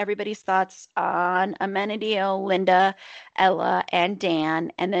about everybody's thoughts on Amenadiel, Linda, Ella, and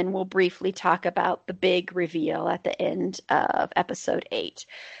Dan, and then we'll briefly talk about the big reveal at the end of episode 8.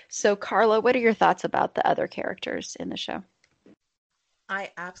 So, Carla, what are your thoughts about the other characters in the show? I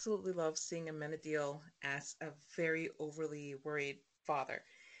absolutely love seeing Amenadiel as a very overly worried father.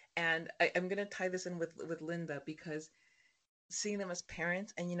 And I'm going to tie this in with Linda, because seeing them as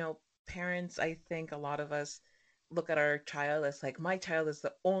parents, and parents, I think a lot of us look at our child as like, my child is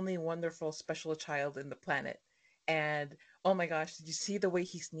the only wonderful special child in the planet, and oh my gosh, did you see the way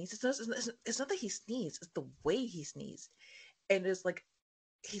he sneezes? It's not that he sneezes, it's the way he sneezes. And it's like,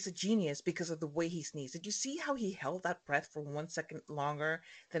 he's a genius because of the way he sneezed. Did you see how he held that breath for 1 second longer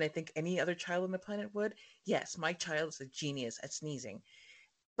than I think any other child on the planet would? Yes, my child is a genius at sneezing.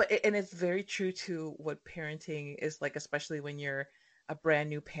 And it's very true to what parenting is like, especially when you're a brand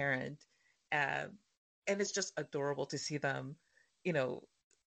new parent. And it's just adorable to see them,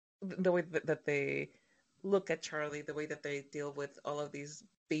 the way that they look at Charlie, the way that they deal with all of these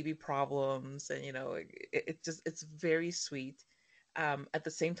baby problems. And, it's very sweet. At the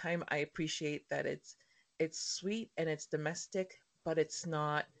same time, I appreciate that it's sweet and it's domestic, but it's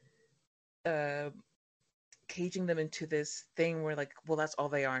not caging them into this thing where, like, well, that's all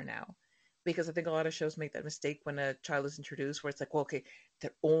they are now. Because I think a lot of shows make that mistake when a child is introduced, where it's like, well, okay,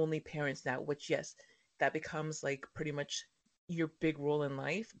 they're only parents now, which, yes, that becomes like pretty much your big role in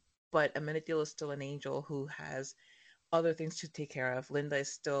life. But Amenadiel is still an angel who has other things to take care of. Linda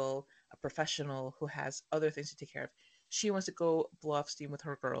is still a professional who has other things to take care of. She wants to go blow off steam with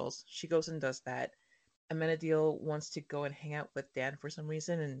her girls. She goes and does that. Amenadiel wants to go and hang out with Dan for some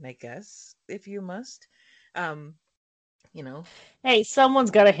reason, and I guess if you must. Hey, someone's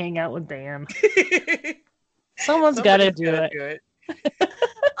got to hang out with Dan. Someone's got to do it.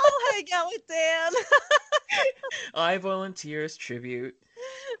 I'll hang out with Dan. I volunteer as tribute.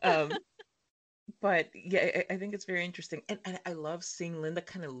 But yeah, I think it's very interesting, and I love seeing Linda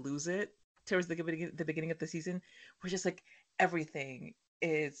kind of lose it towards the beginning of the season, where just like everything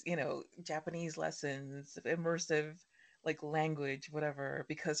is, Japanese lessons, immersive like language, whatever,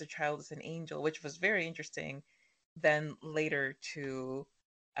 because the child is an angel, which was very interesting. Then later to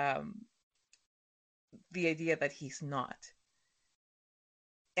um, the idea that he's not,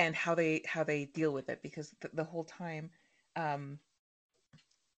 and how they deal with it, because the whole time, um,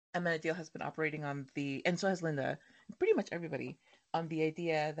 Amenadiel has been operating on and so has Linda, pretty much everybody, on the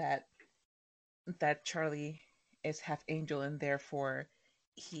idea that Charlie is half angel, and therefore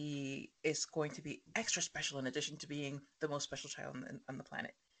he is going to be extra special in addition to being the most special child on the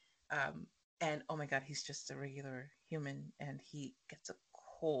planet. Um, and oh my god, he's just a regular human, and he gets a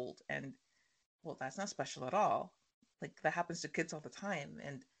cold, and well, that's not special at all. Like that happens to kids all the time,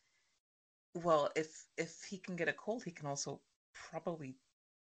 and well, if he can get a cold, he can also probably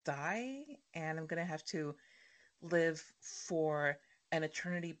die, and I'm gonna have to live for an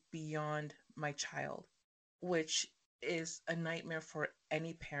eternity beyond my child, which is a nightmare for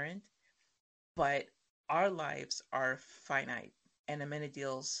any parent. But our lives are finite, and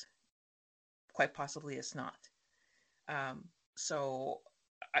Amenadiel's quite possibly is not. So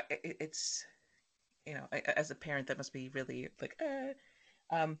it's, as a parent, that must be really like.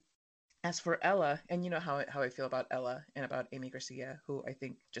 As for Ella, and you know how I feel about Ella and about Amy Garcia, who I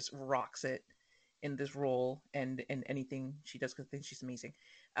think just rocks it in this role and in anything she does, because I think she's amazing.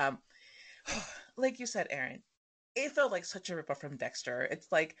 Um, like you said, Aaron, it felt like such a ripoff from Dexter.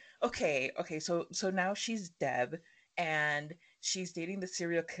 It's like, okay, so now she's Deb, and she's dating the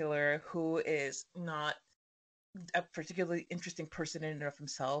serial killer, who is not a particularly interesting person in and of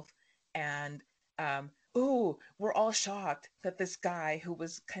himself, and ooh, we're all shocked that this guy who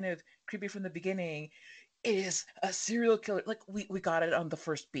was kind of creepy from the beginning is a serial killer. Like we got it on the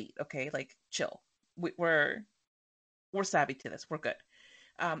first beat, okay? Like chill. We're savvy to this. We're good.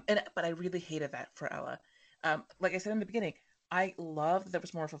 But I really hated that for Ella. Like I said in the beginning, I love that there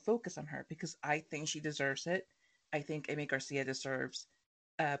was more of a focus on her, because I think she deserves it. I think Amy Garcia deserves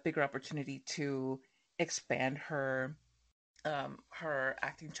a bigger opportunity to expand her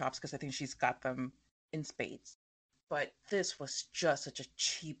acting chops, because I think she's got them in spades. But this was just such a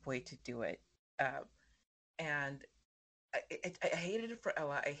cheap way to do it, and I hated it for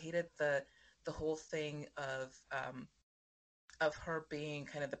Ella. I hated the whole thing of her being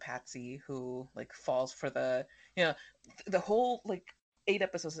kind of the patsy who like falls for the whole like 8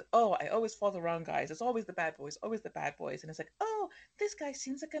 episodes. Oh, I always fall the wrong guys. It's always the bad boys, always the bad boys. And it's like, oh, this guy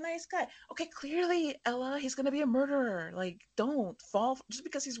seems like a nice guy. Okay, clearly, Ella, he's gonna be a murderer. Like, don't fall just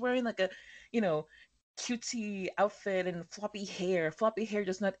because he's wearing like a, you know, cutesy outfit and floppy hair. Floppy hair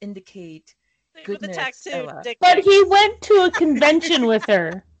does not indicate With the goodness, tattoo, Ella. Dick. But he went to a convention with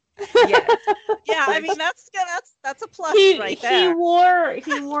her. Yes. Yeah, I mean that's a plus He right he there. wore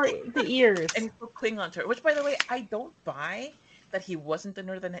the ears. And he'll cling on to her, which, by the way, I don't buy that he wasn't a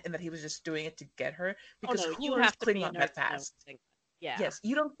nerd and that he was just doing it to get her, because no, who you learns have to be a Klingon nerd that to know fast? something. Yeah. Yes,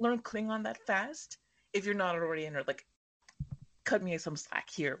 you don't learn Klingon that fast if you're not already a nerd. Like, cut me some slack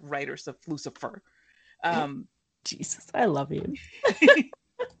here, writers of Lucifer. Jesus, I love you.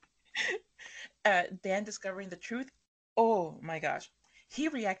 Dan discovering the truth. Oh my gosh, he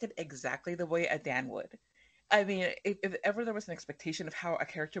reacted exactly the way a Dan would. I mean, if ever there was an expectation of how a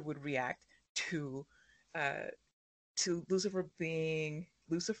character would react to uh, to Lucifer being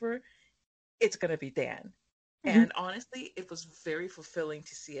Lucifer, it's gonna be Dan. And honestly, it was very fulfilling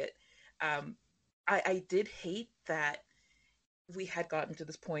to see it. I did hate that we had gotten to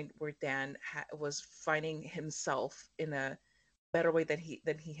this point where Dan was finding himself in a better way than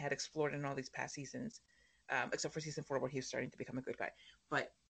he had explored in all these past seasons, except for season 4, where he was starting to become a good guy.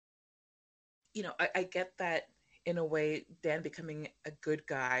 But I get that in a way, Dan becoming a good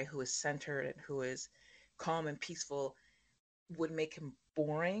guy who is centered and who is calm and peaceful would make him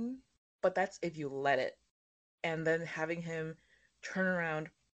boring, but that's if you let it. And then having him turn around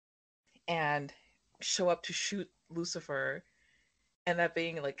and show up to shoot Lucifer, and that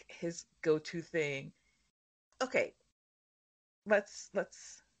being like his go-to thing. Okay, let's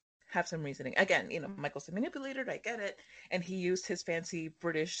have some reasoning. Again, Michael's a manipulator, I get it, and he used his fancy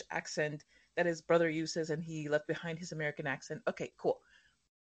British accent that his brother uses, and he left behind his American accent. Okay, cool.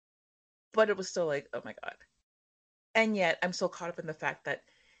 But it was still like, oh my god. And yet, I'm so caught up in the fact that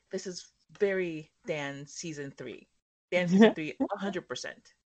this is very Dan season 3. Dan season 3, 100%.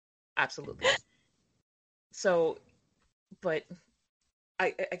 Absolutely. So, but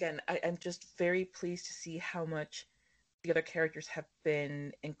I'm just very pleased to see how much the other characters have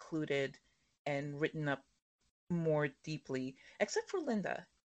been included and written up more deeply, except for Linda.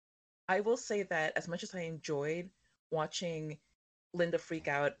 I will say that as much as I enjoyed watching Linda freak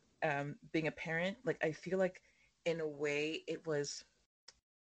out being a parent, like I feel like in a way it was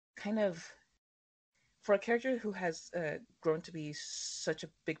kind of, for a character who has grown to be such a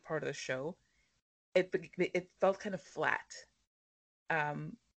big part of the show, it felt kind of flat,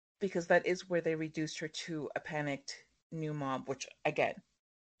 because that is where they reduced her to a panicked new mom. Which, again,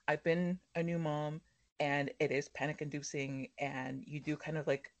 I've been a new mom, and it is panic inducing, and you do kind of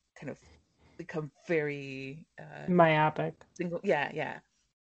become very myopic. Yeah,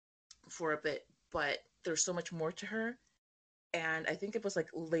 for a bit. But there's so much more to her, and I think it was like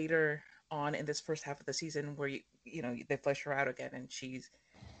later on in this first half of the season where they flesh her out again, and she's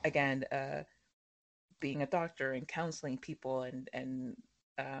again being a doctor and counseling people, and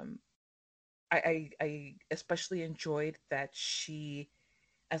I especially enjoyed that she,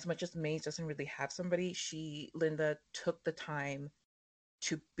 as much as Maze doesn't really have somebody, Linda took the time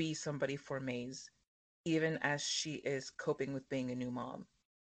to be somebody for Maze, even as she is coping with being a new mom.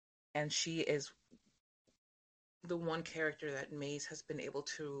 And she is the one character that Maze has been able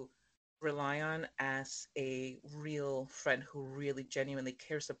to rely on as a real friend who really genuinely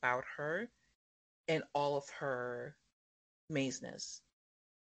cares about her and all of her Mazeness.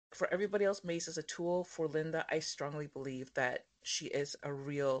 For everybody else, Maze is a tool. For Linda, I strongly believe that she is a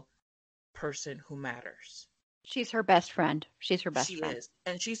real person who matters. She's her best friend. She's her best friend.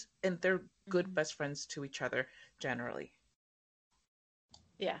 She is. And they're good best friends to each other, generally.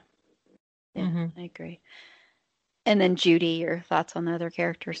 Yeah. Yeah, I agree. And then Judy, your thoughts on the other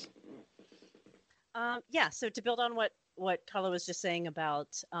characters? Yeah, so to build on what Carla was just saying about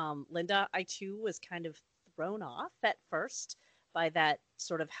Linda, I too was kind of thrown off at first by that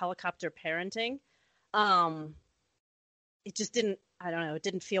sort of helicopter parenting. It just didn't, I don't know, it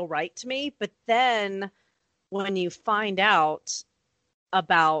didn't feel right to me. But then when you find out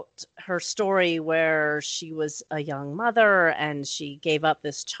about her story where she was a young mother and she gave up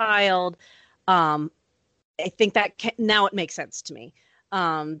this child, I think that now it makes sense to me.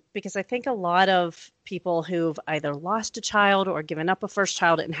 Because I think a lot of people who've either lost a child or given up a first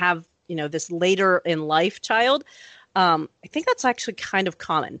child and have, this later in life child, I think that's actually kind of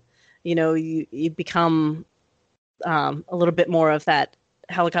common. You become a little bit more of that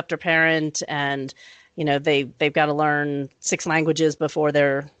helicopter parent, and they've got to learn 6 languages before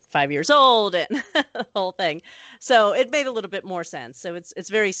they're 5 years old, and the whole thing. So it made a little bit more sense. So it's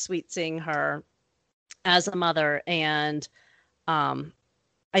very sweet seeing her as a mother, and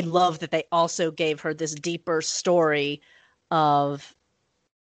I love that they also gave her this deeper story of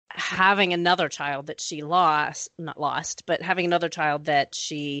having another child that she but having another child that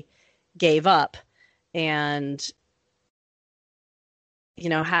she gave up, and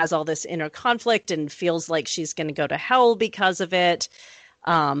has all this inner conflict and feels like she's going to go to hell because of it.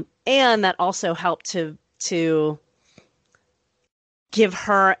 And that also helped to give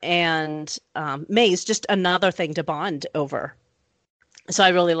her and Maze just another thing to bond over. So I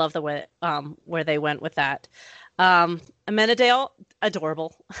really love the way where they went with that. Amenadale,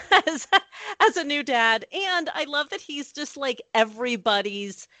 adorable as a new dad. And I love that he's just like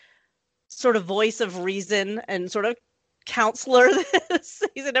everybody's sort of voice of reason and sort of counselor this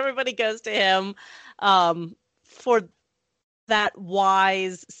season. Everybody goes to him for that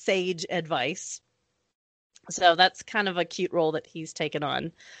wise sage advice. So that's kind of a cute role that he's taken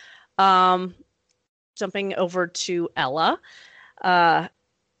on. Jumping over to Ella. That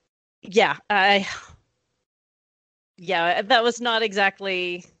was not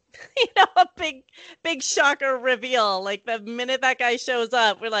exactly, a big shocker reveal. Like the minute that guy shows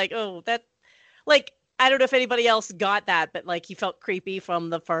up, we're like, oh, that, like, I don't know if anybody else got that, but like he felt creepy from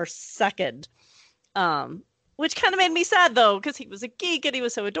the first second. Which kind of made me sad though, because he was a geek and he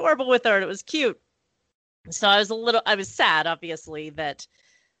was so adorable with her and it was cute. So I was sad, obviously, that,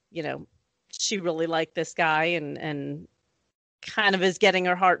 she really liked this guy and kind of is getting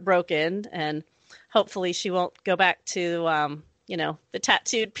her heart broken, and hopefully she won't go back to, the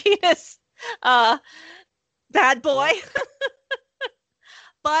tattooed penis, bad boy.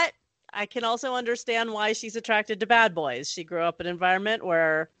 But I can also understand why she's attracted to bad boys. She grew up in an environment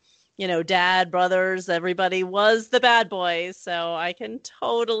where, dad, brothers, everybody was the bad boys. So I can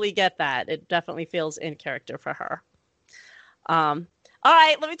totally get that. It definitely feels in character for her. All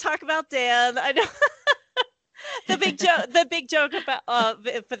right, let me talk about Dan. I know the big joke about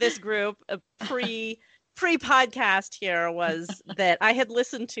for this group pre-podcast here was that I had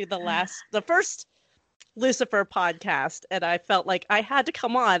listened to the first Lucifer podcast, and I felt like I had to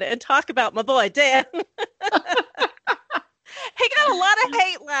come on and talk about my boy Dan. He got a lot of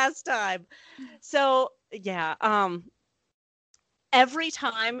hate last time. So yeah, every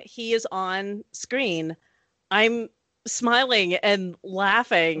time he is on screen, I'm smiling and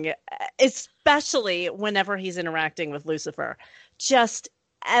laughing, especially whenever he's interacting with Lucifer. Just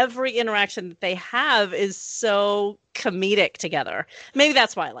every interaction that they have is so comedic together. Maybe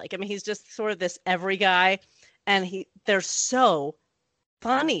that's why I like him. He's just sort of this every guy, and they're so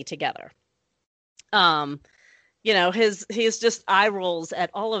funny together. You know, he's just eye rolls at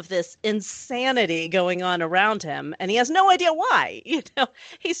all of this insanity going on around him, and he has no idea why. You know,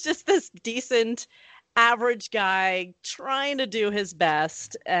 he's just this decent, average guy trying to do his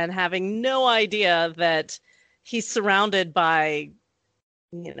best and having no idea that he's surrounded by,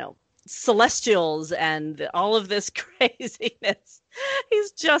 you know, celestials and all of this craziness.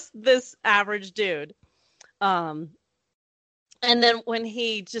 He's just this average dude. And then when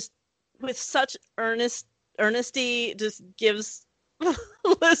he just, with such earnesty, just gives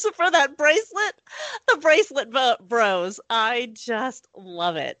Lucifer that bracelet, the bracelet bros. I just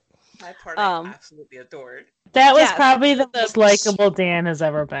love it. My part I absolutely adored. That was probably the most likable Dan has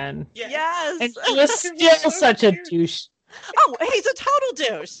ever been. Yes. And he was still such a douche. Oh, he's a total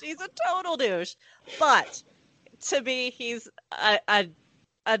douche. He's a total douche. But to me, he's a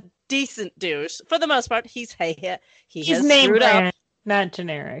decent douche. For the most part, he's has name screwed brand, up. not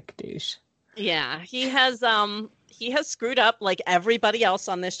generic douche. Yeah, he has screwed up like everybody else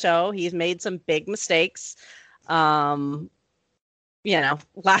on this show. He's made some big mistakes. You know,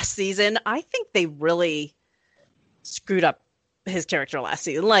 last season, I think they really screwed up his character last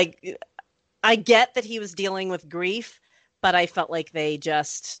season. Like, I get that he was dealing with grief, but I felt like they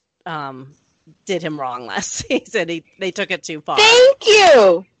just did him wrong last season. They took it too far. Thank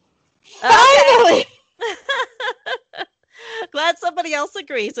you. Finally. Glad somebody else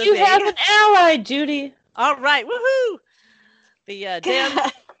agrees with You me. have an ally, Judy. All right, woohoo! The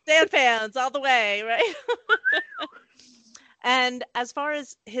Dan fans all the way, right? And as far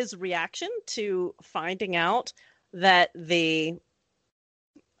as his reaction to finding out that the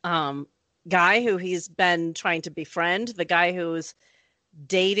guy who he's been trying to befriend, the guy who's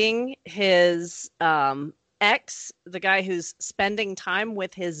dating his ex, the guy who's spending time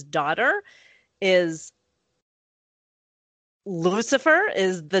with his daughter, is Lucifer,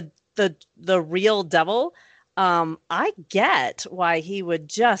 is the real devil. I get why he would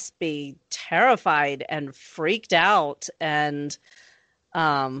just be terrified and freaked out, and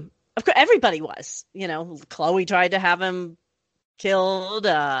of course everybody was. You know, Chloe tried to have him killed.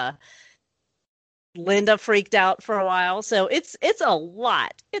 Linda freaked out for a while, so it's a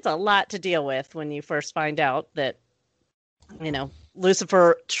lot. It's a lot to deal with when you first find out that, you know,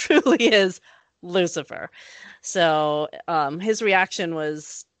 Lucifer truly is Lucifer. So his reaction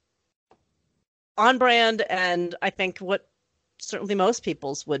was on brand, and I think what certainly most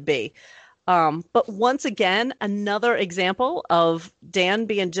people's would be. But once again, another example of Dan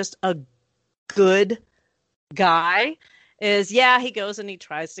being just a good guy is, yeah, he goes and he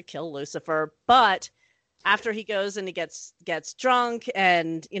tries to kill Lucifer, but after he goes and he gets drunk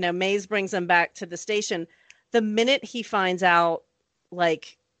and, you know, Maze brings him back to the station, the minute he finds out,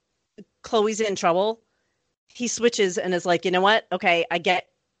 like, Chloe's in trouble, he switches and is like, you know what? Okay, I get,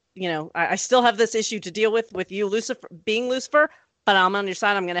 you know, I still have this issue to deal with you, Lucifer, being Lucifer, but I'm on your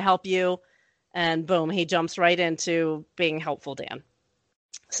side. I'm going to help you. And boom, he jumps right into being helpful Dan.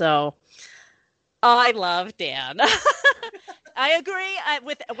 So I love Dan. I agree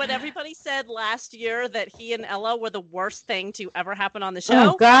with what everybody said last year, that he and Ella were the worst thing to ever happen on the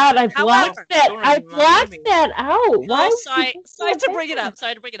show. Oh God, I blocked that. I blocked that out. Why? Sorry to bring it up.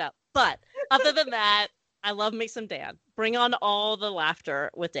 Sorry to bring it up. But other than that, I love me some Dan. Bring on all the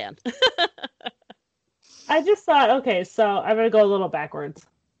laughter with Dan. I just thought, okay, so I'm going to go a little backwards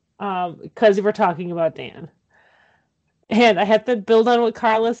because we're talking about Dan. And I have to build on what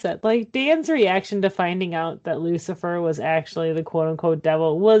Carla said. Like, Dan's reaction to finding out that Lucifer was actually the quote-unquote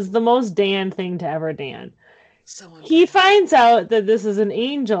devil was the most Dan thing to ever Dan. He finds out that this is an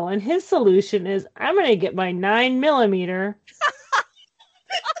angel, and his solution is, I'm going to get my 9mm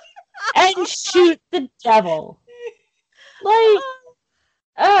and shoot the devil. Like,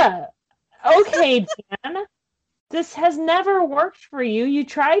 okay, Dan, this has never worked for you. You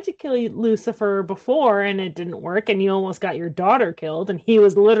tried to kill Lucifer before, and it didn't work, and you almost got your daughter killed, and he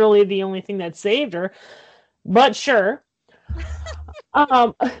was literally the only thing that saved her. But sure.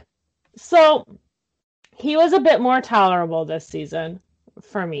 So he was a bit more tolerable this season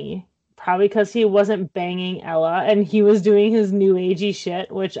for me. Probably because he wasn't banging Ella, and he was doing his new agey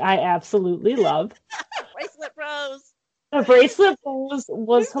shit, which I absolutely love. Bracelet Bros. The Bracelet Bros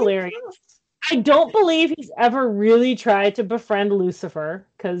was hilarious. I don't believe he's ever really tried to befriend Lucifer,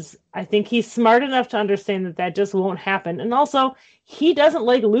 because I think he's smart enough to understand that that just won't happen. And also, he doesn't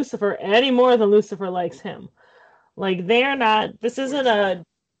like Lucifer any more than Lucifer likes him. Like, they're not besties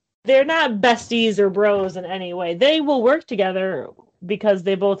or bros in any way. They will work together because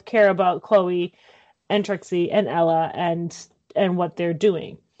they both care about Chloe and Trixie and Ella and what they're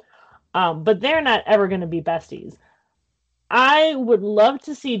doing. But they're not ever going to be besties. I would love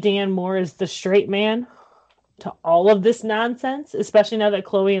to see Dan Moore as the straight man to all of this nonsense, especially now that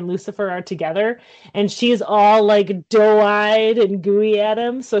Chloe and Lucifer are together and she's all like doe-eyed and gooey at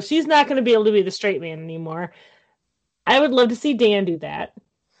him. So she's not going to be able to be the straight man anymore. I would love to see Dan do that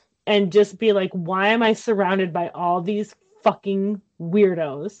and just be like, why am I surrounded by all these fucking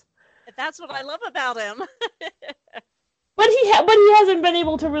weirdos? That's what I love about him. But he hasn't been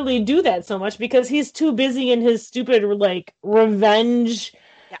able to really do that so much because he's too busy in his stupid like revenge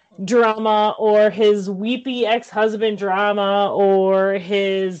drama or his weepy ex-husband drama or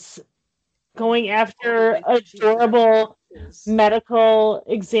his going after adorable medical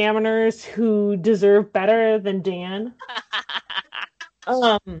examiners who deserve better than Dan.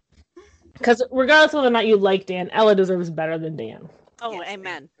 Because regardless of whether or not you like Dan, Ella deserves better than Dan. Oh,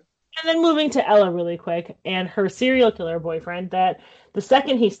 amen. And then moving to Ella really quick and her serial killer boyfriend, that the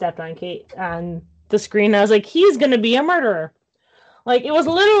second he stepped on Kate on the screen, I was like, he's going to be a murderer. Like, it was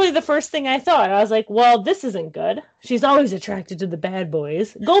literally the first thing I thought. I was like, well, this isn't good. She's always attracted to the bad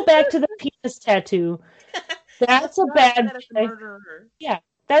boys. Go back to the penis tattoo. That's a bad boy. Yeah,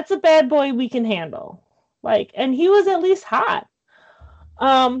 that's a bad boy we can handle. Like, and he was at least hot.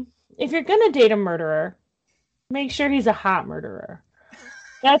 If you're going to date a murderer, make sure he's a hot murderer.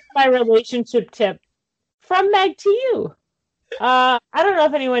 That's my relationship tip from Meg to you. I don't know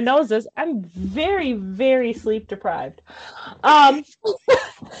if anyone knows this. I'm very, very sleep deprived.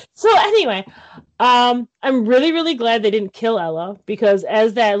 So anyway, I'm really, really glad they didn't kill Ella because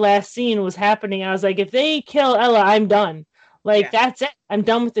as that last scene was happening, I was like, if they kill Ella, I'm done. Like, that's it. I'm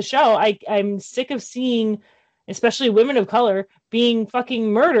done with the show. I'm sick of seeing, especially women of color, being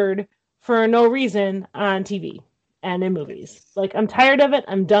fucking murdered for no reason on TV and in movies. Like, I'm tired of it.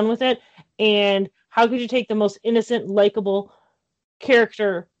 I'm done with it. And how could you take the most innocent, likable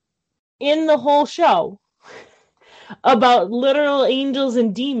character in the whole show about literal angels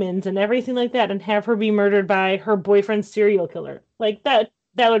and demons and everything like that and have her be murdered by her boyfriend's serial killer? Like, that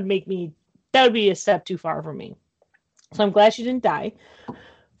would be a step too far for me. So I'm glad she didn't die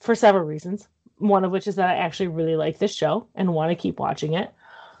for several reasons. One of which is that I actually really like this show and want to keep watching it.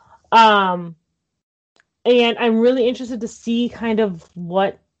 And I'm really interested to see kind of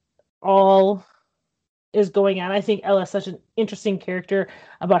what all is going on. I think Ella is such an interesting character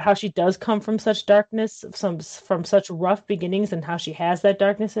about how she does come from such darkness, from such rough beginnings, and how she has that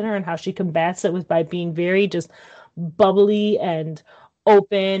darkness in her and how she combats it by being very just bubbly and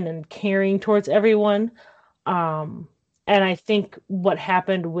open and caring towards everyone. And I think what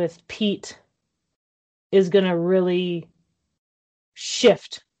happened with Pete is going to really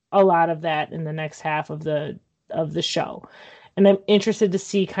shift a lot of that in the next half of the show. And I'm interested to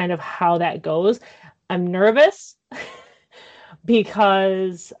see kind of how that goes. I'm nervous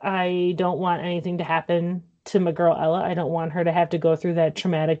because I don't want anything to happen to my girl Ella. I don't want her to have to go through that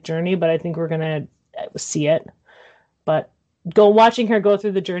traumatic journey, but I think we're going to see it. But watching her go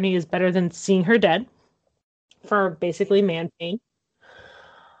through the journey is better than seeing her dead for basically man pain.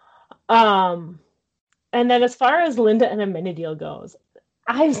 And then as far as Linda and Amenadiel goes,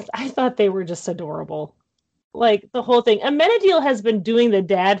 I thought they were just adorable. Like, the whole thing. Amenadiel has been doing the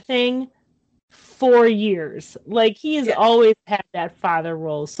dad thing for years. Like, he has always had that father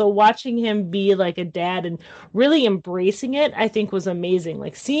role. So watching him be like a dad and really embracing it, I think was amazing.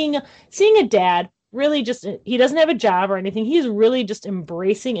 Like, seeing a dad really just, he doesn't have a job or anything. He's really just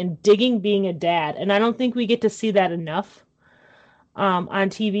embracing and digging being a dad. And I don't think we get to see that enough on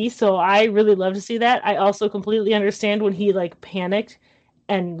TV. So I really love to see that. I also completely understand when he like panicked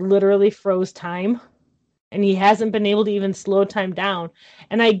and literally froze time. And he hasn't been able to even slow time down.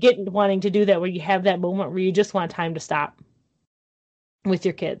 And I get wanting to do that where you have that moment where you just want time to stop with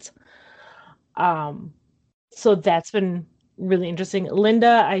your kids. So that's been really interesting.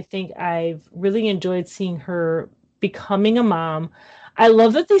 Linda, I think I've really enjoyed seeing her becoming a mom. I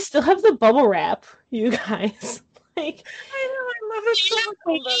love that they still have the bubble wrap, you guys. Like, I know, I love it.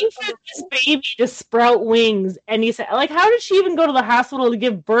 Waiting for this baby to sprout wings, and he said, like, how did she even go to the hospital to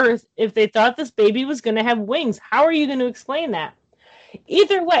give birth if they thought this baby was going to have wings? How are you going to explain that?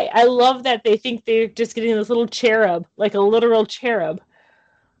 Either way, I love that they think they're just getting this little cherub, like a literal cherub.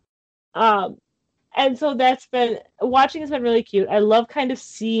 And so that's been, watching has been really cute. I love kind of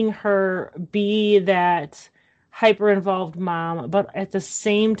seeing her be that hyper-involved mom, but at the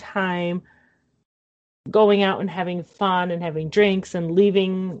same time going out and having fun and having drinks and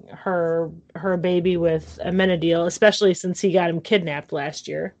leaving her baby with Amenadiel, especially since he got him kidnapped last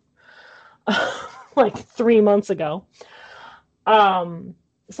year, like 3 months ago.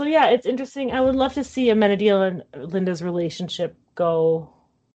 So yeah, it's interesting. I would love to see Amenadiel and Linda's relationship go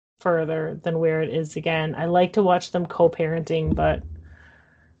further than where it is again. I like to watch them co-parenting, but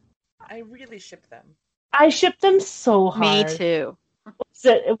I really ship them. I ship them so Me hard. too. Is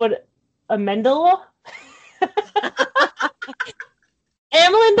it what Amendala?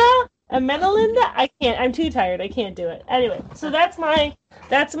 Amelinda? Amenalinda? I can't. I'm too tired. I can't do it. Anyway, so that's my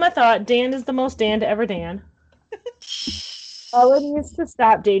thought. Dan is the most Dan to ever Dan. Ella needs to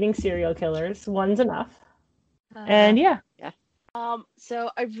stop dating serial killers. One's enough. And yeah. So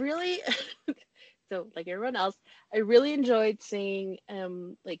I really, so like everyone else, I really enjoyed seeing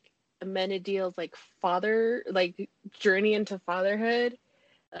like Amenadiel's like father like journey into fatherhood.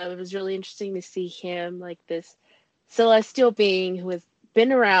 It was really interesting to see him like this celestial being who has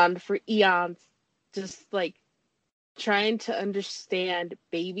been around for eons, just like trying to understand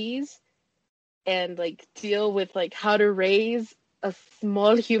babies and like deal with like how to raise a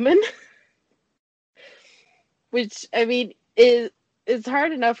small human. Which I mean it's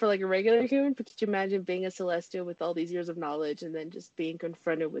hard enough for like a regular human, but could you imagine being a celestial with all these years of knowledge and then just being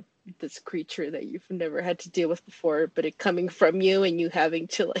confronted with this creature that you've never had to deal with before, but it coming from you and you having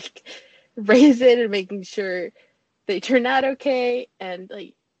to like raise it and making sure they turn out okay. And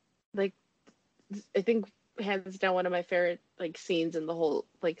like I think hands down one of my favorite like scenes in the whole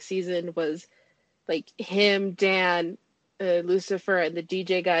like season was like him, Dan, Lucifer, and the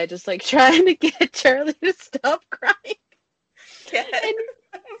DJ guy just like trying to get Charlie to stop crying. Yeah.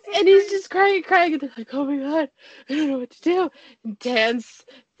 And he's just crying, and they're like, "Oh my god, I don't know what to do." And Dan's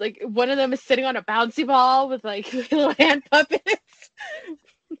like, one of them is sitting on a bouncy ball with like little hand puppets.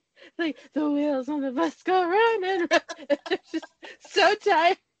 Like the wheels on the bus go round and round. They're just so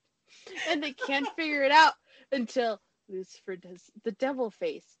tired, and they can't figure it out until Lucifer does the devil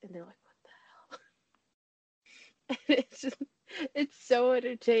face, and they're like, "What the hell?" And it's so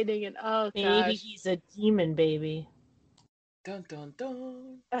entertaining, and oh Maybe gosh, he's a demon baby. Dun dun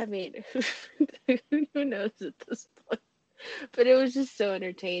dun. I mean, who knows at this point? But it was just so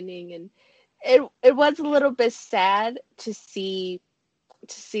entertaining, and it was a little bit sad to see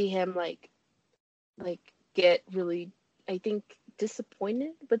him like get really, I think,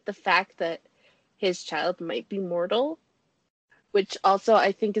 disappointed with the fact that his child might be mortal, which also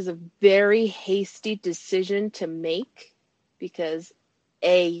I think is a very hasty decision to make, because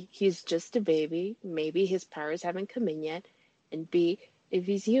A, he's just a baby, maybe his powers haven't come in yet, and B, if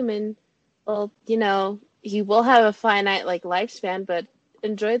he's human, well, you know, he will have a finite like lifespan, but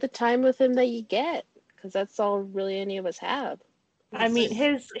enjoy the time with him that you get, because that's all really any of us have. I mean,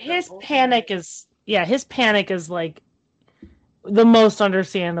 his panic is like the most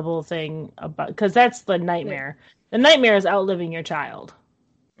understandable thing about, because that's the nightmare. The nightmare is outliving your child.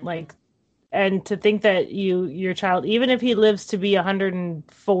 Like, and to think that your child, even if he lives to be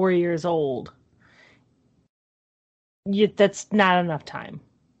 104 years old, that's not enough time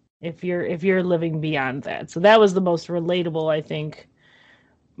if you're living beyond that. So that was the most relatable, I think,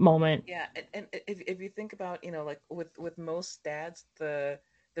 moment. Yeah, and if you think about, you know, like with most dads, the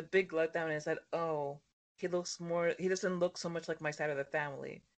big letdown is that, oh, he doesn't look so much like my side of the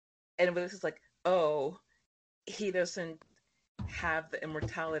family. And with this is like, oh, he doesn't have the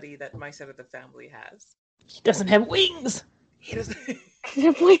immortality that my side of the family has. He doesn't have wings. He doesn't.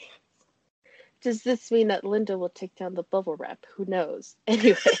 Does this mean that Linda will take down the bubble wrap? Who knows?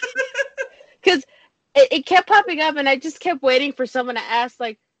 Anyway, because it kept popping up, and I just kept waiting for someone to ask,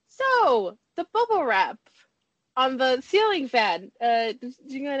 like, so the bubble wrap on the ceiling fan,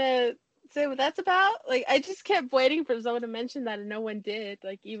 you gonna say what that's about? Like, I just kept waiting for someone to mention that, and no one did.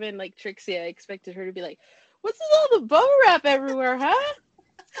 Like, even like Trixie, I expected her to be like, "What's with all the bubble wrap everywhere, huh?"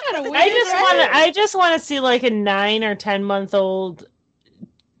 Kind of weird. I just want to see like a 9 or 10-month-old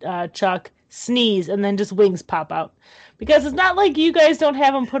Chuck sneeze and then just wings pop out, because it's not like you guys don't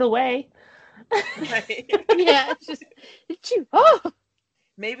have them put away. Yeah, it's just oh.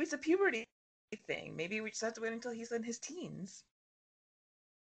 Maybe it's a puberty thing. Maybe we just have to wait until he's in his teens.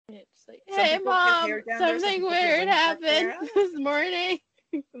 It's like, hey mom, something weird happened this morning.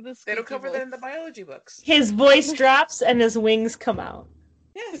 They don't cover that in the biology books. His voice drops and his wings come out.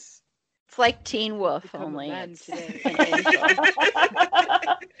 Yes. It's like Teen Wolf, only it's an angel.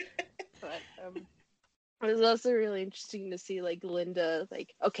 But it was also really interesting to see like Linda,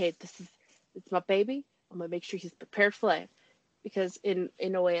 like, okay, it's my baby. I'm gonna make sure he's prepared for life, because in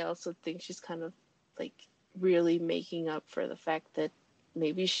a way I also think she's kind of like really making up for the fact that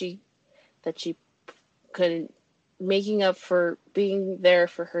maybe she couldn't, making up for being there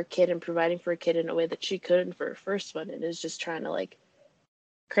for her kid and providing for her kid in a way that she couldn't for her first one, and is just trying to like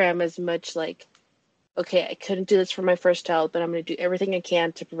cram as much like okay, I couldn't do this for my first child, but I'm going to do everything I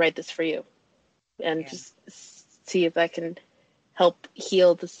can to provide this for you, and Yeah. just see if I can help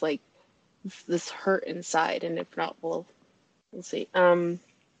heal this like this hurt inside, and if not, we'll see.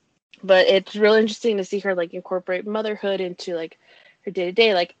 But it's really interesting to see her like incorporate motherhood into like her day to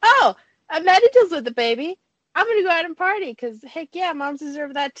day. Like, oh, Maddie deals with the baby. I'm gonna go out and party because heck yeah, moms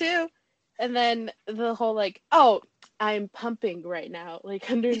deserve that too. And then the whole like, oh, I'm pumping right now, like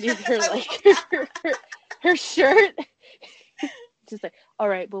underneath her like her shirt. Just like, all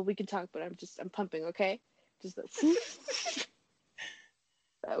right, well we can talk, but I'm pumping, okay? Just that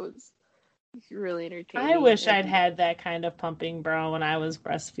was really entertaining. I wish I'd had that kind of pumping bra when I was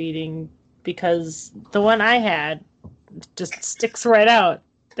breastfeeding, because the one I had just sticks right out.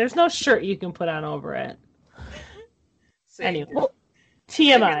 There's no shirt you can put on over it. Same. Anyway, Maybe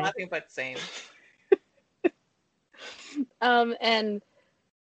TMI. nothing but same. And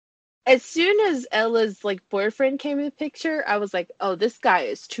as soon as Ella's like boyfriend came in the picture, I was like, oh, this guy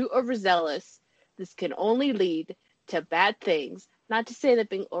is too overzealous. This can only lead to bad things. Not to say that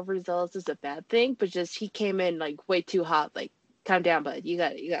being overzealous is a bad thing, but just he came in like way too hot. Like, calm down, bud. You got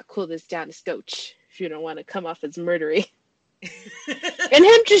to cool this down a scotch if you don't want to come off as murdery. And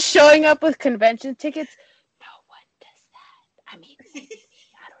him just showing up with convention tickets. No one does that. I mean, maybe,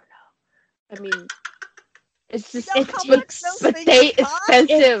 I don't know. I mean, it's just You know how much those things they cost?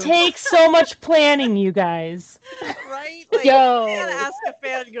 expensive. It takes so much planning, you guys. Right? Like, Yo. you gotta ask a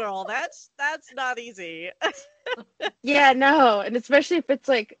fangirl. That's not easy. Yeah, no, and especially if it's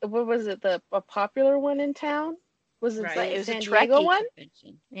like, what was it, a popular one in town? Was it Right. the It was San a Diego Trekkie one?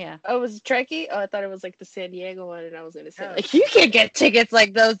 convention. Yeah. Oh, it was a Trekkie? Oh, I thought it was like the San Diego one, and I was gonna say Oh. like, you can't get tickets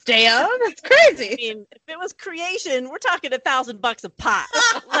like those, damn, that's I crazy. mean, if it was creation, we're talking $1,000 a pop.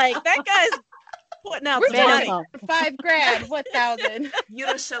 Like, that guy's putting out We're some money. Minimum. $5,000, what thousand? You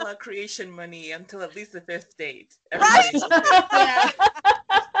don't shell out creation money until at least the 5th date. Right? Everybody knows it. Yeah.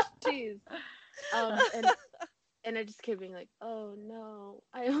 Jeez. And I just kept being like, oh no,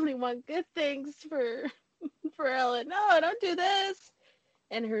 I only want good things for Ellen. No, don't do this.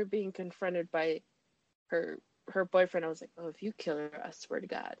 And her being confronted by her boyfriend, I was like, oh, if you kill her, I swear to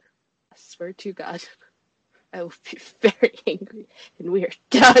God, I will be very angry, and we are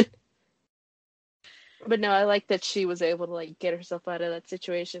done. But no, I like that she was able to like get herself out of that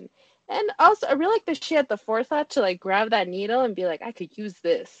situation. And also, I really like that she had the forethought to like grab that needle and be like, I could use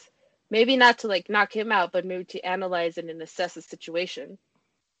this. Maybe not to like knock him out, but maybe to analyze it and assess the situation.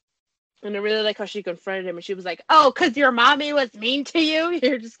 And I really like how she confronted him, and she was like, "Oh, because your mommy was mean to you,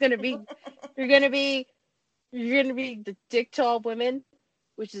 you're gonna be the dick to all women,"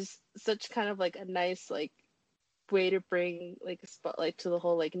 which is such kind of like a nice like way to bring like a spotlight to the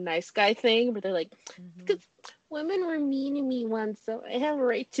whole like nice guy thing, where they're like, because women were mean to me once, so I have a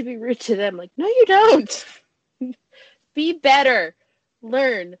right to be rude to them. Like, no, you don't. Be better,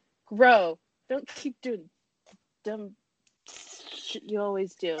 learn, grow. Don't keep doing dumb shit you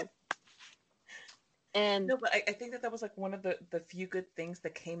always do. And No, but I think that was like one of the few good things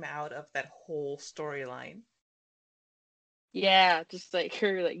that came out of that whole storyline. yeah, just like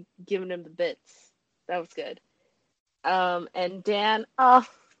her like giving him the bits. That was good. And Dan, oh,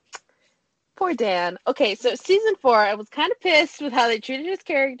 poor Dan. Okay, so season 4, I was kind of pissed with how they treated his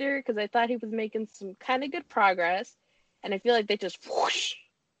character because I thought he was making some kind of good progress, and I feel like they just whoosh,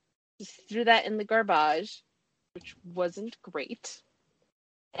 just threw that in the garbage, which wasn't great.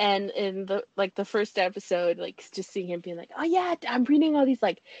 And in the first episode, like just seeing him being like, oh yeah, I'm reading all these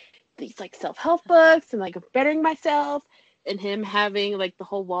self-help books and like bettering myself, and him having like the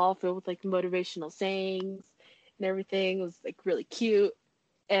whole wall filled with like motivational sayings and everything was like really cute.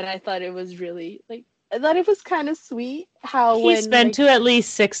 And I thought it was really kind of sweet how He's been to at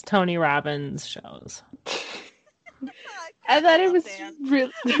least 6 Tony Robbins shows. I thought it was Dan.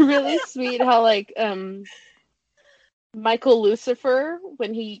 really sweet how like Michael Lucifer,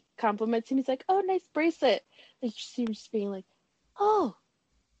 when he compliments him, he's like, "Oh, nice bracelet." Like, you see him just being like, "Oh,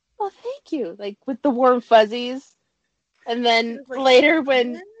 well, thank you," like with the warm fuzzies. And then Like, later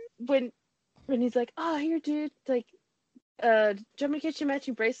when he's like, "Oh, here, dude," like, do you want me to get you a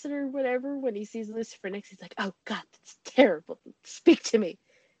matching bracelet or whatever? When he sees Lucifer next, he's like, "Oh God, that's terrible. Speak to me."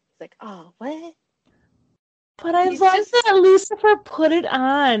 He's like, "Oh, what?" But I He's love just- that Lucifer put it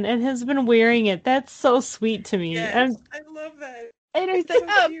on and has been wearing it. That's so sweet to me. Yes, And I love that. And he's That's like,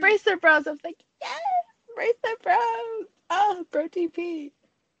 so "Oh, cute. bracelet bros." I was like, "Yes, bracelet bros. Oh, bro TP."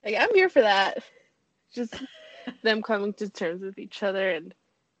 Like, I'm here for that. Just them coming to terms with each other, and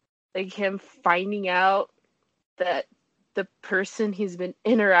like him finding out that the person he's been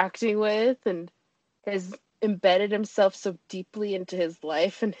interacting with and has embedded himself so deeply into his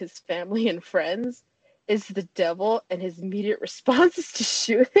life and his family and friends is the devil, and his immediate response is to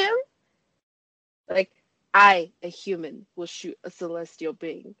shoot him. Like, I, a human, will shoot a celestial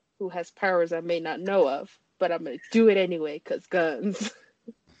being who has powers I may not know of, but I'm gonna do it anyway because guns.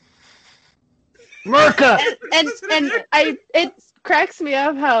 Merca! and it cracks me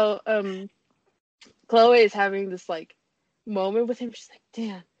up how Chloe is having this like moment with him. She's like,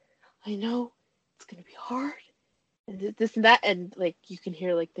 Dan, I know it's gonna be hard, and this and that, and like you can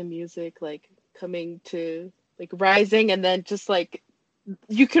hear like the music like coming to like rising, and then just like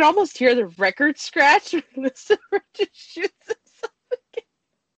you can almost hear the record scratch when Lucifer just shoots himself again.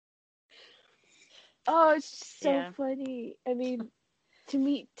 Oh, it's just so funny. I mean, to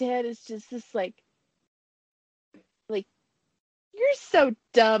meet Dan is just this like you're so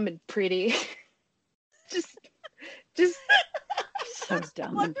dumb and pretty. just So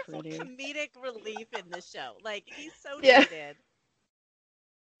dumb and pretty. Comedic relief in the show. Like he's so Yeah. needed.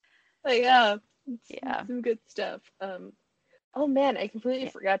 Like Yeah. some good stuff. Oh man, I completely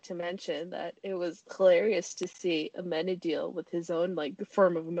forgot to mention that it was hilarious to see Amenadiel with his own like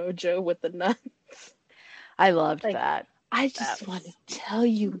form of mojo with the nuns. I loved Like, that. I just want to tell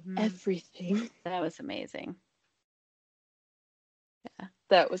you Mhm. everything. That was amazing.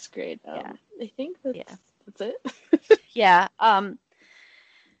 That was great. Yeah. I think that's it. Yeah. And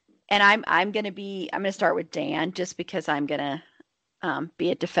I'm gonna start with Dan just because I'm gonna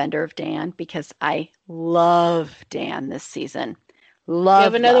be a defender of Dan because I love Dan this season. Love.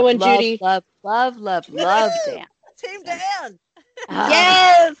 have another love, one, love, Judy. Love Dan. Team Dan.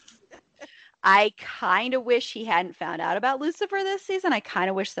 Yes. I kind of wish he hadn't found out about Lucifer this season. I kind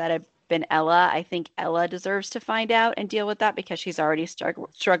of wish that had been Ella. I think Ella deserves to find out and deal with that because she's already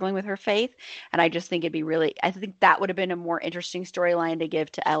struggling with her faith. And I just think I think that would have been a more interesting storyline to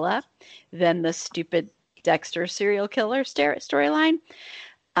give to Ella than the stupid Dexter serial killer storyline.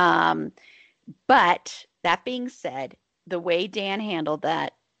 But that being said, the way Dan handled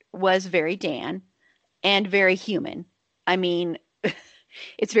that was very Dan and very human. I mean,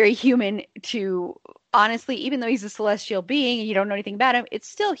 it's very human to honestly, even though he's a celestial being and you don't know anything about him, it's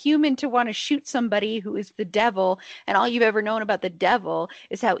still human to want to shoot somebody who is the devil. And all you've ever known about the devil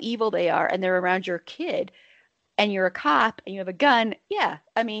is how evil they are. And they're around your kid and you're a cop and you have a gun. Yeah.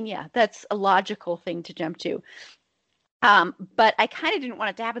 I mean, yeah, that's a logical thing to jump to. But I kind of didn't want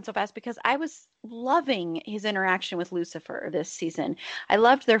it to happen so fast because I was loving his interaction with Lucifer this season. I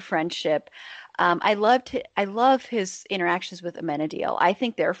loved their friendship. I love his interactions with Amenadiel. I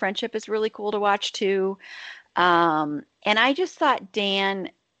think their friendship is really cool to watch too. And I just thought Dan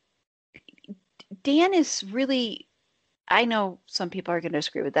is really, I know some people are going to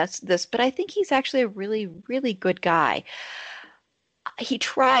disagree with this, but I think he's actually a really, really good guy. He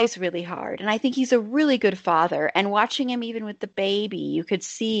tries really hard, and I think he's a really good father. And watching him even with the baby, you could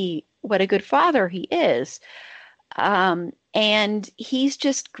see what a good father he is. And he's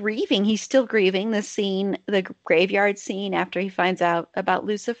just grieving. He's still grieving. The graveyard scene after he finds out about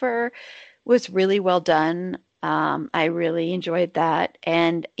Lucifer was really well done. I really enjoyed that.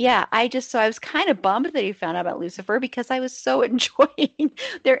 And yeah, I was kind of bummed that he found out about Lucifer because I was so enjoying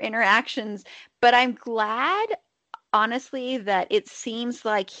their interactions. But I'm glad, honestly, that it seems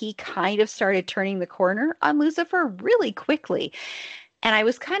like he kind of started turning the corner on Lucifer really quickly. And I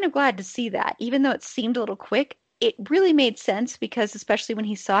was kind of glad to see that, even though it seemed a little quick. It really made sense because especially when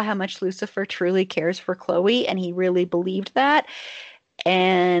he saw how much Lucifer truly cares for Chloe and he really believed that.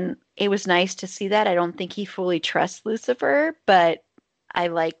 And it was nice to see that. I don't think he fully trusts Lucifer, but I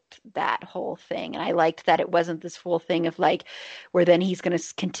liked that whole thing. And I liked that it wasn't this full thing of like, where then he's going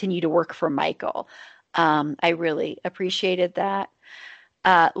to continue to work for Michael. I really appreciated that.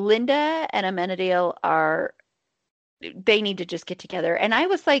 Linda and Amenadiel they need to just get together. And I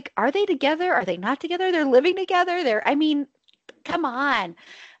was like, are they together? Are they not together? They're living together. I mean, come on.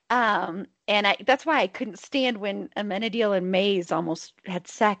 And that's why I couldn't stand when Amenadiel and Maze almost had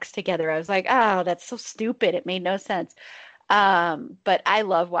sex together. I was like, oh, that's so stupid. It made no sense. But I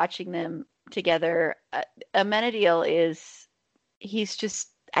love watching them together. Amenadiel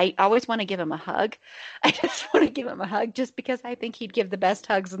I always want to give him a hug. I just want to give him a hug just because I think he'd give the best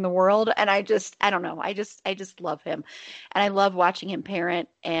hugs in the world. And I don't know. I just love him. And I love watching him parent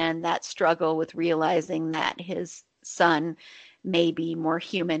and that struggle with realizing that his son may be more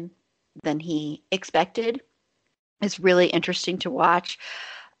human than he expected is really interesting to watch.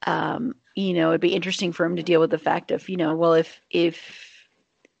 It'd be interesting for him to deal with the fact of, well,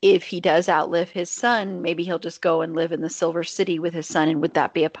 if he does outlive his son, maybe he'll just go and live in the Silver City with his son. And would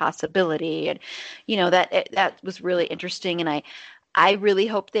that be a possibility? And, that was really interesting. And I really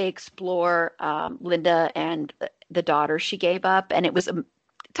hope they explore Linda and the daughter she gave up. And it was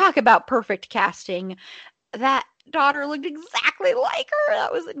talk about perfect casting. That daughter looked exactly like her.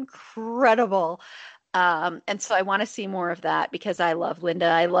 That was incredible. And so I want to see more of that because I love Linda.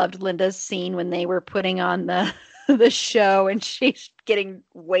 I loved Linda's scene when they were putting on the the show and she's getting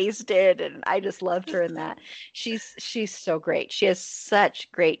wasted, and I just loved her in that. She's so great. She has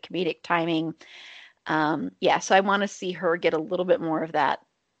such great comedic timing. Yeah, so I want to see her get a little bit more of that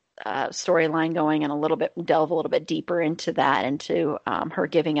storyline going and delve a little bit deeper into that, into her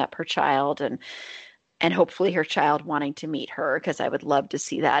giving up her child and hopefully her child wanting to meet her, because I would love to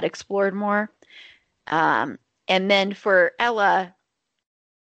see that explored more. And then for Ella,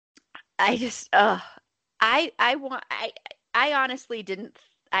 I just I honestly didn't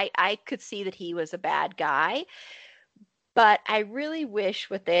I could see that he was a bad guy, but I really wish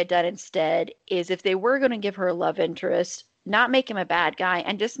what they had done instead is if they were going to give her a love interest, not make him a bad guy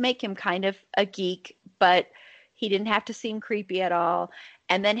and just make him kind of a geek, but he didn't have to seem creepy at all.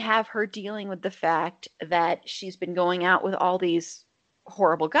 And then have her dealing with the fact that she's been going out with all these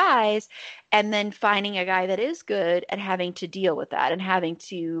horrible guys and then finding a guy that is good and having to deal with that and having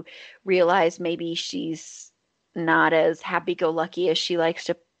to realize maybe she's not as happy-go-lucky as she likes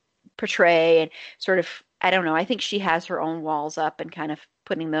to portray, and sort of, I don't know, I think she has her own walls up and kind of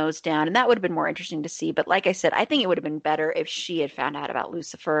putting those down, and that would have been more interesting to see. But like I said, I think it would have been better if she had found out about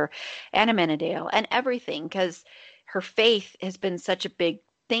Lucifer and Amenadiel and everything, because her faith has been such a big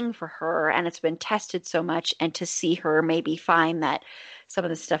thing for her and it's been tested so much, and to see her maybe find that some of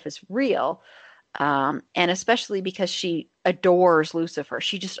this stuff is real, and especially because she adores Lucifer.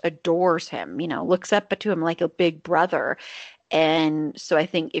 She just adores him, looks up to him like a big brother. And so I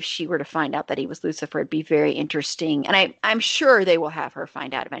think if she were to find out that he was Lucifer, it'd be very interesting. And I'm sure they will have her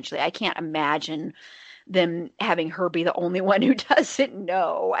find out eventually. I can't imagine them having her be the only one who doesn't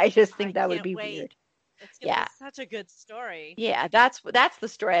know. I just think that would be weird. It's gonna be such a good story. Yeah, that's the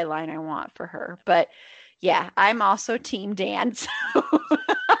storyline I want for her. But yeah, I'm also Team Dan.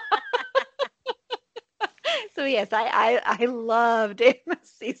 So yes, I loved him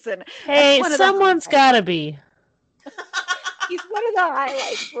this season. Hey, someone's got to be. He's one of the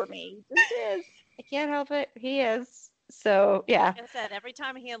highlights for me. He just is. I can't help it. He is. So yeah. Like I said, every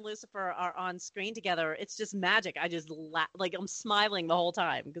time he and Lucifer are on screen together, it's just magic. I just I'm smiling the whole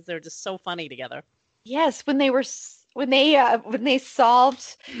time because they're just so funny together. Yes, when they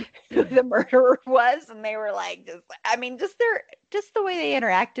solved who the murderer was, and they were like, just the way they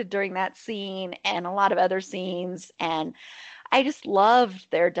interacted during that scene and a lot of other scenes, and I just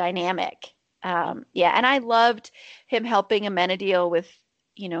loved their dynamic. And I loved him helping Amenadiel with,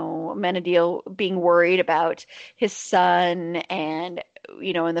 Amenadiel being worried about his son, and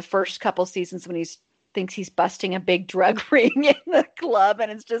in the first couple seasons when thinks he's busting a big drug ring in the club, and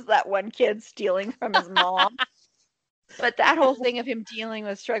it's just that one kid stealing from his mom. But that whole thing of him dealing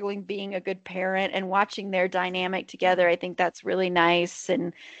with struggling being a good parent and watching their dynamic together, I think that's really nice.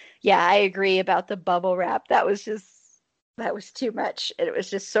 And yeah, I agree about the bubble wrap. That was too much. It was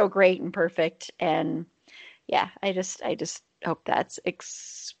just so great and perfect. And yeah, I just hope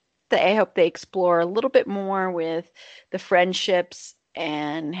I hope they explore a little bit more with the friendships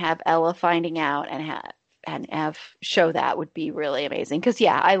and have Ella finding out and have show that would be really amazing. Because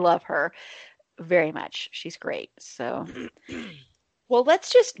yeah, I love her very much. She's great. So, well,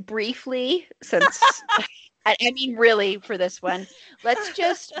 let's just briefly, since I mean, really, for this one, let's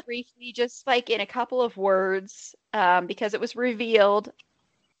just briefly, just like in a couple of words, because it was revealed,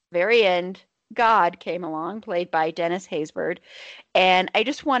 very end, God came along, played by Dennis Haysbert, and I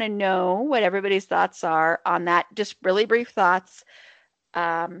just want to know what everybody's thoughts are on that. Just really brief thoughts.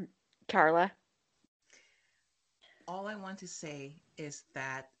 Carla? All I want to say is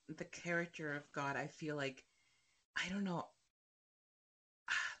that the character of God, I feel like, I don't know,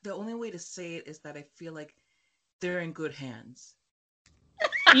 the only way to say it is that I feel like they're in good hands.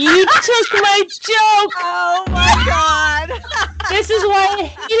 You took my joke! Oh my god! This is why I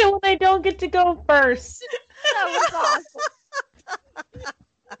hate it when I don't get to go first. That was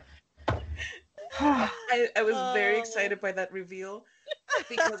awesome. I was very excited by that reveal,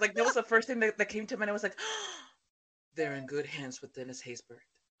 because that was the first thing that came to mind. I was like, they're in good hands with Dennis Haysbert.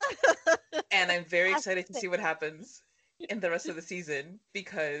 And I'm very excited to see what happens in the rest of the season,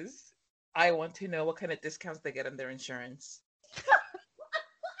 because I want to know what kind of discounts they get on their insurance.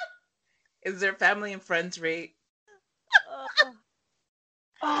 Is their family and friends rate?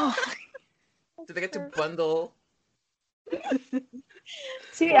 Do they get to bundle?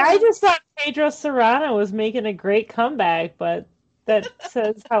 See, I just thought Pedro Serrano was making a great comeback, but that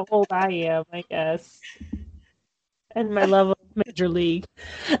says how old I am, I guess. And my love of Major League.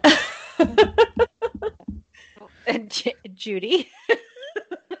 And Judy?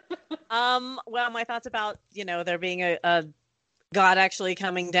 Well, my thoughts about, there being a God actually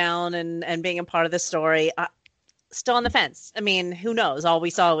coming down and being a part of the story, still on the fence. I mean, who knows? All we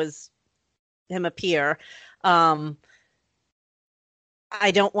saw was him appear. I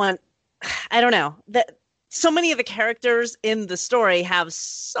don't know. So many of the characters in the story have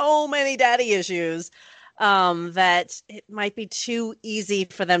so many daddy issues that it might be too easy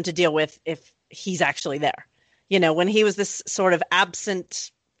for them to deal with if he's actually there. When he was this sort of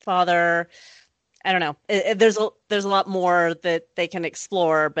absent father, I don't know. There's a lot more that they can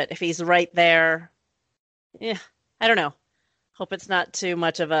explore, but if he's right there, yeah, I don't know. Hope it's not too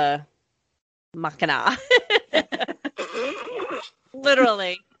much of a machina.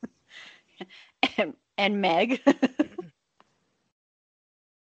 Literally. And Meg.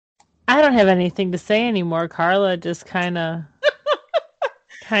 I don't have anything to say anymore. Carla just kind of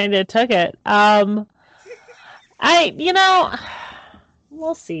took it.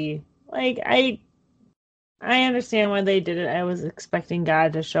 We'll see. Like, I understand why they did it. I was expecting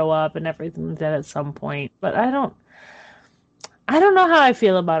God to show up and everything like that at some point, but I don't know how I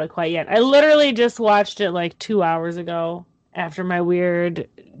feel about it quite yet. I literally just watched it like 2 hours ago after my weird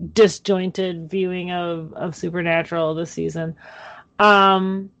disjointed viewing of Supernatural this season.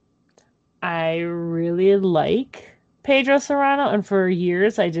 I really like Pedro Serrano, and for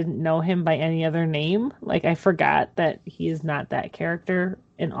years I didn't know him by any other name. Like, I forgot that he is not that character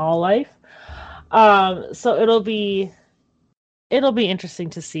in all life. So it'll be interesting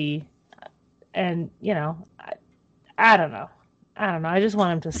to see. And, I don't know. I just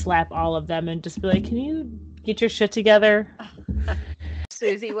want him to slap all of them and just be like, can you get your shit together?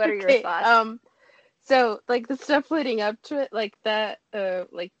 Susie, what are your thoughts? So, like, the stuff leading up to it, like that,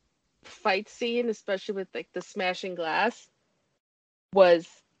 like, fight scene, especially with, like, the smashing glass, was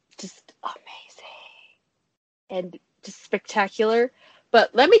just amazing and just spectacular.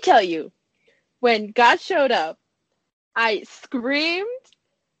 But let me tell you, when God showed up, I screamed,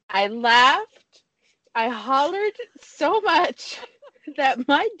 I laughed, I hollered so much that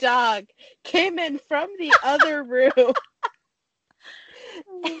my dog came in from the other room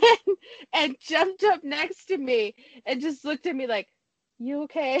and jumped up next to me and just looked at me like, you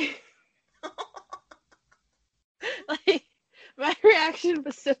okay? Like, my reaction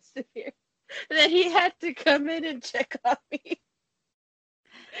was so severe that he had to come in and check on me.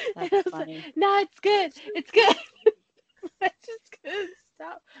 That's and I was funny. like, no, it's good. It's good. I just couldn't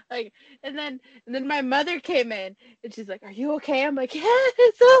stop. Like, and then my mother came in and she's like, are you okay? I'm like, yes,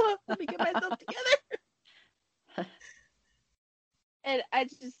 let me get myself together. And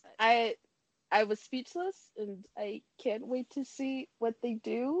I was speechless, and I can't wait to see what they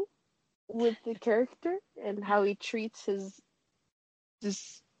do with the character and how he treats his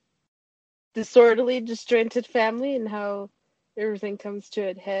disorderly, disjointed family, and how everything comes to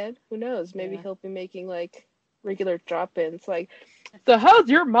a head. Who knows? Maybe he'll be making like regular drop-ins, like, so how's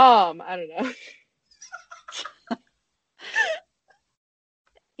your mom? I don't know.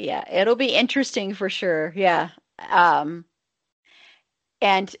 Yeah, it'll be interesting for sure. Yeah.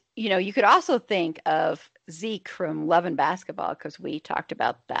 And, you could also think of Zeke from Love and Basketball, because we talked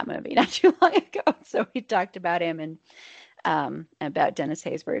about that movie not too long ago. So we talked about him and about Dennis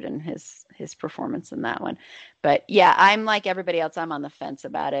Haysbert and his performance in that one. But yeah, I'm like everybody else. I'm on the fence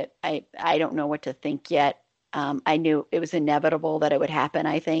about it. I don't know what to think yet. I knew it was inevitable that it would happen,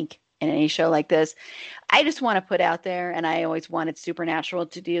 I think, in any show like this. I just want to put out there, and I always wanted Supernatural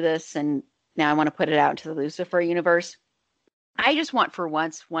to do this, and now I want to put it out into the Lucifer universe. I just want, for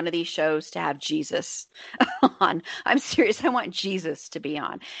once, one of these shows to have Jesus on. I'm serious. I want Jesus to be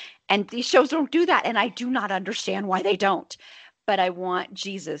on. And these shows don't do that, and I do not understand why they don't. But I want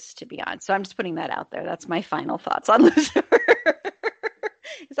Jesus to be on. So I'm just putting that out there. That's my final thoughts on Lucifer.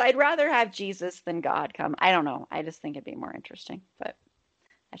 So I'd rather have Jesus than God come. I don't know. I just think it'd be more interesting. But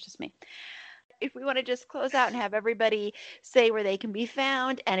that's just me. If we want to just close out and have everybody say where they can be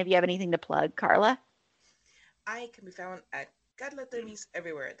found, and if you have anything to plug, Carla? I can be found at Godlatemis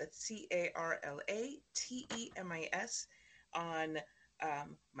everywhere. That's CarlaTemis on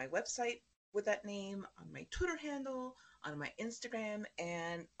my website with that name, on my Twitter handle, on my Instagram,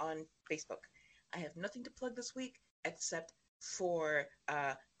 and on Facebook. I have nothing to plug this week except for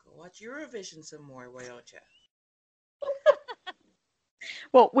go watch Eurovision some more, why don't you?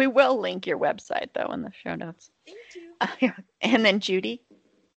 Well, we will link your website, though, in the show notes. Thank you. And then Judy?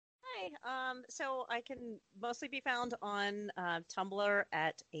 Hi. So I can mostly be found on Tumblr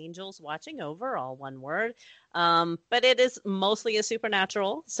at Angels Watching Over, all one word. But it is mostly a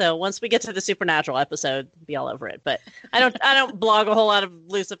Supernatural. So once we get to the Supernatural episode, be all over it. But I don't blog a whole lot of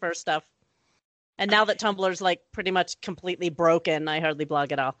Lucifer stuff And now that Tumblr's like pretty much completely broken, I hardly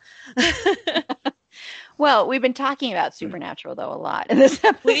blog at all. Well, we've been talking about Supernatural though a lot in this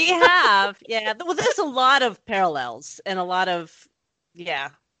episode. We have, yeah. Well, there's a lot of parallels and a lot of,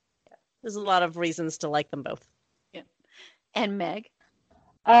 there's a lot of reasons to like them both. Yeah. And Meg?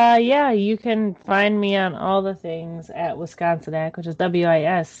 Yeah, you can find me on all the things at Wisconsinach, which is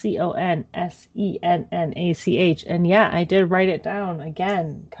WISCONSENNACH. And yeah, I did write it down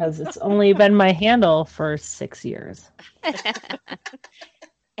again because it's only been my handle for 6 years.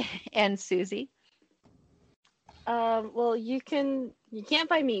 And Susie? Well, you can't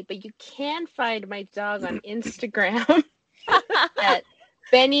find me, but you can find my dog on Instagram at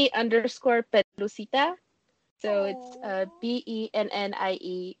Benny_Pelucita. So it's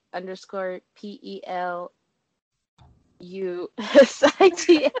BENNIE_PELUSITA.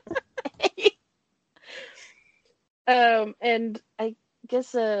 And I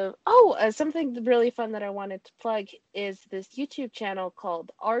guess something really fun that I wanted to plug is this YouTube channel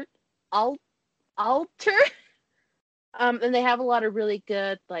called Alter. And they have a lot of really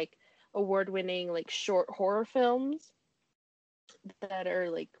good, like, award-winning, like, short horror films that are,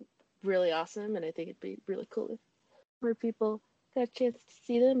 like, really awesome. And I think it'd be really cool if more people got a chance to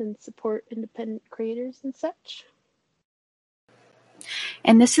see them and support independent creators and such.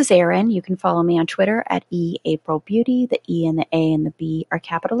 And this is Erin. You can follow me on Twitter at eAprilBeauty. The E and the A and the B are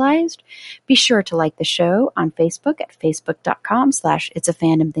capitalized. Be sure to like the show on Facebook at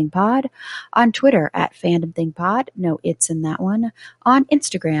facebook.com/itsafandom_thing_pod. On Twitter at fandomthingpod. No it's in that one. On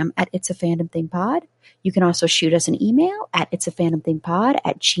Instagram at itsafandom_thing_pod. You can also shoot us an email at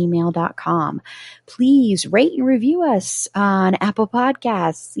itsafandom_thing_pod@gmail.com. Please rate and review us on Apple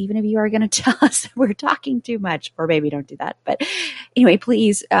Podcasts, even if you are going to tell us that we're talking too much, or maybe don't do that. But anyway,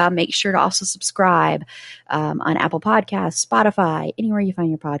 please make sure to also subscribe on Apple Podcasts, Spotify, anywhere you find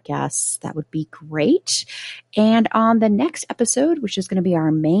your podcasts. That would be great. And on the next episode, which is going to be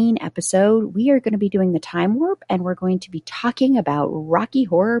our main episode, we are going to be doing the Time Warp, and we're going to be talking about Rocky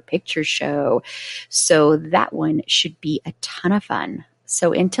Horror Picture Show. So that one should be a ton of fun.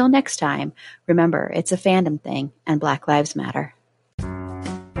 So until next time, remember, it's a fandom thing, and Black Lives Matter.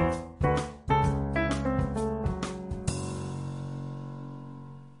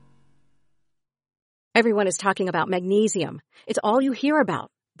 Everyone is talking about magnesium. It's all you hear about.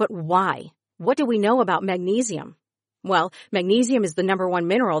 But why? What do we know about magnesium? Well, magnesium is the #1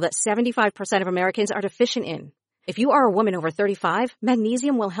 mineral that 75% of Americans are deficient in. If you are a woman over 35,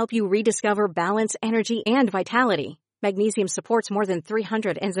 magnesium will help you rediscover balance, energy, and vitality. Magnesium supports more than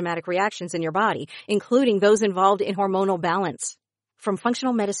 300 enzymatic reactions in your body, including those involved in hormonal balance. From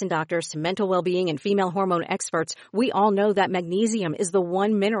functional medicine doctors to mental well-being and female hormone experts, we all know that magnesium is the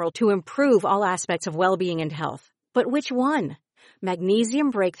one mineral to improve all aspects of well-being and health. But which one?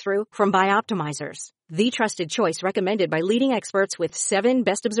 Magnesium Breakthrough from Bioptimizers, the trusted choice recommended by leading experts with 7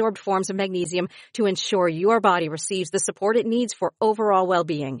 best-absorbed forms of magnesium to ensure your body receives the support it needs for overall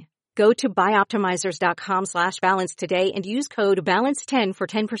well-being. Go to bioptimizers.com/balance today and use code BALANCE10 for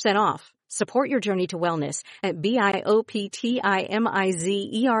 10% off. Support your journey to wellness at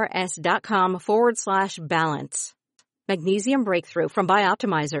bioptimizers.com/balance. Magnesium Breakthrough from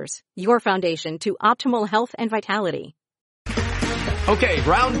Bioptimizers, your foundation to optimal health and vitality. Okay,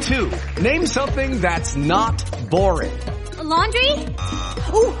 round 2. Name something that's not boring. A laundry?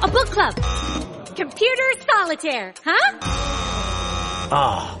 Ooh, a book club. Computer solitaire, huh?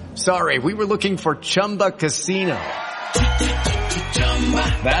 Ah, sorry, we were looking for Chumba Casino.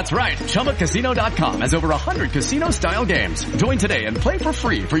 That's right, ChumbaCasino.com has over 100 casino-style games. Join today and play for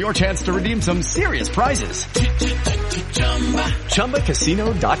free for your chance to redeem some serious prizes.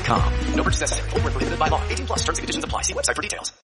 ChumbaCasino.com. No purchase necessary. Void where prohibited by law. 18+ terms and conditions apply. See website for details.